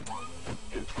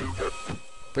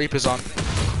 Reaper's on.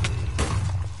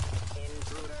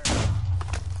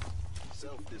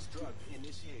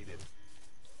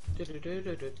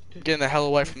 Getting the hell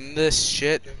away from this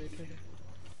shit.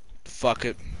 Fuck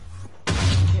it.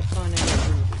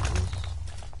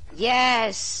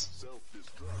 Yes.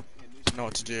 Know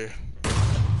what to do.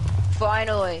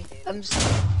 Finally. I'm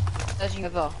searching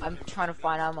over. I'm trying to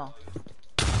find ammo.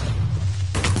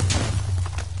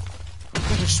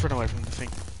 Just run away from the thing.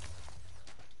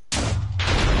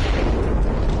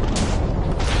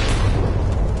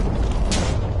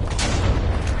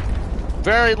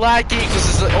 Very laggy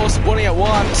because it's all spawning at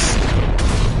once.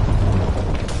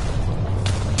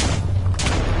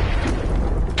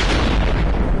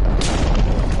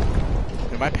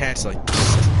 Yeah, my pants are like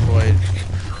destroyed.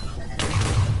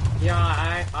 Yeah,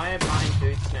 I have mine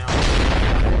boots now.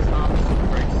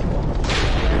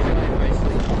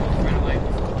 Run away.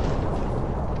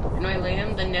 Anyway,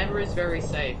 Liam, the Nether is very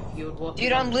safe. You would walk.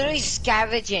 Dude, I'm literally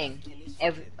scavenging.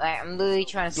 I'm literally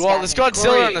trying to. Well, there's scavenge.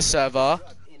 Godzilla on the server.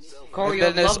 Corey, And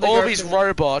then there's all these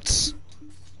robots.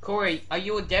 Corey,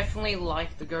 you would definitely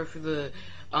like to go for the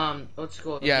what's it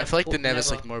called? Yeah, I feel like the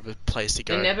Nether's like more of a place to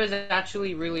go. The Nether's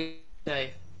actually really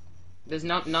safe. There's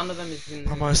none of them is in.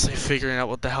 I'm mostly figuring out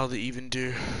what the hell to even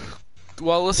do.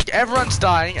 Well, listen, everyone's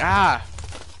dying. Ah.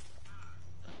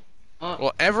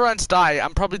 Well, everyone's dying.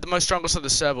 I'm probably the most strongest on the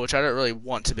server, which I don't really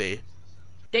want to be.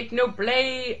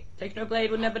 Technoblade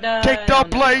will never die.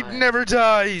 Technoblade never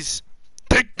dies.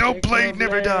 Technoblade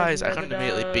never dies. I can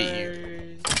immediately beat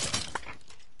you.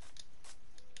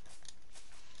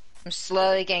 I'm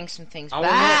slowly getting some things I'm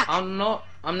back.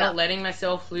 not letting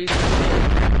myself lose. Oh,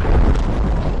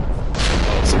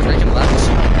 it's a freaking left.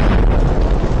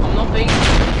 I'm not being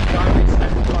direct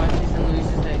sacrifices and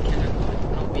loses their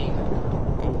cannon. Not being.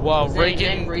 Well,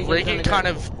 Then Regan gonna kind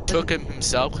go. of took him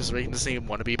himself because Regan doesn't even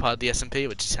want to be part of the SMP,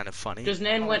 which is kind of funny. Because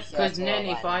Nen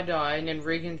if I die and then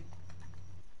Regan.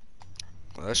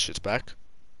 Well, that shit's back.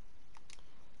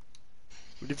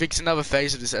 We need to fix another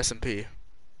phase of this SMP.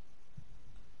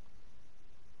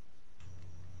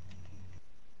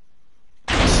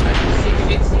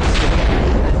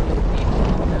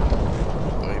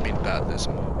 What do you mean bad? There's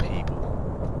more people.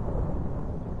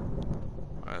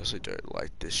 I honestly don't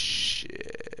like this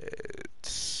shit.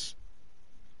 This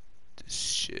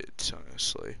shit,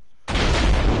 honestly.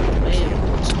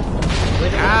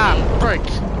 Ah, break!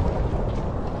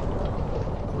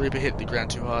 Reaper hit the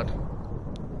ground too hard.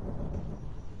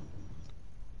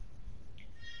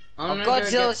 Oh,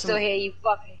 Godzilla's still here, you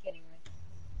fucking kidding me.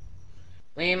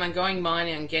 Liam, I'm going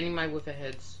mining, I'm getting my whipper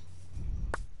heads.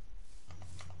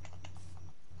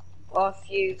 Oh, if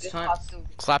you It's just time. hustle.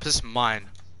 Clap this mine.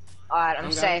 Alright, I'm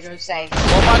I'm safe, gonna I'm go- safe.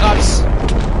 Oh my god!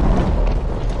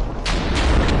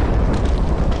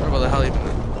 Where the hell even?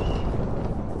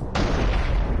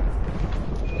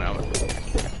 No.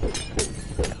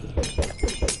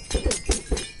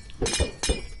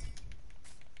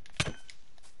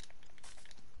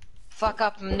 fuck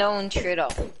up, I'm no intruder.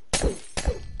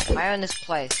 I own this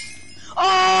place.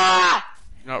 Ah!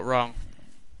 You're not wrong.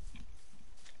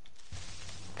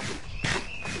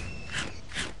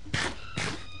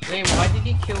 Liam, why did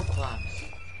you kill Claps?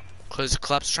 Cause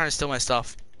Clap's trying to steal my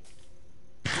stuff.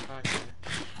 Okay.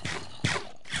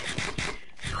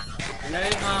 I know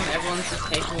everyone's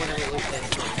just taking whatever loot they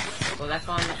see. Well, that's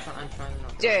why I'm trying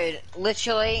not to. Dude,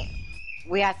 literally,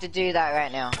 we have to do that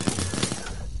right now.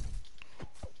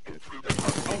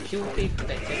 Oh, kill people,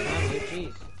 they take my loot,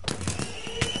 jeez.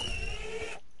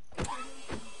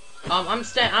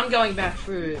 I'm going back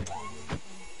through.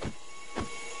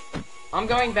 I'm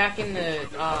going back in the,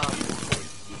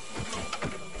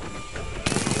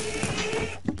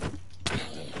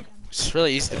 It's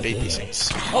really easy to beat these things.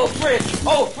 Oh, fridge!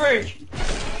 Oh, fridge!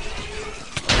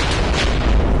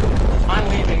 I'm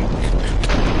leaving.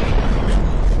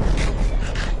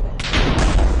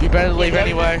 You better leave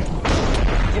anyway.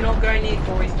 You're not going near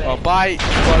Corey's base. Oh, bye,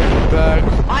 Berg.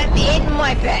 I'm in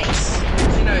my base!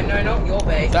 No, not your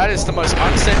base. That is the most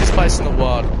unsafest place in the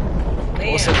world.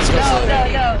 Liam. Also, this was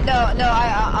No,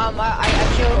 I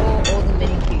kill all the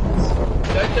mini cubes.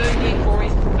 Don't go near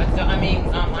Corey's,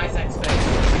 Isaac's base.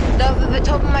 No, the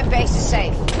top of my base is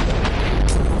safe.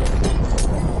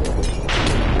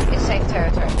 It's safe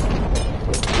territory.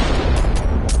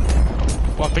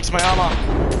 Well, fix my armor.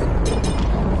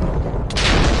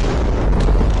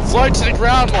 Float to the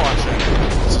ground, Martin.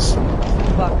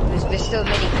 Fuck, there's still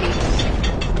many cubes.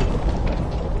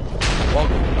 Well,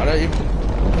 I don't even...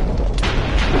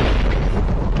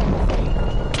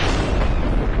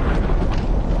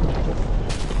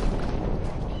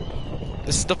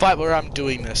 This is the fight where I'm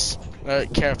doing this. I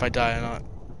don't care if I die or not.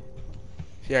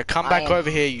 Yeah, come back over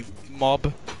here, you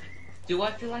mob. Do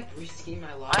I feel like risking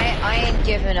my life? I ain't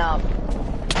giving up.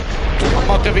 I'm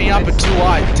not giving up until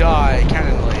I die,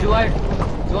 cannonly. Do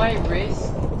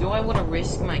I want to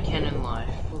risk my cannon life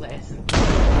for the essence?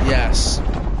 Yes.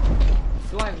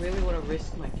 Do I really want to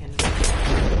risk my cannon life?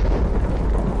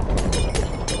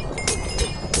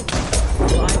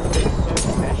 Life is so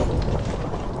special.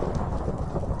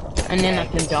 And then I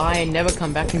can die and never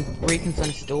come back and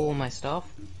install all my stuff.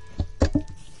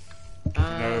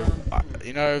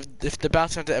 You know, if the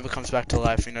bounty hunter ever comes back to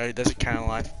life, you know, there's a cannon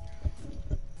life.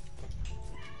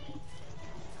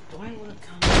 Do I want to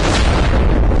come back?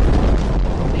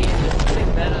 Liam, it's way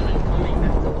better than coming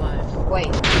back to life. Wait,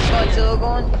 is Godzilla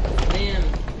gone? Liam,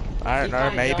 I don't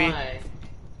know, maybe.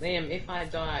 Liam, if I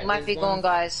die, Might be gone,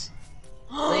 guys.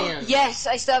 Liam. Yes,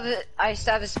 I still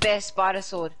have a spare spider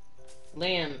sword.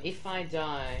 Liam, if I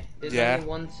die, there's Yeah. only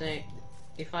one thing.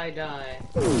 If I die,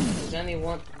 there's only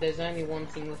one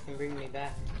thing that can bring me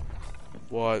back.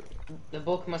 What? The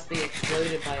book must be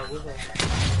exploded by a wither.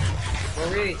 Well,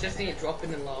 really, just need to drop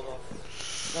it in lava.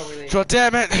 Not really. God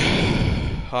damn it!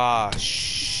 Ah,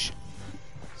 shh.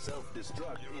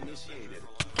 Self-destruct initiated.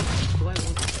 Do I want to?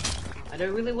 I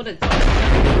don't really want to die.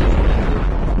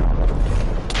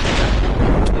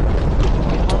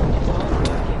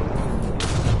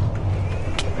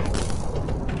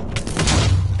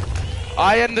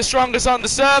 I am the strongest on the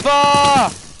server!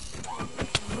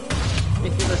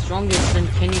 If you're the strongest, then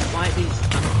can you fight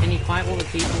all the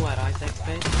people at Isaac's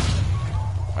base?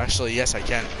 Actually, yes, I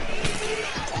can.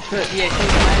 But yeah, can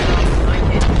let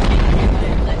me,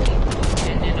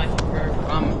 and then I can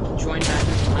go, join back,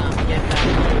 get back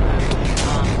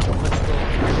to, what's it called,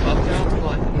 Bucktail, so I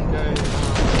can go,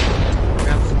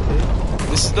 grab some food.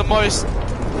 This is the most...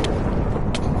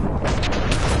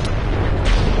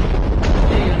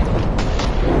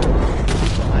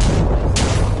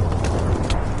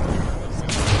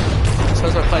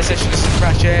 Suppose my PlayStation is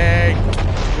crashing.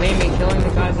 Liam, you're killing the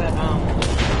guys at,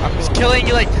 I'm just killing,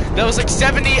 like, there was like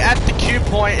 70 at the cube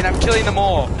point, and I'm killing them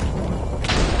all.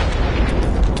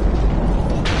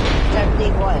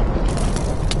 70 what?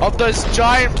 Of those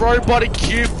giant robotic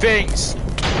cube things.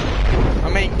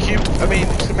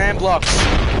 Command blocks.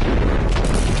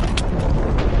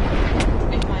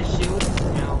 if my shield is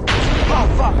now. Oh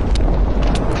fuck!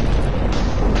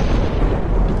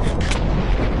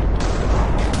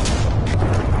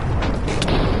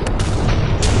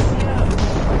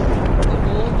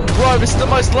 Bro, this is the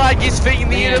most laggiest thing in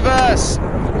the universe.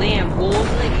 Liam, wars are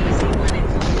easy when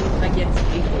it's against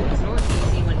people. It's not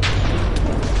easy when it's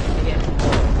against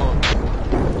people.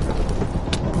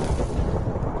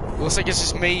 Looks like it's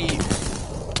just me.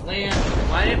 Liam,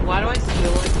 why do I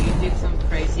feel like you did some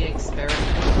crazy experiment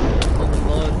on the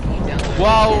mod you downloaded?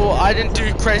 Well, I didn't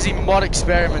do crazy mod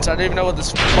experiments. I don't even know where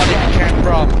this money came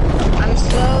from. I'm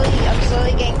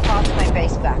slowly getting parts of my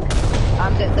base back.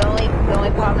 The only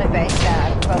part of my base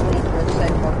that I probably looks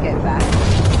like won't get back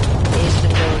is the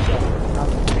villager.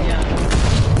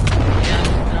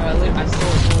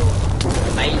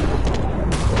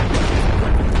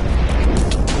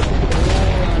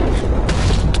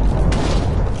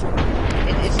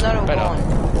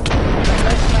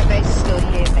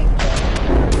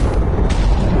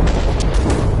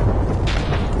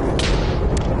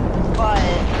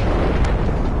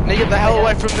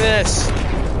 from this.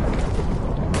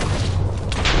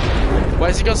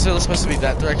 Where's Godzilla supposed to be?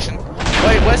 That direction?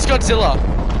 Wait, where's Godzilla?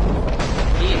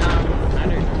 He, I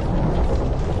don't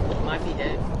know. Might be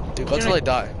dead. Did Godzilla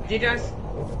die? Did you guys?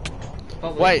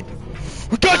 Probably. Wait.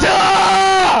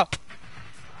 Godzilla!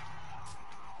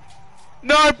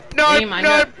 Nope, nope, Liam, I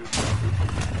nope. know.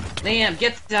 Liam,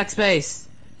 get to that space.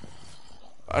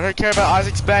 I don't care about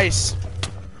Isaac's base.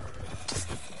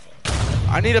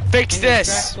 I need to fix Can you this.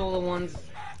 extract all the ones?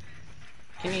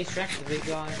 Can you extract the big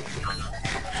guy?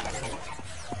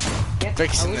 Yeah,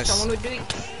 Fixing I wish this. someone would do. I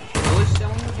wish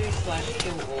someone would do slash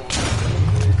kill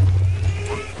all.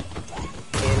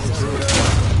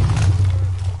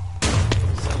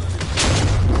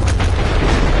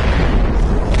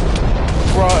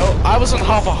 Bro, I was on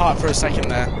half a heart for a second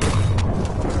there.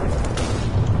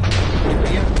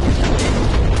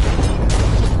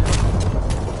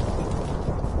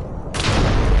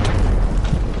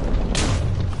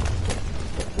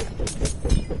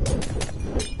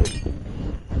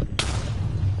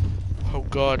 Oh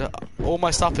god, all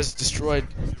my stuff is destroyed.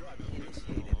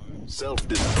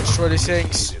 Destroy these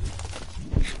things.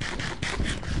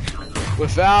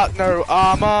 Without no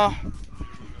armor,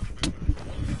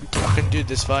 I can do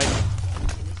this fight.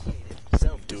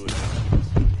 Do it.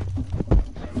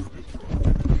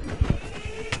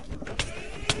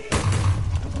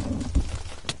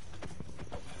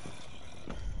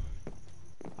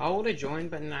 I would have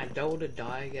joined, but I don't want to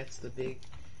die against the big.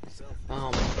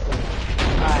 Alright,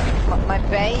 my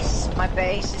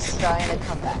base is starting to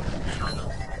come back.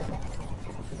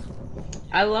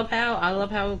 I love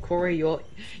how Corey,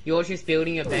 you're just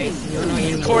building a base. And you're not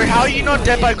even. Corey, how are you not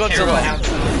dead by Godzilla?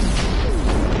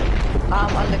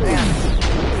 Underground.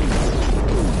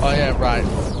 Oh yeah, right.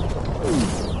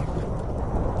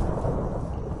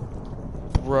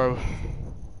 Bro.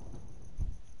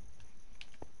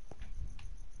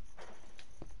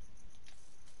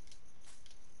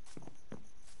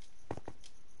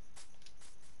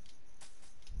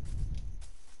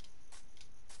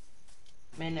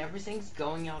 Man, everything's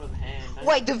going out of hand.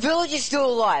 Wait, the village is still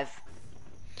alive.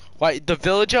 Wait, the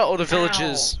villager or the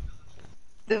villagers?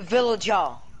 The villager.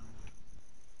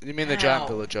 You mean the giant How?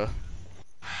 villager?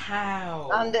 How?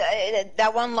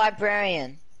 That one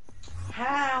librarian.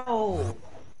 How?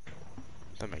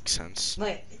 That makes sense.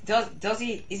 Like,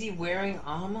 is he wearing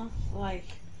armor? Like,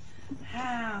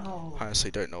 how? I honestly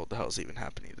don't know what the hell's even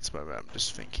happening at this moment. I'm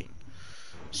just thinking.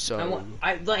 So,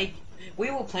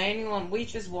 We were planning on. We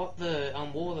just want the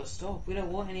war to stop. We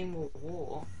don't want any more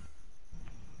war.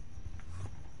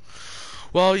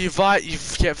 well, yeah.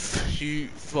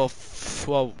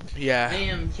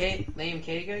 Liam, can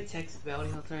you go text Bounty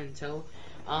Hunter and tell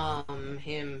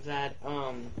him that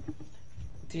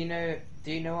do you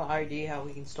know our idea how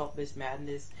we can stop this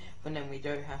madness, but then we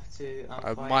don't have to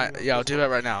I'll do that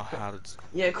right now. How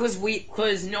did cause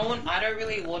no one. I don't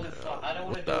really want to. I don't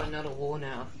want to do another war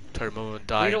now. Total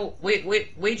die?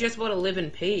 We just want to live in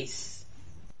peace.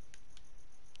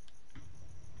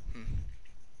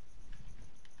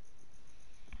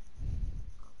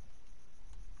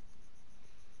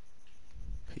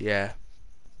 Yeah.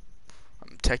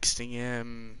 I'm texting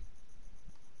him.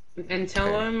 And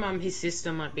tell him his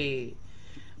sister might be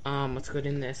what's good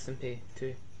in the SMP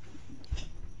too.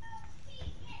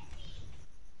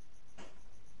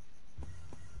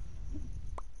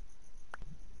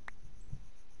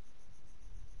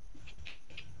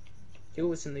 He'll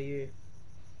listen to you.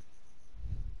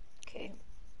 Okay.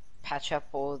 Patch up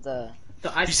all the...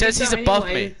 He says he's above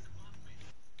me.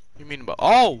 You mean above?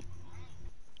 Oh!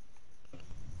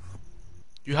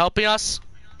 You helping us?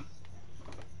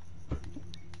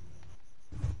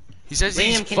 He says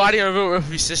Liam, he's fighting over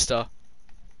with his sister.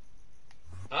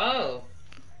 Oh.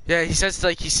 Yeah, he says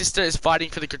like his sister is fighting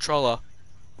for the controller.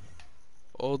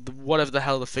 Or whatever the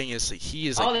hell the thing is. Like, he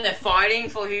is like... Oh, they're fighting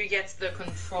for who gets the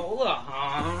controller,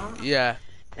 huh? Yeah.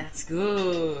 That's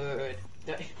good.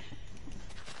 I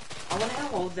wonder how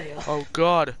old they are. Oh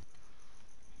god.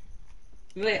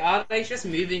 Are they just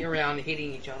moving around and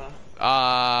hitting each other?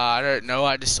 I don't know.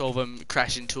 I just saw them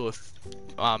crash into a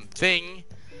thing,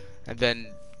 and then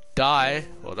die.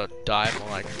 Well, not die, more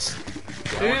like.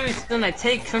 Who's gonna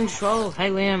take control?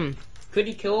 Hey Liam, could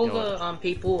you kill the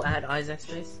people at Isaac's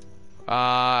base?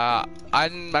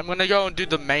 I'm gonna go and do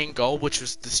the main goal, which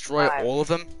was destroy all of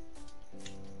them.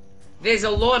 There's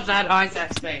a lot at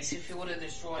Isaac's base. If you want to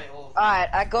destroy all. Of them. Alright,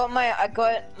 I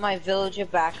got my villager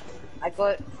back. I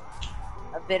got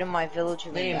a bit of my villager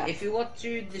Liam, back. if you want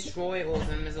to destroy all of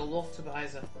them, there's a lot of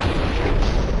Isaac.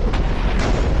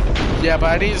 Yeah, but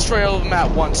I need to destroy all of them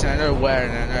at once, and I know where,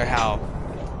 and I know how.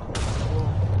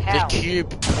 How? The cube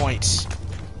points.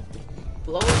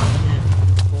 Blow it up now.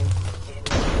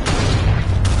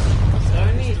 It's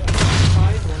only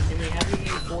 5 ones and we haven't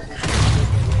even fought the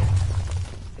Wither.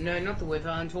 No, not the Wither,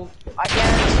 I'm talking... I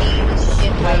guarantee you this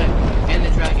shit No, like... End the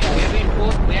Dragon. We haven't even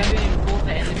fought the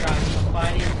End the Dragon. We're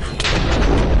fighting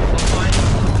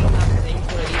fucking thing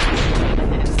for the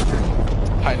End the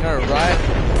Dragon. I know, right?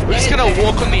 We're just gonna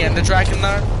walk on the Ender Dragon though.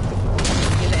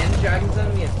 Yeah, the End the Dragon's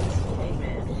gonna be a piece of cake,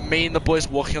 man. Me and the boys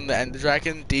walking on the Ender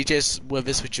Dragon. DJ's with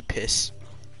us with your piss.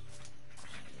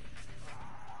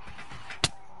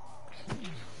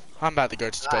 I'm about to go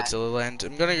to Godzilla Land.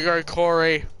 I'm gonna go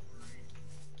Corey.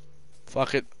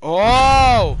 Fuck it.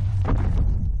 Oh!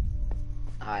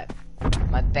 Alright.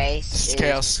 My base is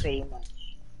chaos. pretty much...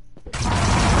 Alright,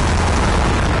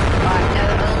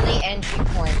 now the only entry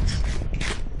point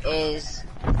is...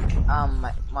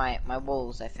 my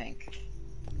walls, I think.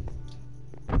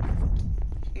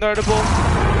 Notable.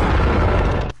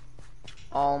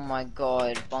 Oh my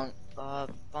god,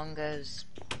 Bunga's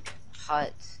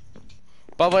hut.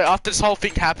 By the way, after this whole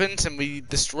thing happens and we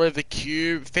destroy the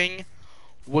cube thing,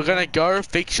 we're gonna go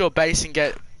fix your base and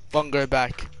get Bongo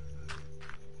back.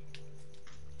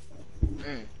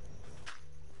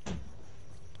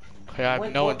 Okay, I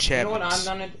have no enchantments.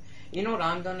 You know what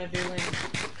I'm gonna do,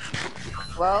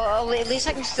 Liam? Well, at least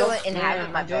I can still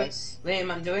inhabit my base.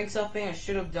 Liam, I'm doing something I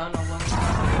should have done a long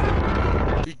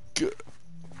time ago.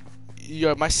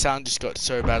 Yo, my sound just got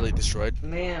so badly destroyed.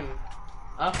 Liam,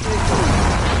 after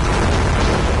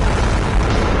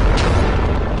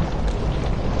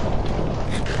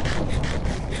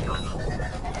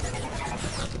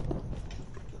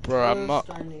Bro,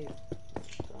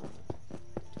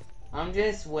 I'm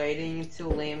just waiting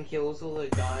until Liam kills all the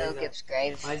guys. No Gibbs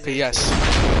Graves. Okay, yes. Just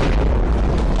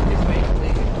waiting till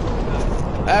Liam kills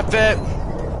all the guys. F it!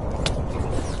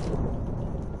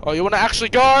 Oh, you wanna actually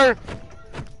go?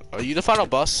 Are you the final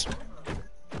boss?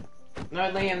 No,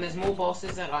 Liam, there's more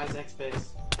bosses at Isaac's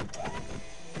base.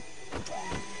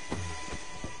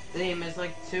 Liam, there's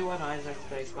like 2 at Isaac's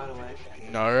base, by the way.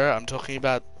 No, I'm talking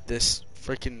about this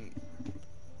freaking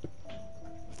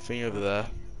thing over there.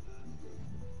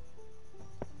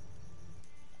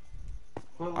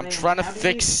 Well, I'm Liam, trying to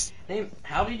fix... Liam,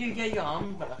 how did you get your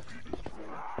arm back?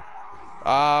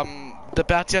 The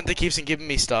bounty hunter keeps on giving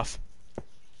me stuff.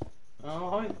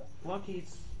 Oh, lucky,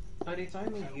 but it's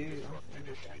only you.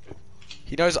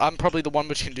 He knows I'm probably the one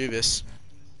which can do this.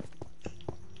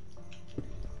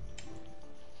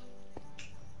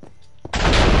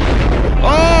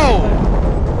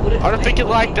 Oh! I don't think it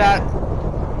like that.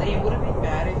 Liam, would it be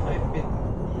bad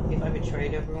if I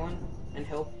betrayed everyone and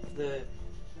helped the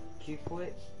cube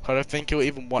quit? I don't think you'll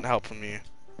even want help from you.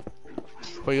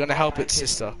 Well, you're gonna help its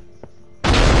sister.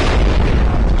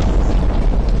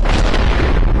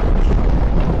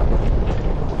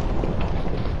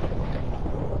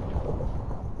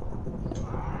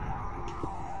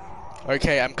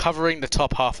 Okay, I'm covering the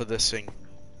top half of this thing.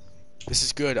 This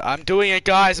is good. I'm doing it,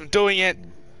 guys. I'm doing it.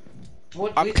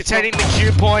 I'm containing the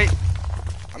cube point.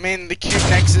 I mean, the cube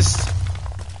nexus.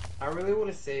 I really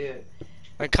want to see it.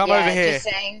 And come over here. Just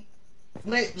saying.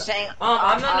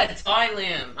 I'm not gonna die,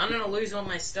 Liam. I'm gonna lose all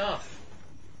my stuff.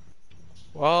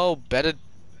 Well, better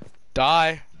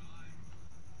die.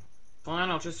 Fine,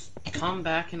 I'll just come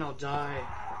back and I'll die.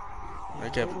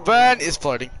 Okay, Burn is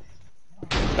floating.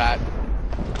 Bat.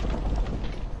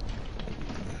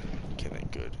 Okay, then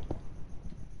good.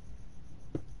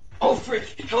 Oh,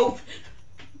 frick! Help!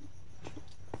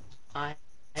 I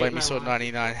hate Flamey Sword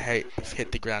 99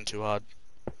 hit the ground too hard.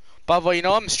 By the way, you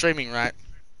know I'm streaming, right?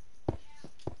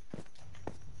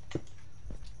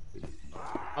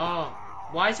 Oh,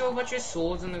 why is there a bunch of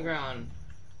swords on the ground?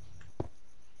 I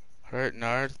don't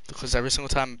know, because every single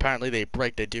time apparently they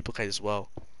break, they duplicate as well.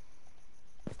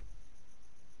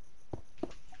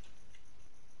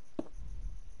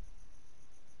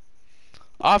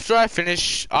 After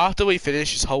we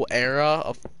finish this whole era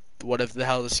of whatever the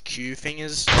hell this Q thing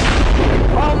is.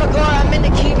 Oh my god, I'm in the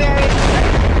cube area.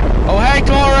 Oh hey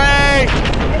Corey!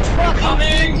 It's fucking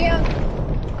coming!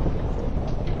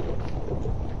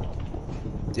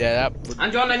 Yeah, that would...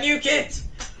 I'm trying to nuke it!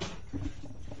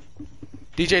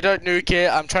 DJ, don't nuke it.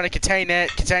 I'm trying to contain it.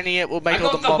 Containing it will make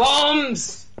all the mobs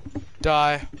bombs!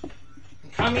 die.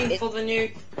 I'm coming for the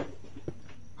nuke.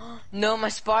 No, my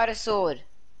spider sword.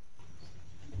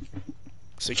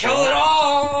 So Kill it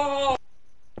all!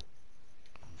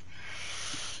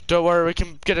 Don't worry, we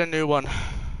can get a new one.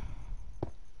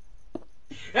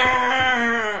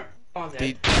 Ah! Oh,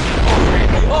 The...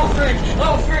 oh frick!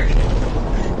 Oh frick!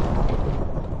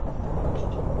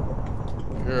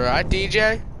 You're right,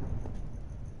 DJ?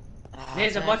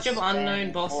 There's a bunch of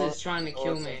unknown bosses trying to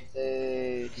kill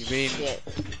me. Dude, You mean- shit.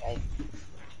 I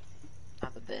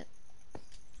have a bit.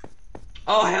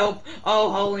 Oh, help!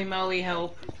 Oh, holy moly,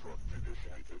 help!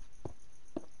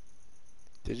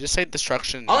 Did you just say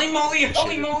destruction? Holy moly!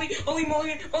 Holy Shit. moly! Holy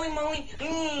moly! Holy moly!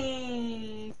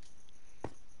 Mm.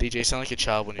 DJ, you sound like a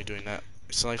child when you're doing that.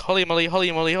 You sound like holy moly,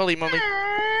 holy moly, holy moly.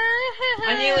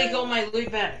 I nearly got my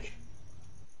loot back.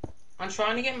 I'm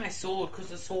trying to get my sword, because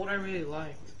the sword I really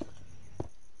like.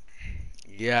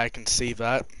 Yeah, I can see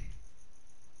that.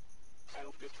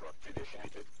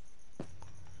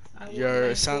 I want Yo,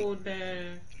 my sound- sword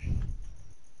back.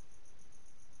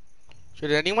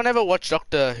 Did anyone ever watch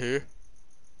Doctor Who?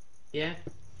 Yeah.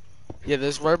 Yeah,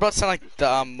 those robots sound like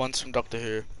the ones from Doctor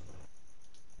Who.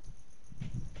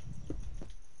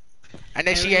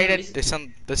 Initiated.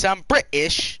 They sound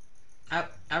British.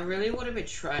 I really would have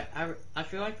betrayed. I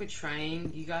feel like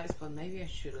betraying you guys, but maybe I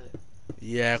shouldn't.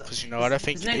 Yeah, because I don't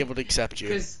think Isn't it- people would accept you.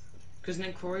 Because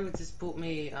then Corey would just put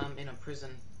me in a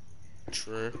prison.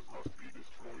 True.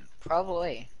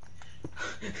 Probably.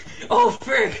 Oh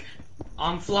frick!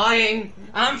 I'm flying!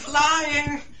 I'm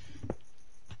flying!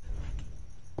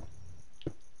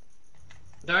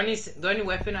 The only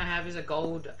weapon I have is a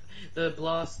gold, the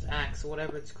blast axe or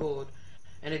whatever it's called,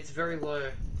 and it's very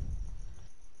low.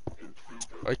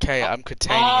 Okay, I'm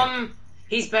containing it.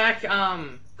 He's back.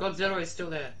 Godzilla is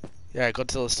still there. Yeah,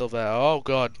 Godzilla's still there. Oh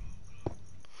god.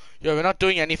 Yo, they're not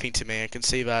doing anything to me. I can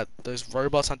see that. Those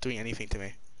robots aren't doing anything to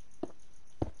me.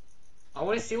 I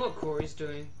want to see what Corey's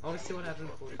doing. I want to see what happened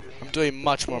to Corey. I'm doing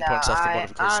much more important stuff than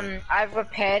what Corey's doing. I've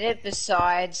repaired it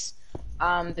besides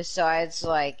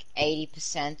like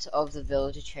 80% of the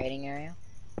villager trading area.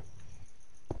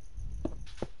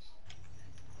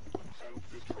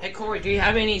 Hey Corey, do you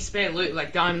have any spare loot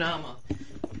like diamond armor?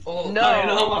 Or No. iron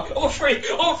armor? Oh freak!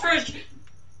 Oh freak!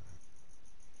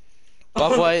 By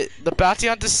the way, the bounty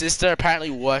hunter's sister apparently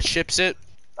worships it.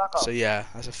 Fuck off. So yeah,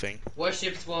 that's a thing.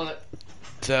 Worships what?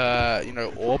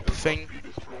 The, orb thing.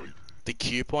 The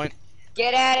Q point.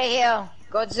 Get out of here,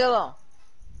 Godzilla.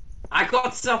 I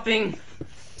got something.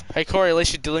 Hey Corey, at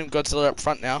least you're dealing with Godzilla up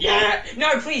front now. Yeah.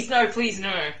 No, please, no, please, no.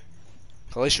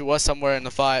 At least you was somewhere in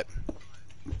the fight.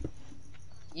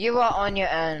 You are on your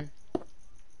own.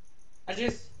 I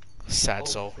just. Sad Oh,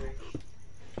 soul. frick.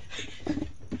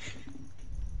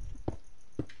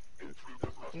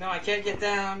 No, I can't get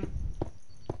down.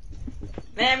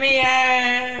 Let me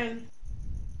in.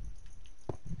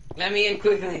 Let me in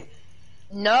quickly.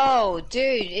 No,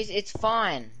 dude, it's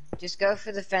fine. Just go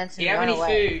for the fence Do and you have run any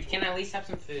away. food? Can I at least have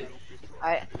some food?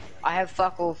 I have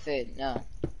fuck all food. No.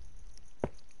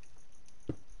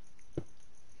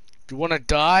 You wanna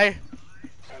die?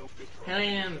 Hell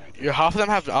yeah. Half of them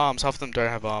have arms, half of them don't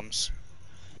have arms.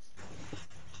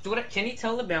 Can you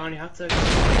tell the bounty hunter?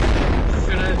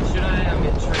 Should I help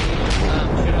your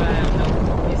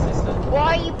sister?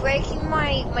 Why are you breaking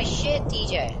my shit,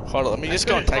 DJ? Hold on, let me just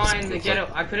go and take some food.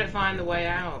 I couldn't find the way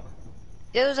out.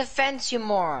 There was a fence, you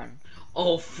moron.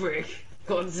 Oh frick,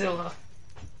 Godzilla.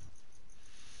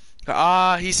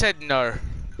 He said no.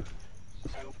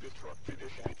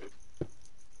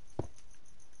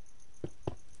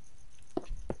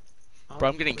 Bro,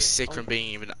 I'm getting sick from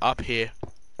being even up here.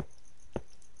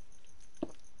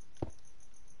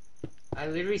 I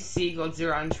literally see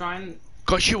Godzilla. I'm trying.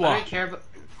 Cause you I are. don't care about.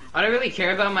 I don't really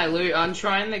care about my loot. I'm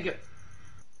trying to go.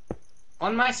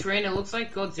 On my screen, it looks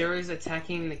like Godzilla is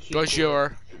attacking the cube. Cause you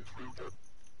are.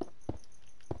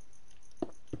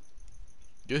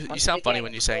 You sound funny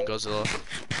when you're saying Godzilla.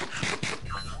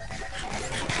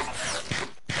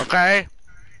 Okay.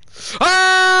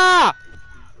 Ah!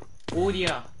 Oh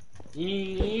yeah.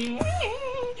 Okay,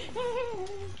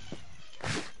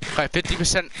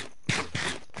 50%.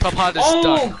 Top hard is Oh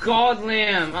done. God,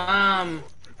 Lamb.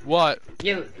 What?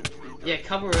 Yeah,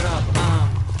 cover it up.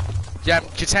 Yeah, I'm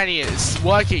containing it. It's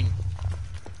working.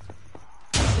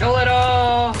 Kill it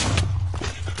all.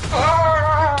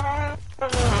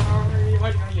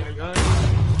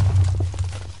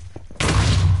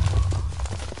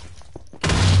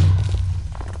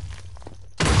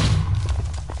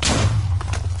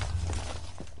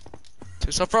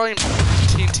 Stop throwing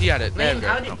TNT at it. There we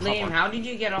Liam, go. Liam, how did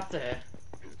you get up there?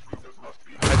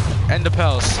 End the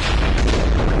pearls.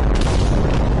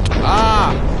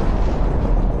 Ah!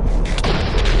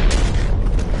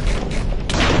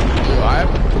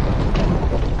 Alive?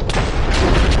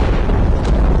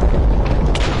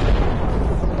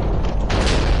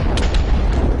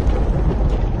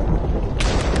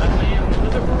 Liam,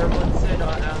 what the robot said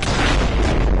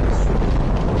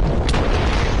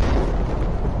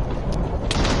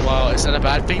Wow, is that a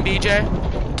bad thing, DJ?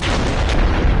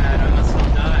 I must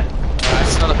not die.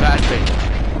 That's not a bad thing.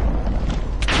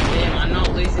 Liam, I'm not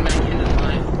losing at the end of the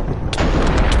night.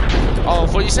 Oh, I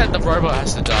thought you said the robot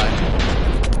has to die.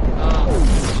 Oh,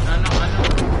 I know.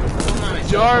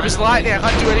 Yo, it's lightning, I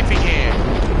can't do anything here.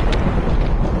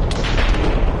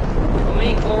 I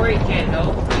mean, Corey can't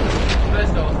help.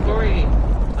 First off, Corey,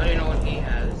 I don't know what he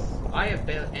has. I have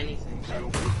barely anything.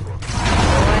 All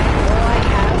I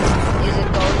have is a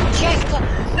golden chest.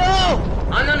 No!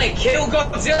 I'm gonna kill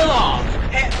Godzilla!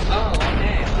 Hey, oh,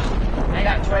 okay. I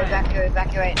got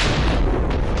Evacuate.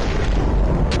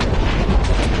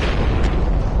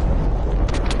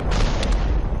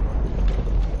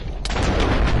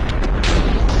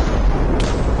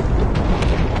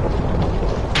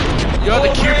 Yo, the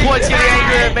Q point's getting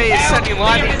angry at me. It's sending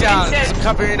lightning down. It's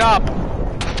covering it up.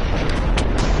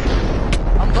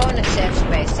 I'm going to safe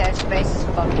space. Safe space is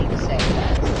fucking safe,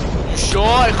 guys. You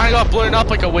sure? It kinda got blown up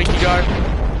like a week ago.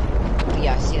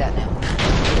 Yeah, I see that now.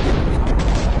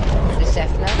 Is it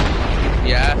safe now?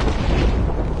 Yeah.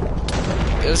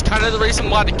 It was kind of the reason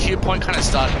why the Q point kind of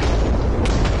started.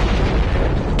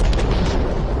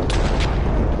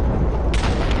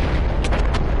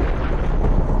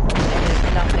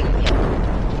 There's nothing here.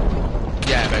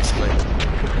 Yeah, basically.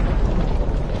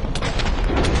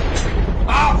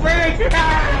 Oh, frick!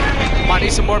 Might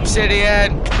need some more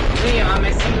obsidian. Liam, I'm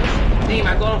messing with Liam,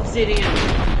 I got obsidian.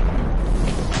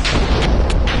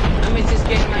 Let me just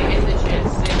get my ender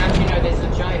chest. And as you know, there's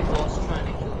a giant boss trying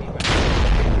to kill me right now.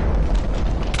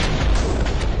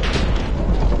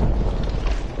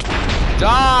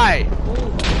 Die!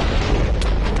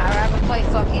 I'd rather play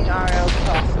fucking RL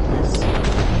Croft than this.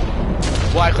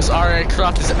 Why? Because RA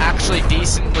Craft is actually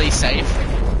decently safe.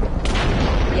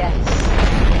 Yes.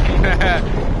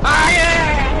 Ah,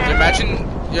 yeah! Imagine,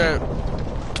 yo.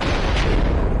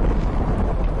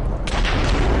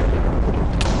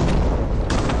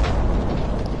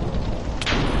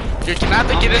 Dude, can I have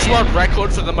the Guinness World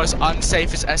Record for the most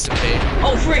unsafest SMP?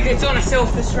 Oh, frick, it's on a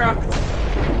self-destruct.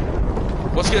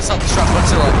 What's gonna self-destruct?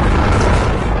 What's it like?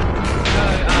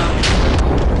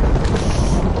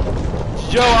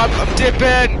 Yo, I'm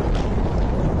dipping!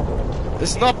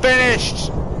 It's not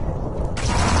finished!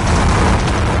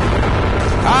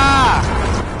 Ah!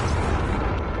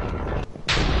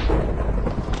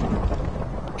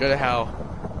 Go to hell.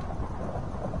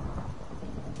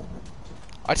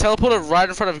 I teleported right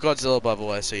in front of Godzilla, by the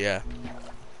way, so yeah.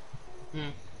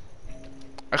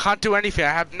 I can't do anything, I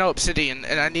have no obsidian,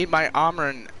 and I need my armor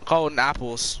and golden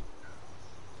apples.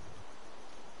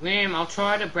 Liam, I'll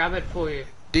try to grab it for you.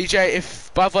 DJ,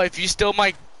 by the way, if you steal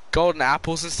my golden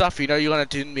apples and stuff, you know you're gonna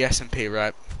do me SMP,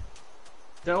 right?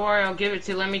 Don't worry, I'll give it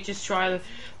to you. Let me just try the...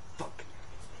 Fuck.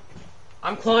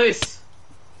 I'm close.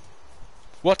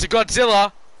 What, to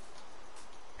Godzilla?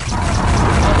 Where's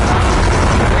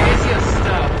your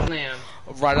stuff, Liam?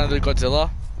 Right under Godzilla?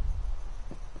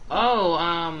 Oh,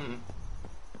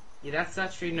 yeah, that's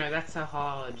actually, no, that's a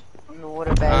hard. What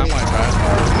I about might try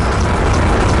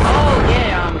Oh,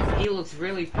 yeah, he looks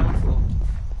really powerful.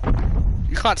 it.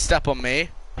 You can't step on me.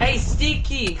 Hey,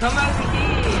 Sticky, come over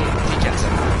here. You can't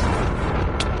step on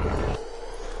me.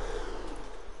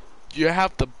 You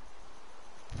have the...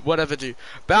 Whatever do.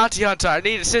 Bounty Hunter, I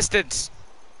need assistance!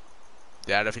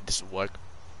 Yeah, I don't think this will work.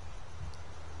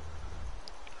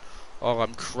 Oh,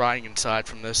 I'm crying inside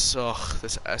from this. Ugh,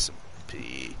 this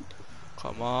SMP.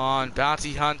 Come on,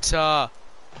 Bounty Hunter!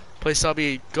 Please tell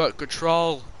me you got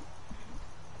control.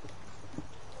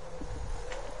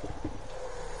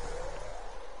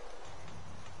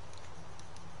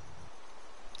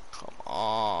 Come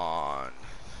on.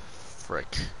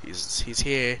 Frick. He's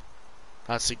here.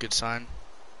 That's a good sign.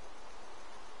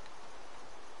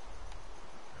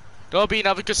 That'll be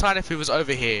another good sign if he was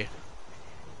over here.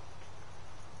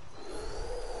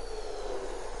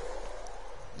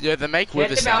 Yeah, they make Get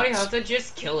wither the bounty sounds. hunter,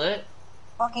 just kill it.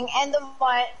 fucking end of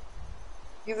my...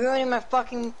 You're ruining my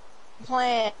fucking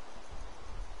plan.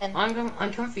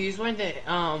 I'm confused when the,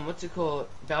 what's it called?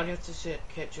 Bounty hunter shit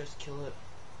can't just kill it.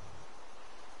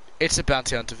 It's a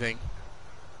bounty hunter thing.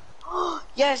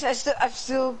 Yes, I've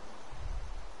still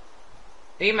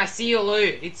Liam, I see your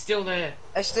loot. It's still there.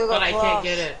 got But I can't claws.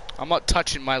 get it. I'm not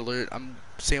touching my loot. I'm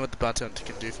seeing what the bounty hunter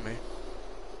can do for me.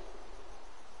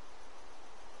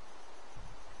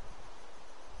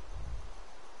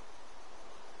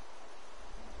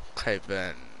 Okay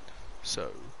then.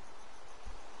 So,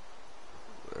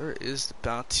 where is the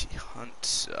bounty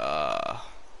hunter?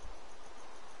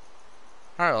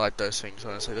 I don't like those things,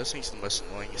 honestly. Those things are the most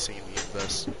annoying thing in the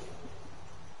universe.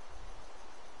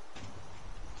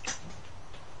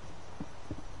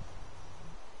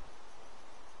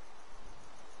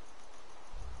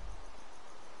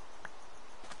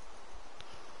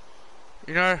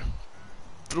 You know,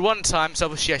 But one time,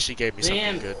 she actually gave me something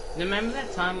Liam, good. remember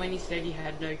that time when you said you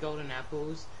had no golden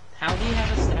apples? How do you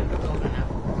have a stack of golden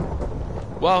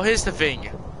apples? Well, here's the thing.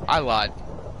 I lied.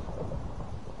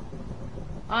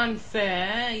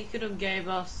 Unfair. You could have gave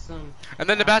us some. And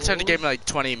then the bad time apples. gave me like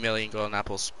 20 million golden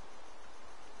apples.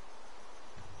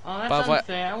 Oh, that's By the way-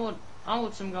 unfair. I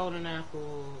want some golden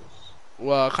apples.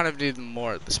 Well, I kind of need them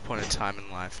more at this point in time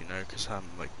in life, you know, because I'm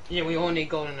like, Yeah, we all need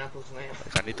golden apples,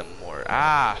 Liam. I need them more.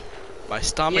 Ah, my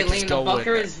stomach Yeah, is Liam, going the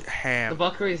bucker is ham. the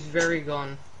bucker is very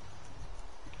gone.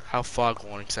 How far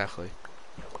gone exactly?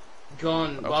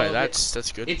 Gone. Okay,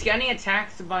 that's good. It's getting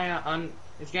attacked by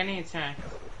It's getting attacked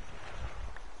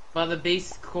by the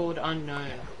beast called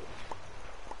Unknown.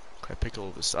 Okay, pick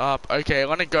all this up. Okay, I'm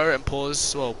gonna go and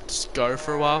pause. Well, just go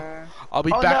for a while. I'll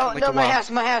be Oh back no, in like no, a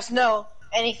while. my house, no.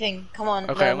 Anything, come on.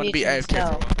 Okay, no, I'm gonna be mutants, AFK for a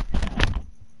no. while.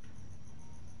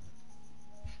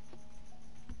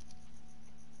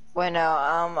 Wait,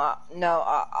 no,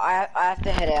 I have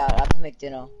to head out. I have to make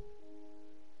dinner.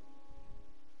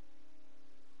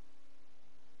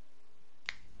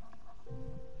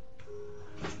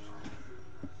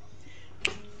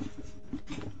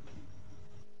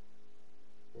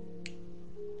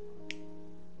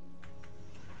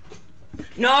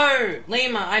 No,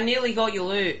 Lima, I nearly got your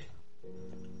loot.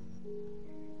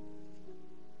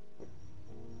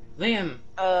 Liam.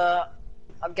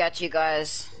 I've got you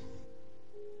guys.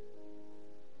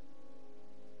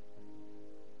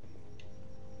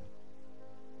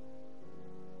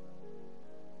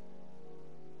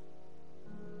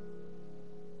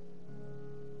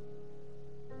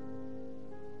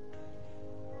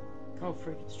 Oh,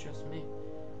 freak, it's just me.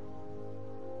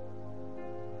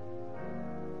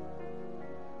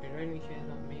 You don't really care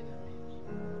about me, that means.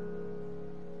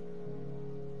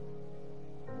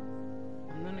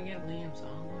 I'm gonna get Liam's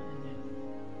armor and then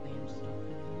Liam's stuff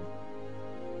in here.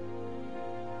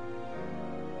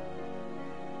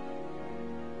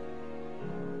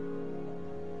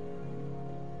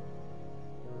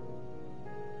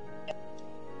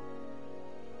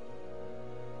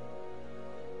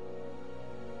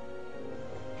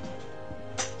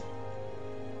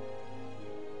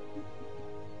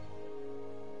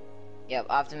 Yep,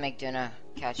 I have to make dinner.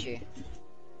 Catch you.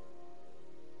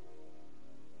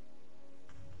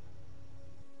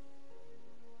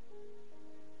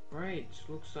 Right,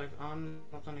 looks like I'm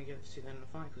not gonna get to see the end of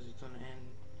the fight because it's gonna end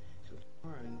till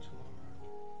tomorrow, and tomorrow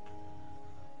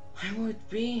I would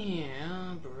be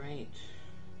here, great.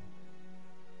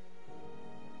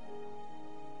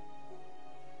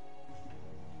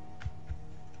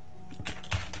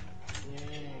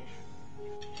 Yay.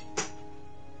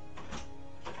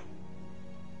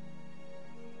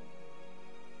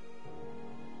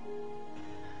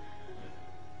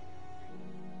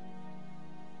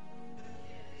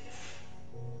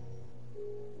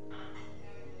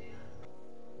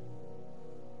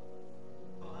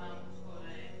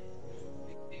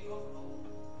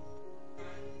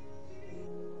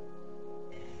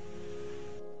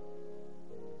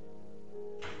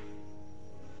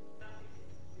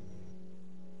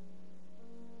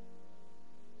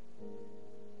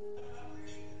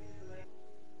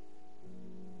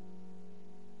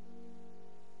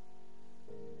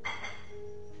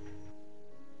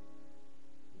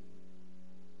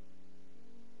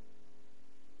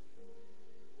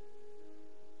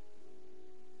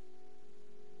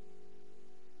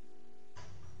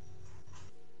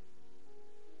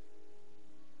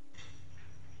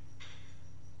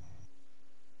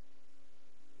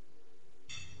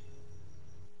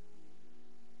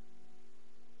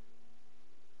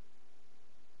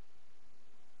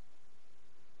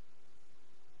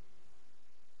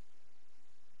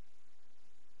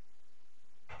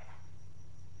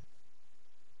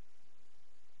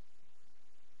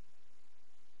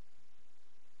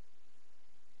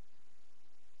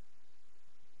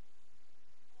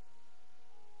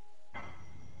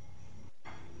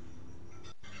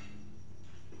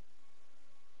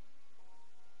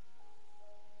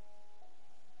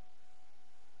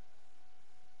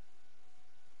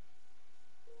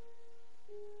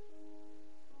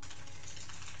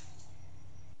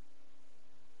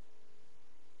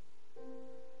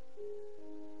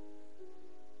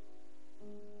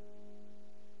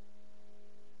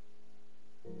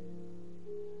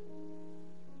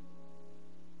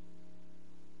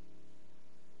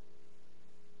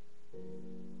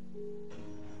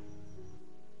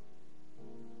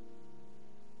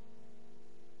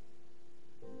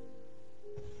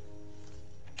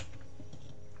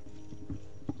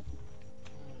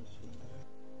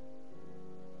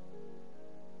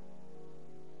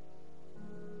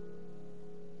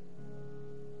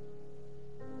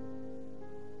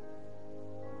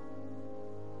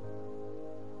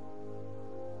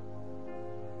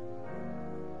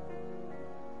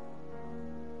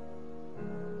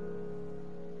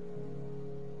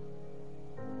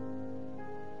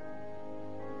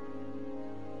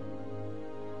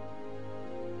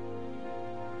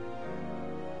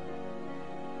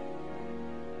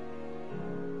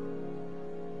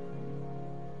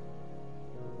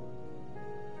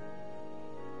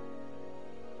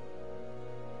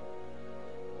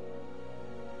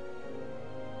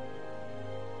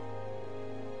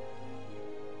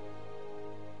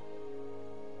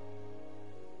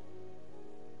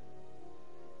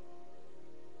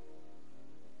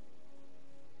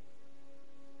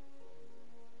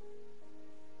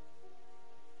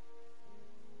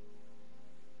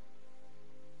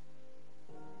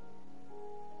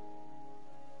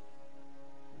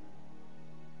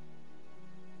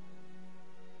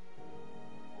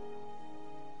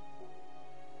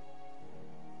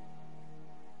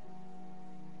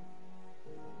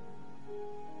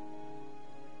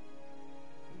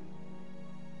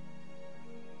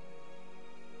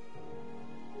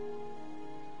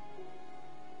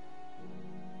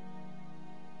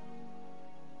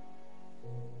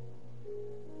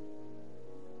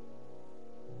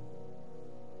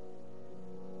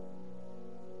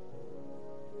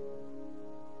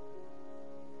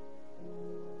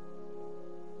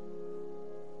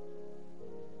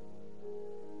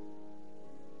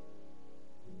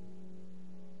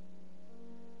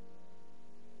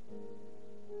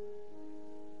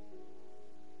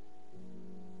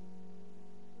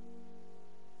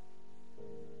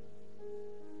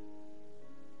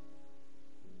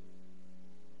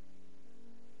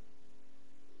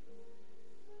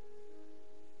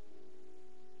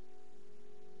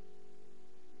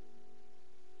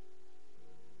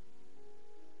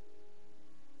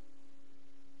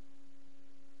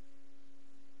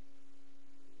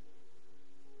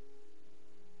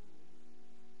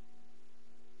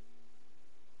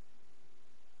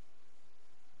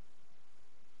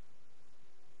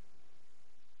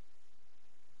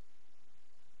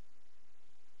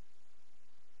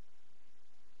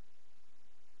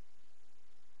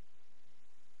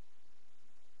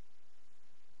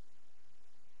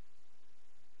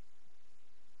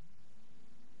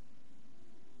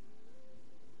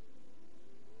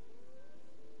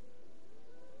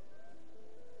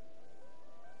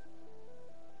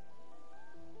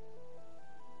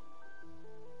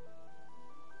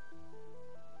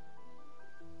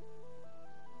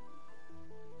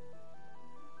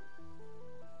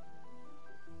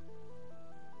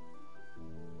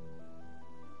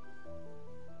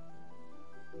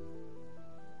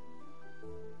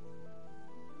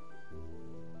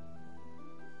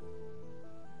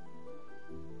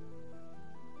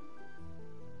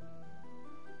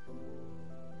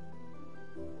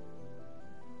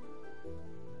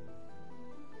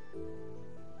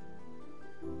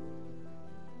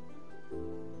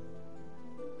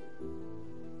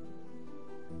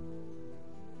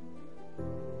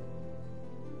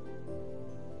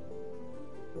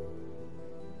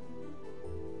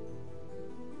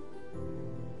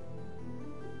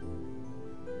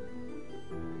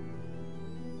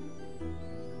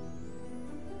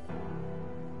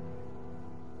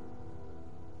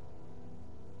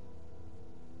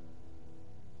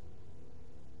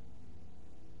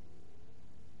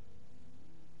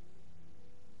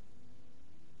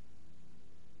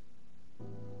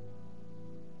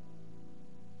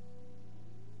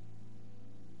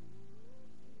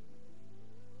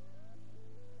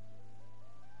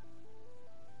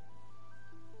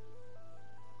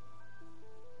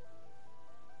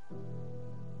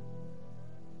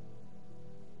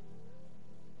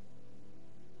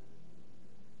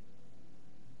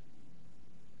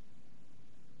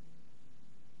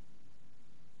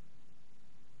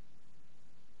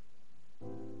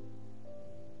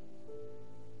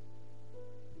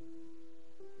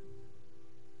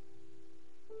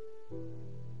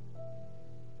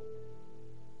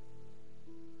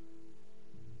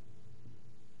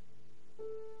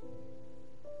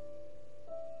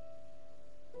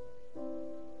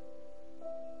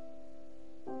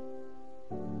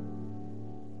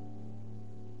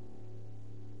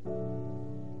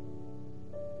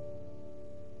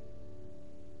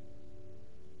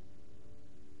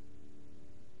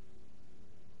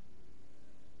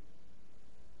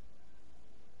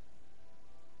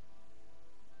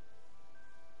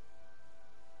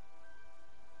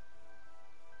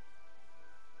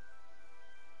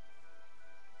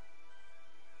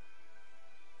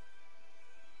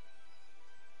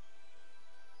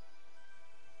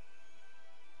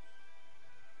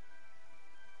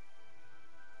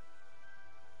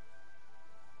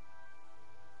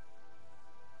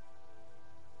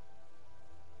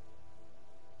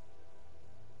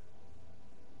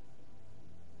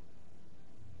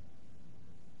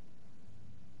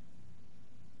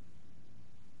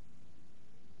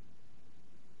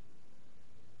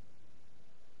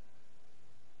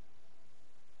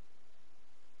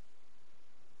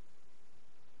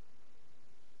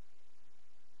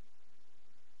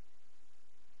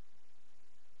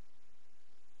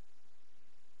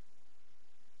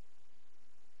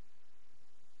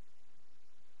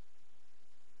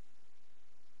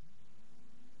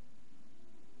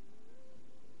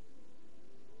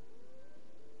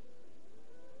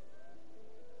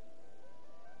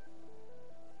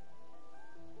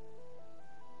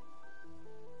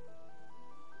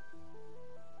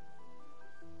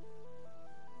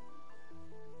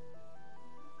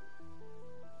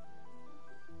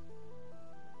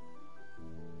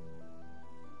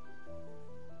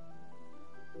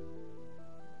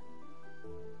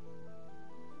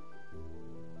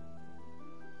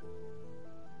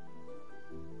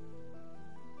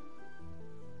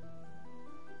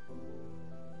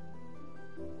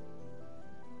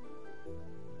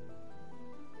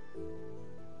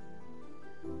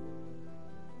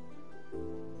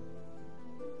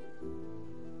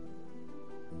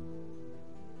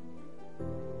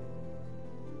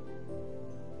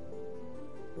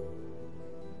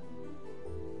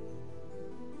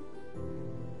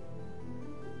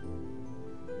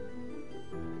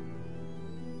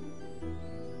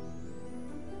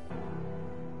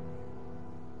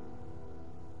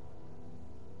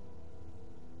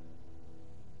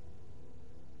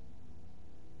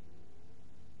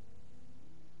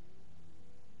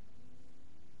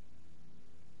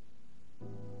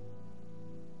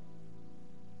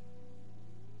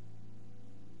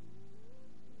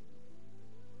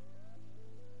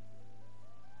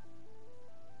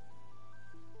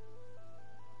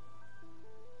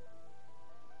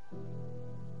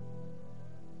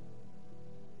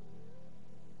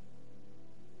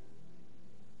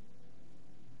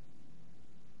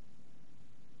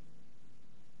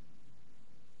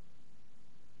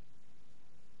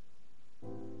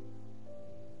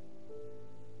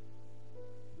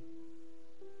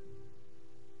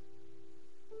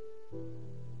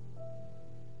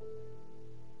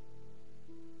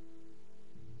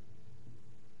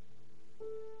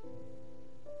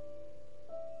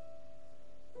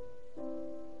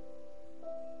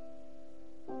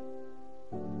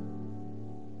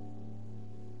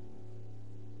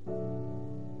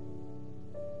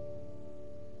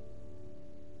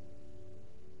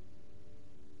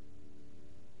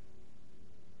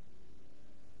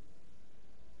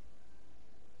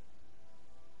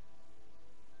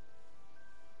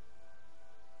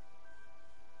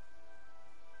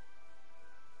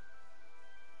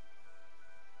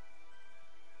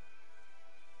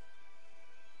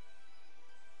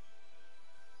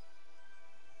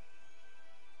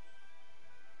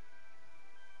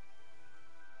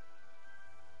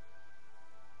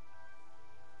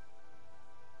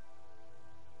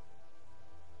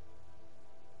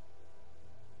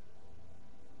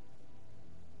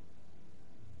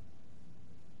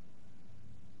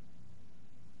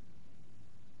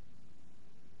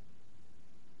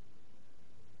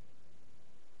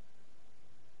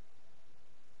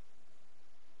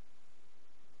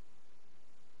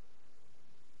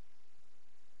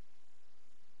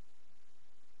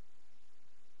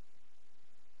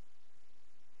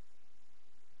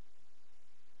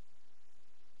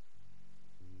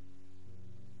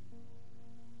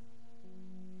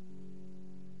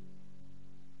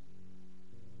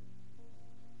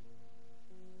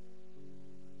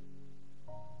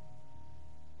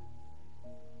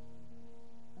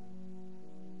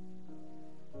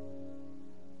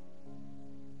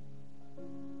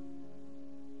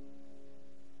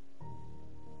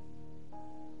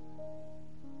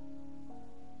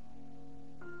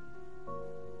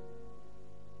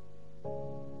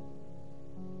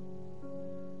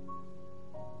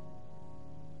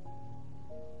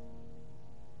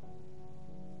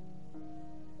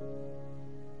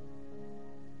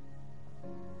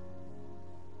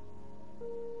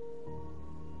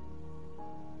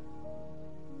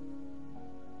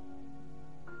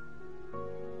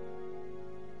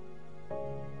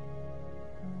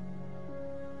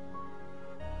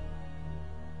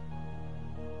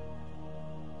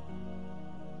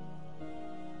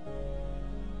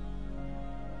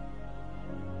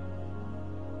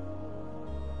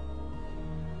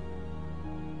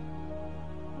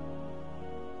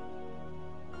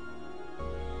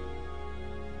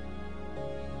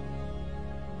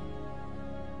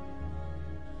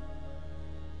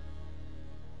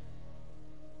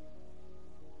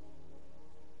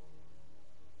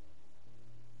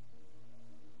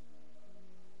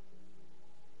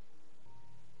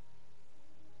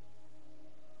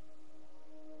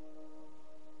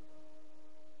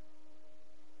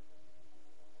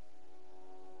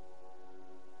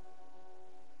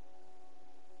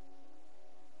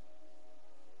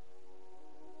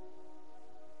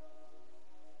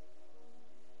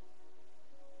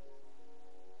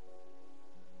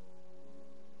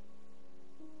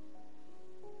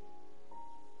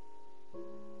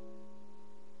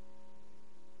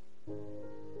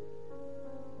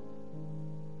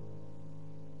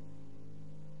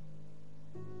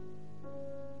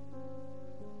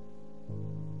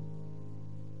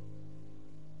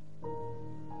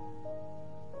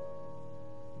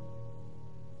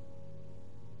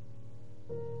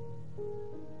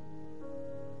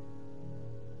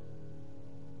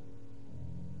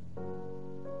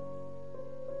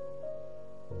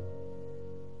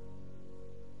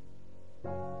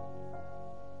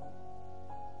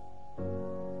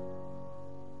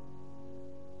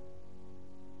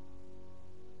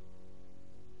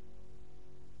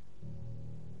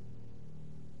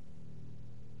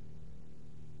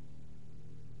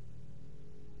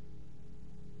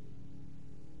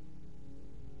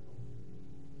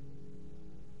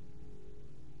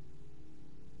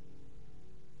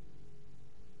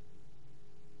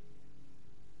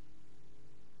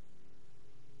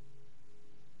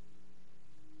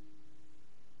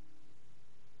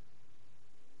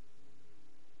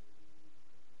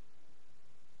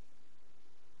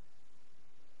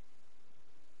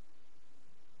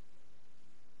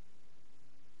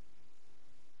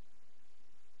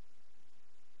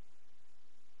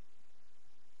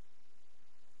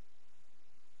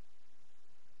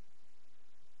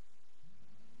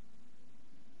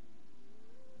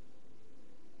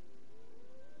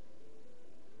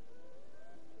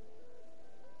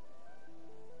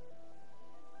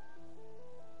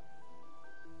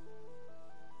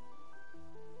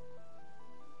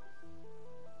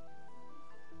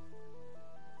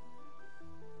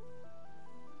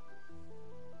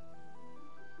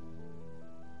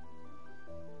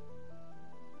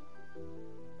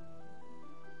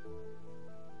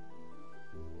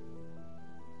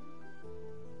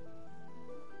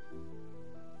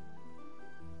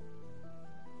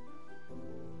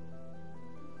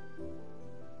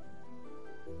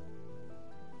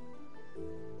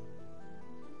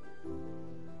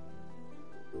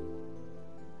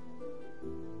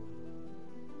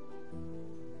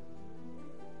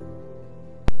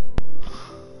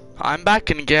 I'm back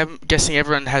and guessing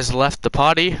everyone has left the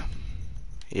party.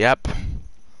 Yep.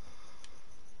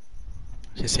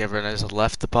 Guessing everyone has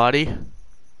left the party.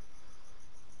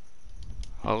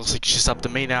 Oh, looks like it's just up to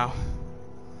me now.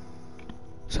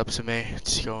 It's up to me.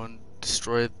 Let's go and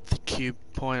destroy the cube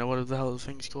point or whatever the hell the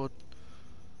thing's called.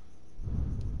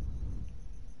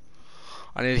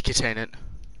 I need to contain it.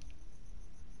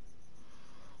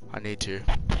 I need to.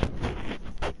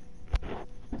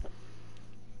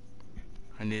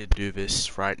 I need to do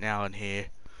this right now in here.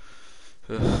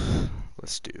 Ugh,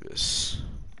 let's do this.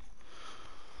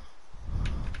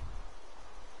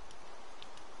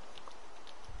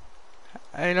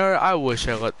 I wish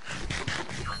I got.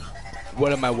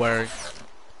 What am I wearing?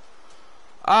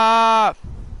 Bye.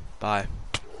 I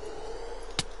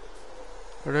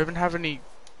don't even have any.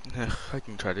 I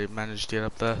can try to manage to get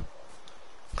up there.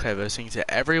 Okay, those things are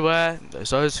everywhere.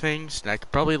 There's those things, and I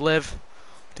could probably live.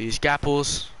 These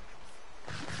gapples.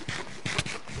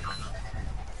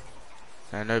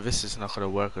 I know this is not going to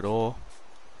work at all.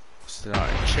 It's not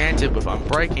enchanted with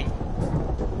unbreaking.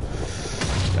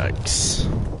 Yikes.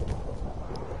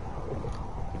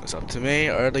 It's up to me,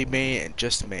 only me, and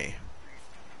just me.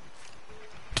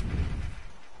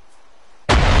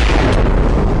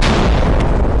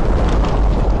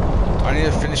 I need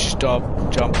to finish this jump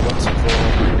once and for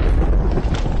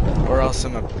all. Or else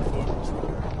I'm a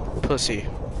pussy.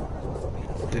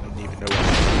 Didn't even know what I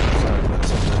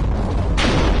was doing.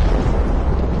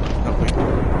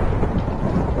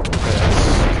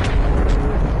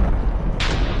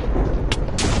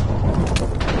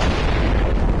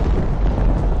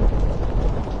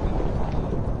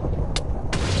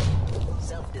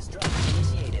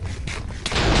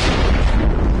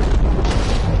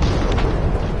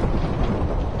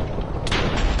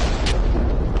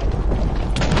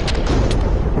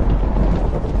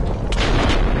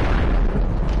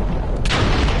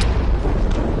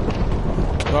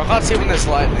 I can't see when there's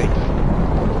lightning.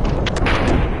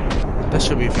 There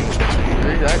should be things which are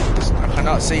angry. I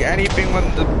cannot see anything when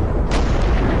the...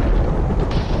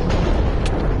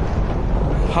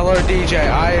 Hello DJ,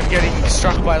 I am getting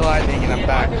struck by lightning and I'm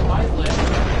back.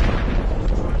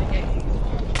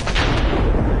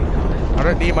 I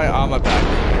don't need my armor back.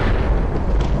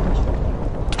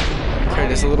 Okay,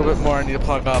 there's a little bit more I need to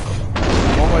plug up.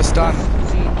 I'm almost done.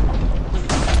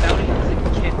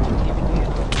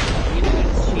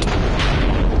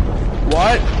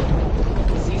 What?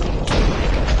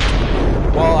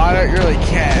 Well, I don't really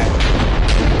care.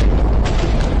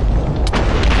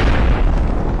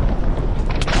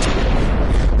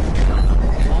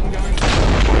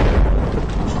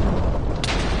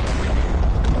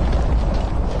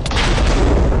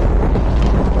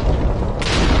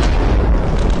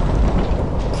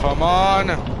 Come on.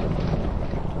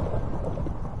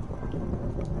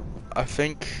 I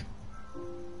think...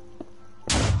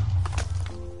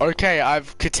 Okay,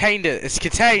 I've contained it. It's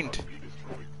contained.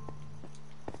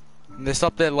 And they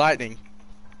stopped their lightning.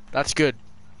 That's good.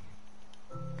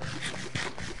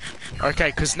 Okay,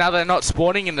 because now they're not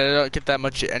spawning and they don't get that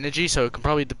much energy, so it can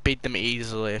probably beat them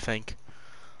easily, I think.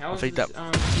 How was this, that?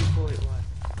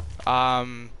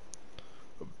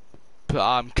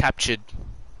 Captured.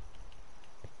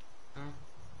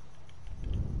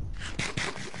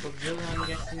 Godzilla, I'm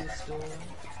guessing, is still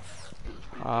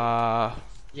alive?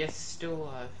 Yes, still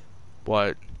alive.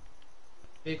 What?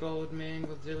 Big old man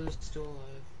Godzilla's still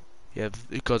alive. Yeah,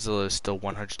 Godzilla is still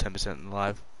 110%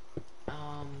 alive.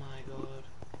 Oh my god.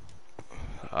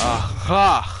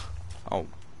 Aha! Oh.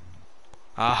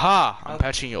 Aha! I'm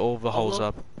patching all the holes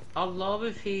up. I'd love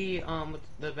if he,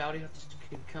 the bounty hunters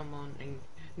could come on and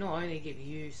not only give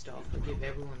you stuff, but give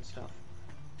everyone stuff.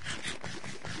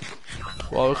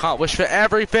 Well, we can't wish for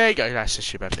everything! Oh, that's just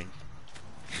shit, I think.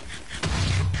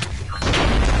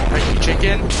 Thank you,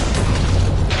 chicken.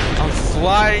 I'm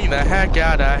flying the heck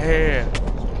out of here.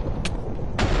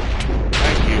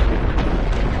 Thank you.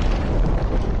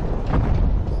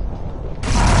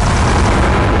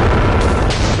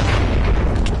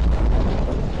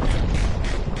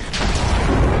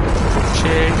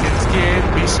 Chickens, give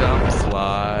me some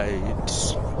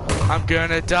flights. I'm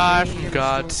gonna die from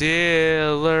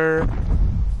Godzilla.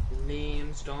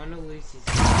 Liam's starting to lose his...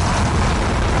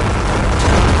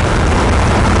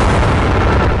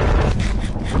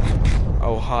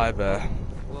 Oh, hi there.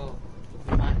 Well,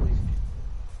 he might lose.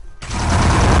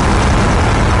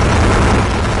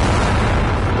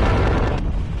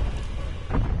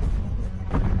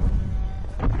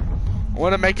 I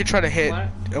want to make it try to hit.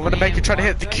 I want to make it try to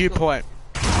hit the Q point.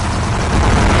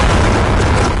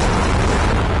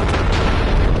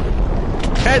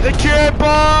 Hit the Q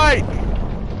point!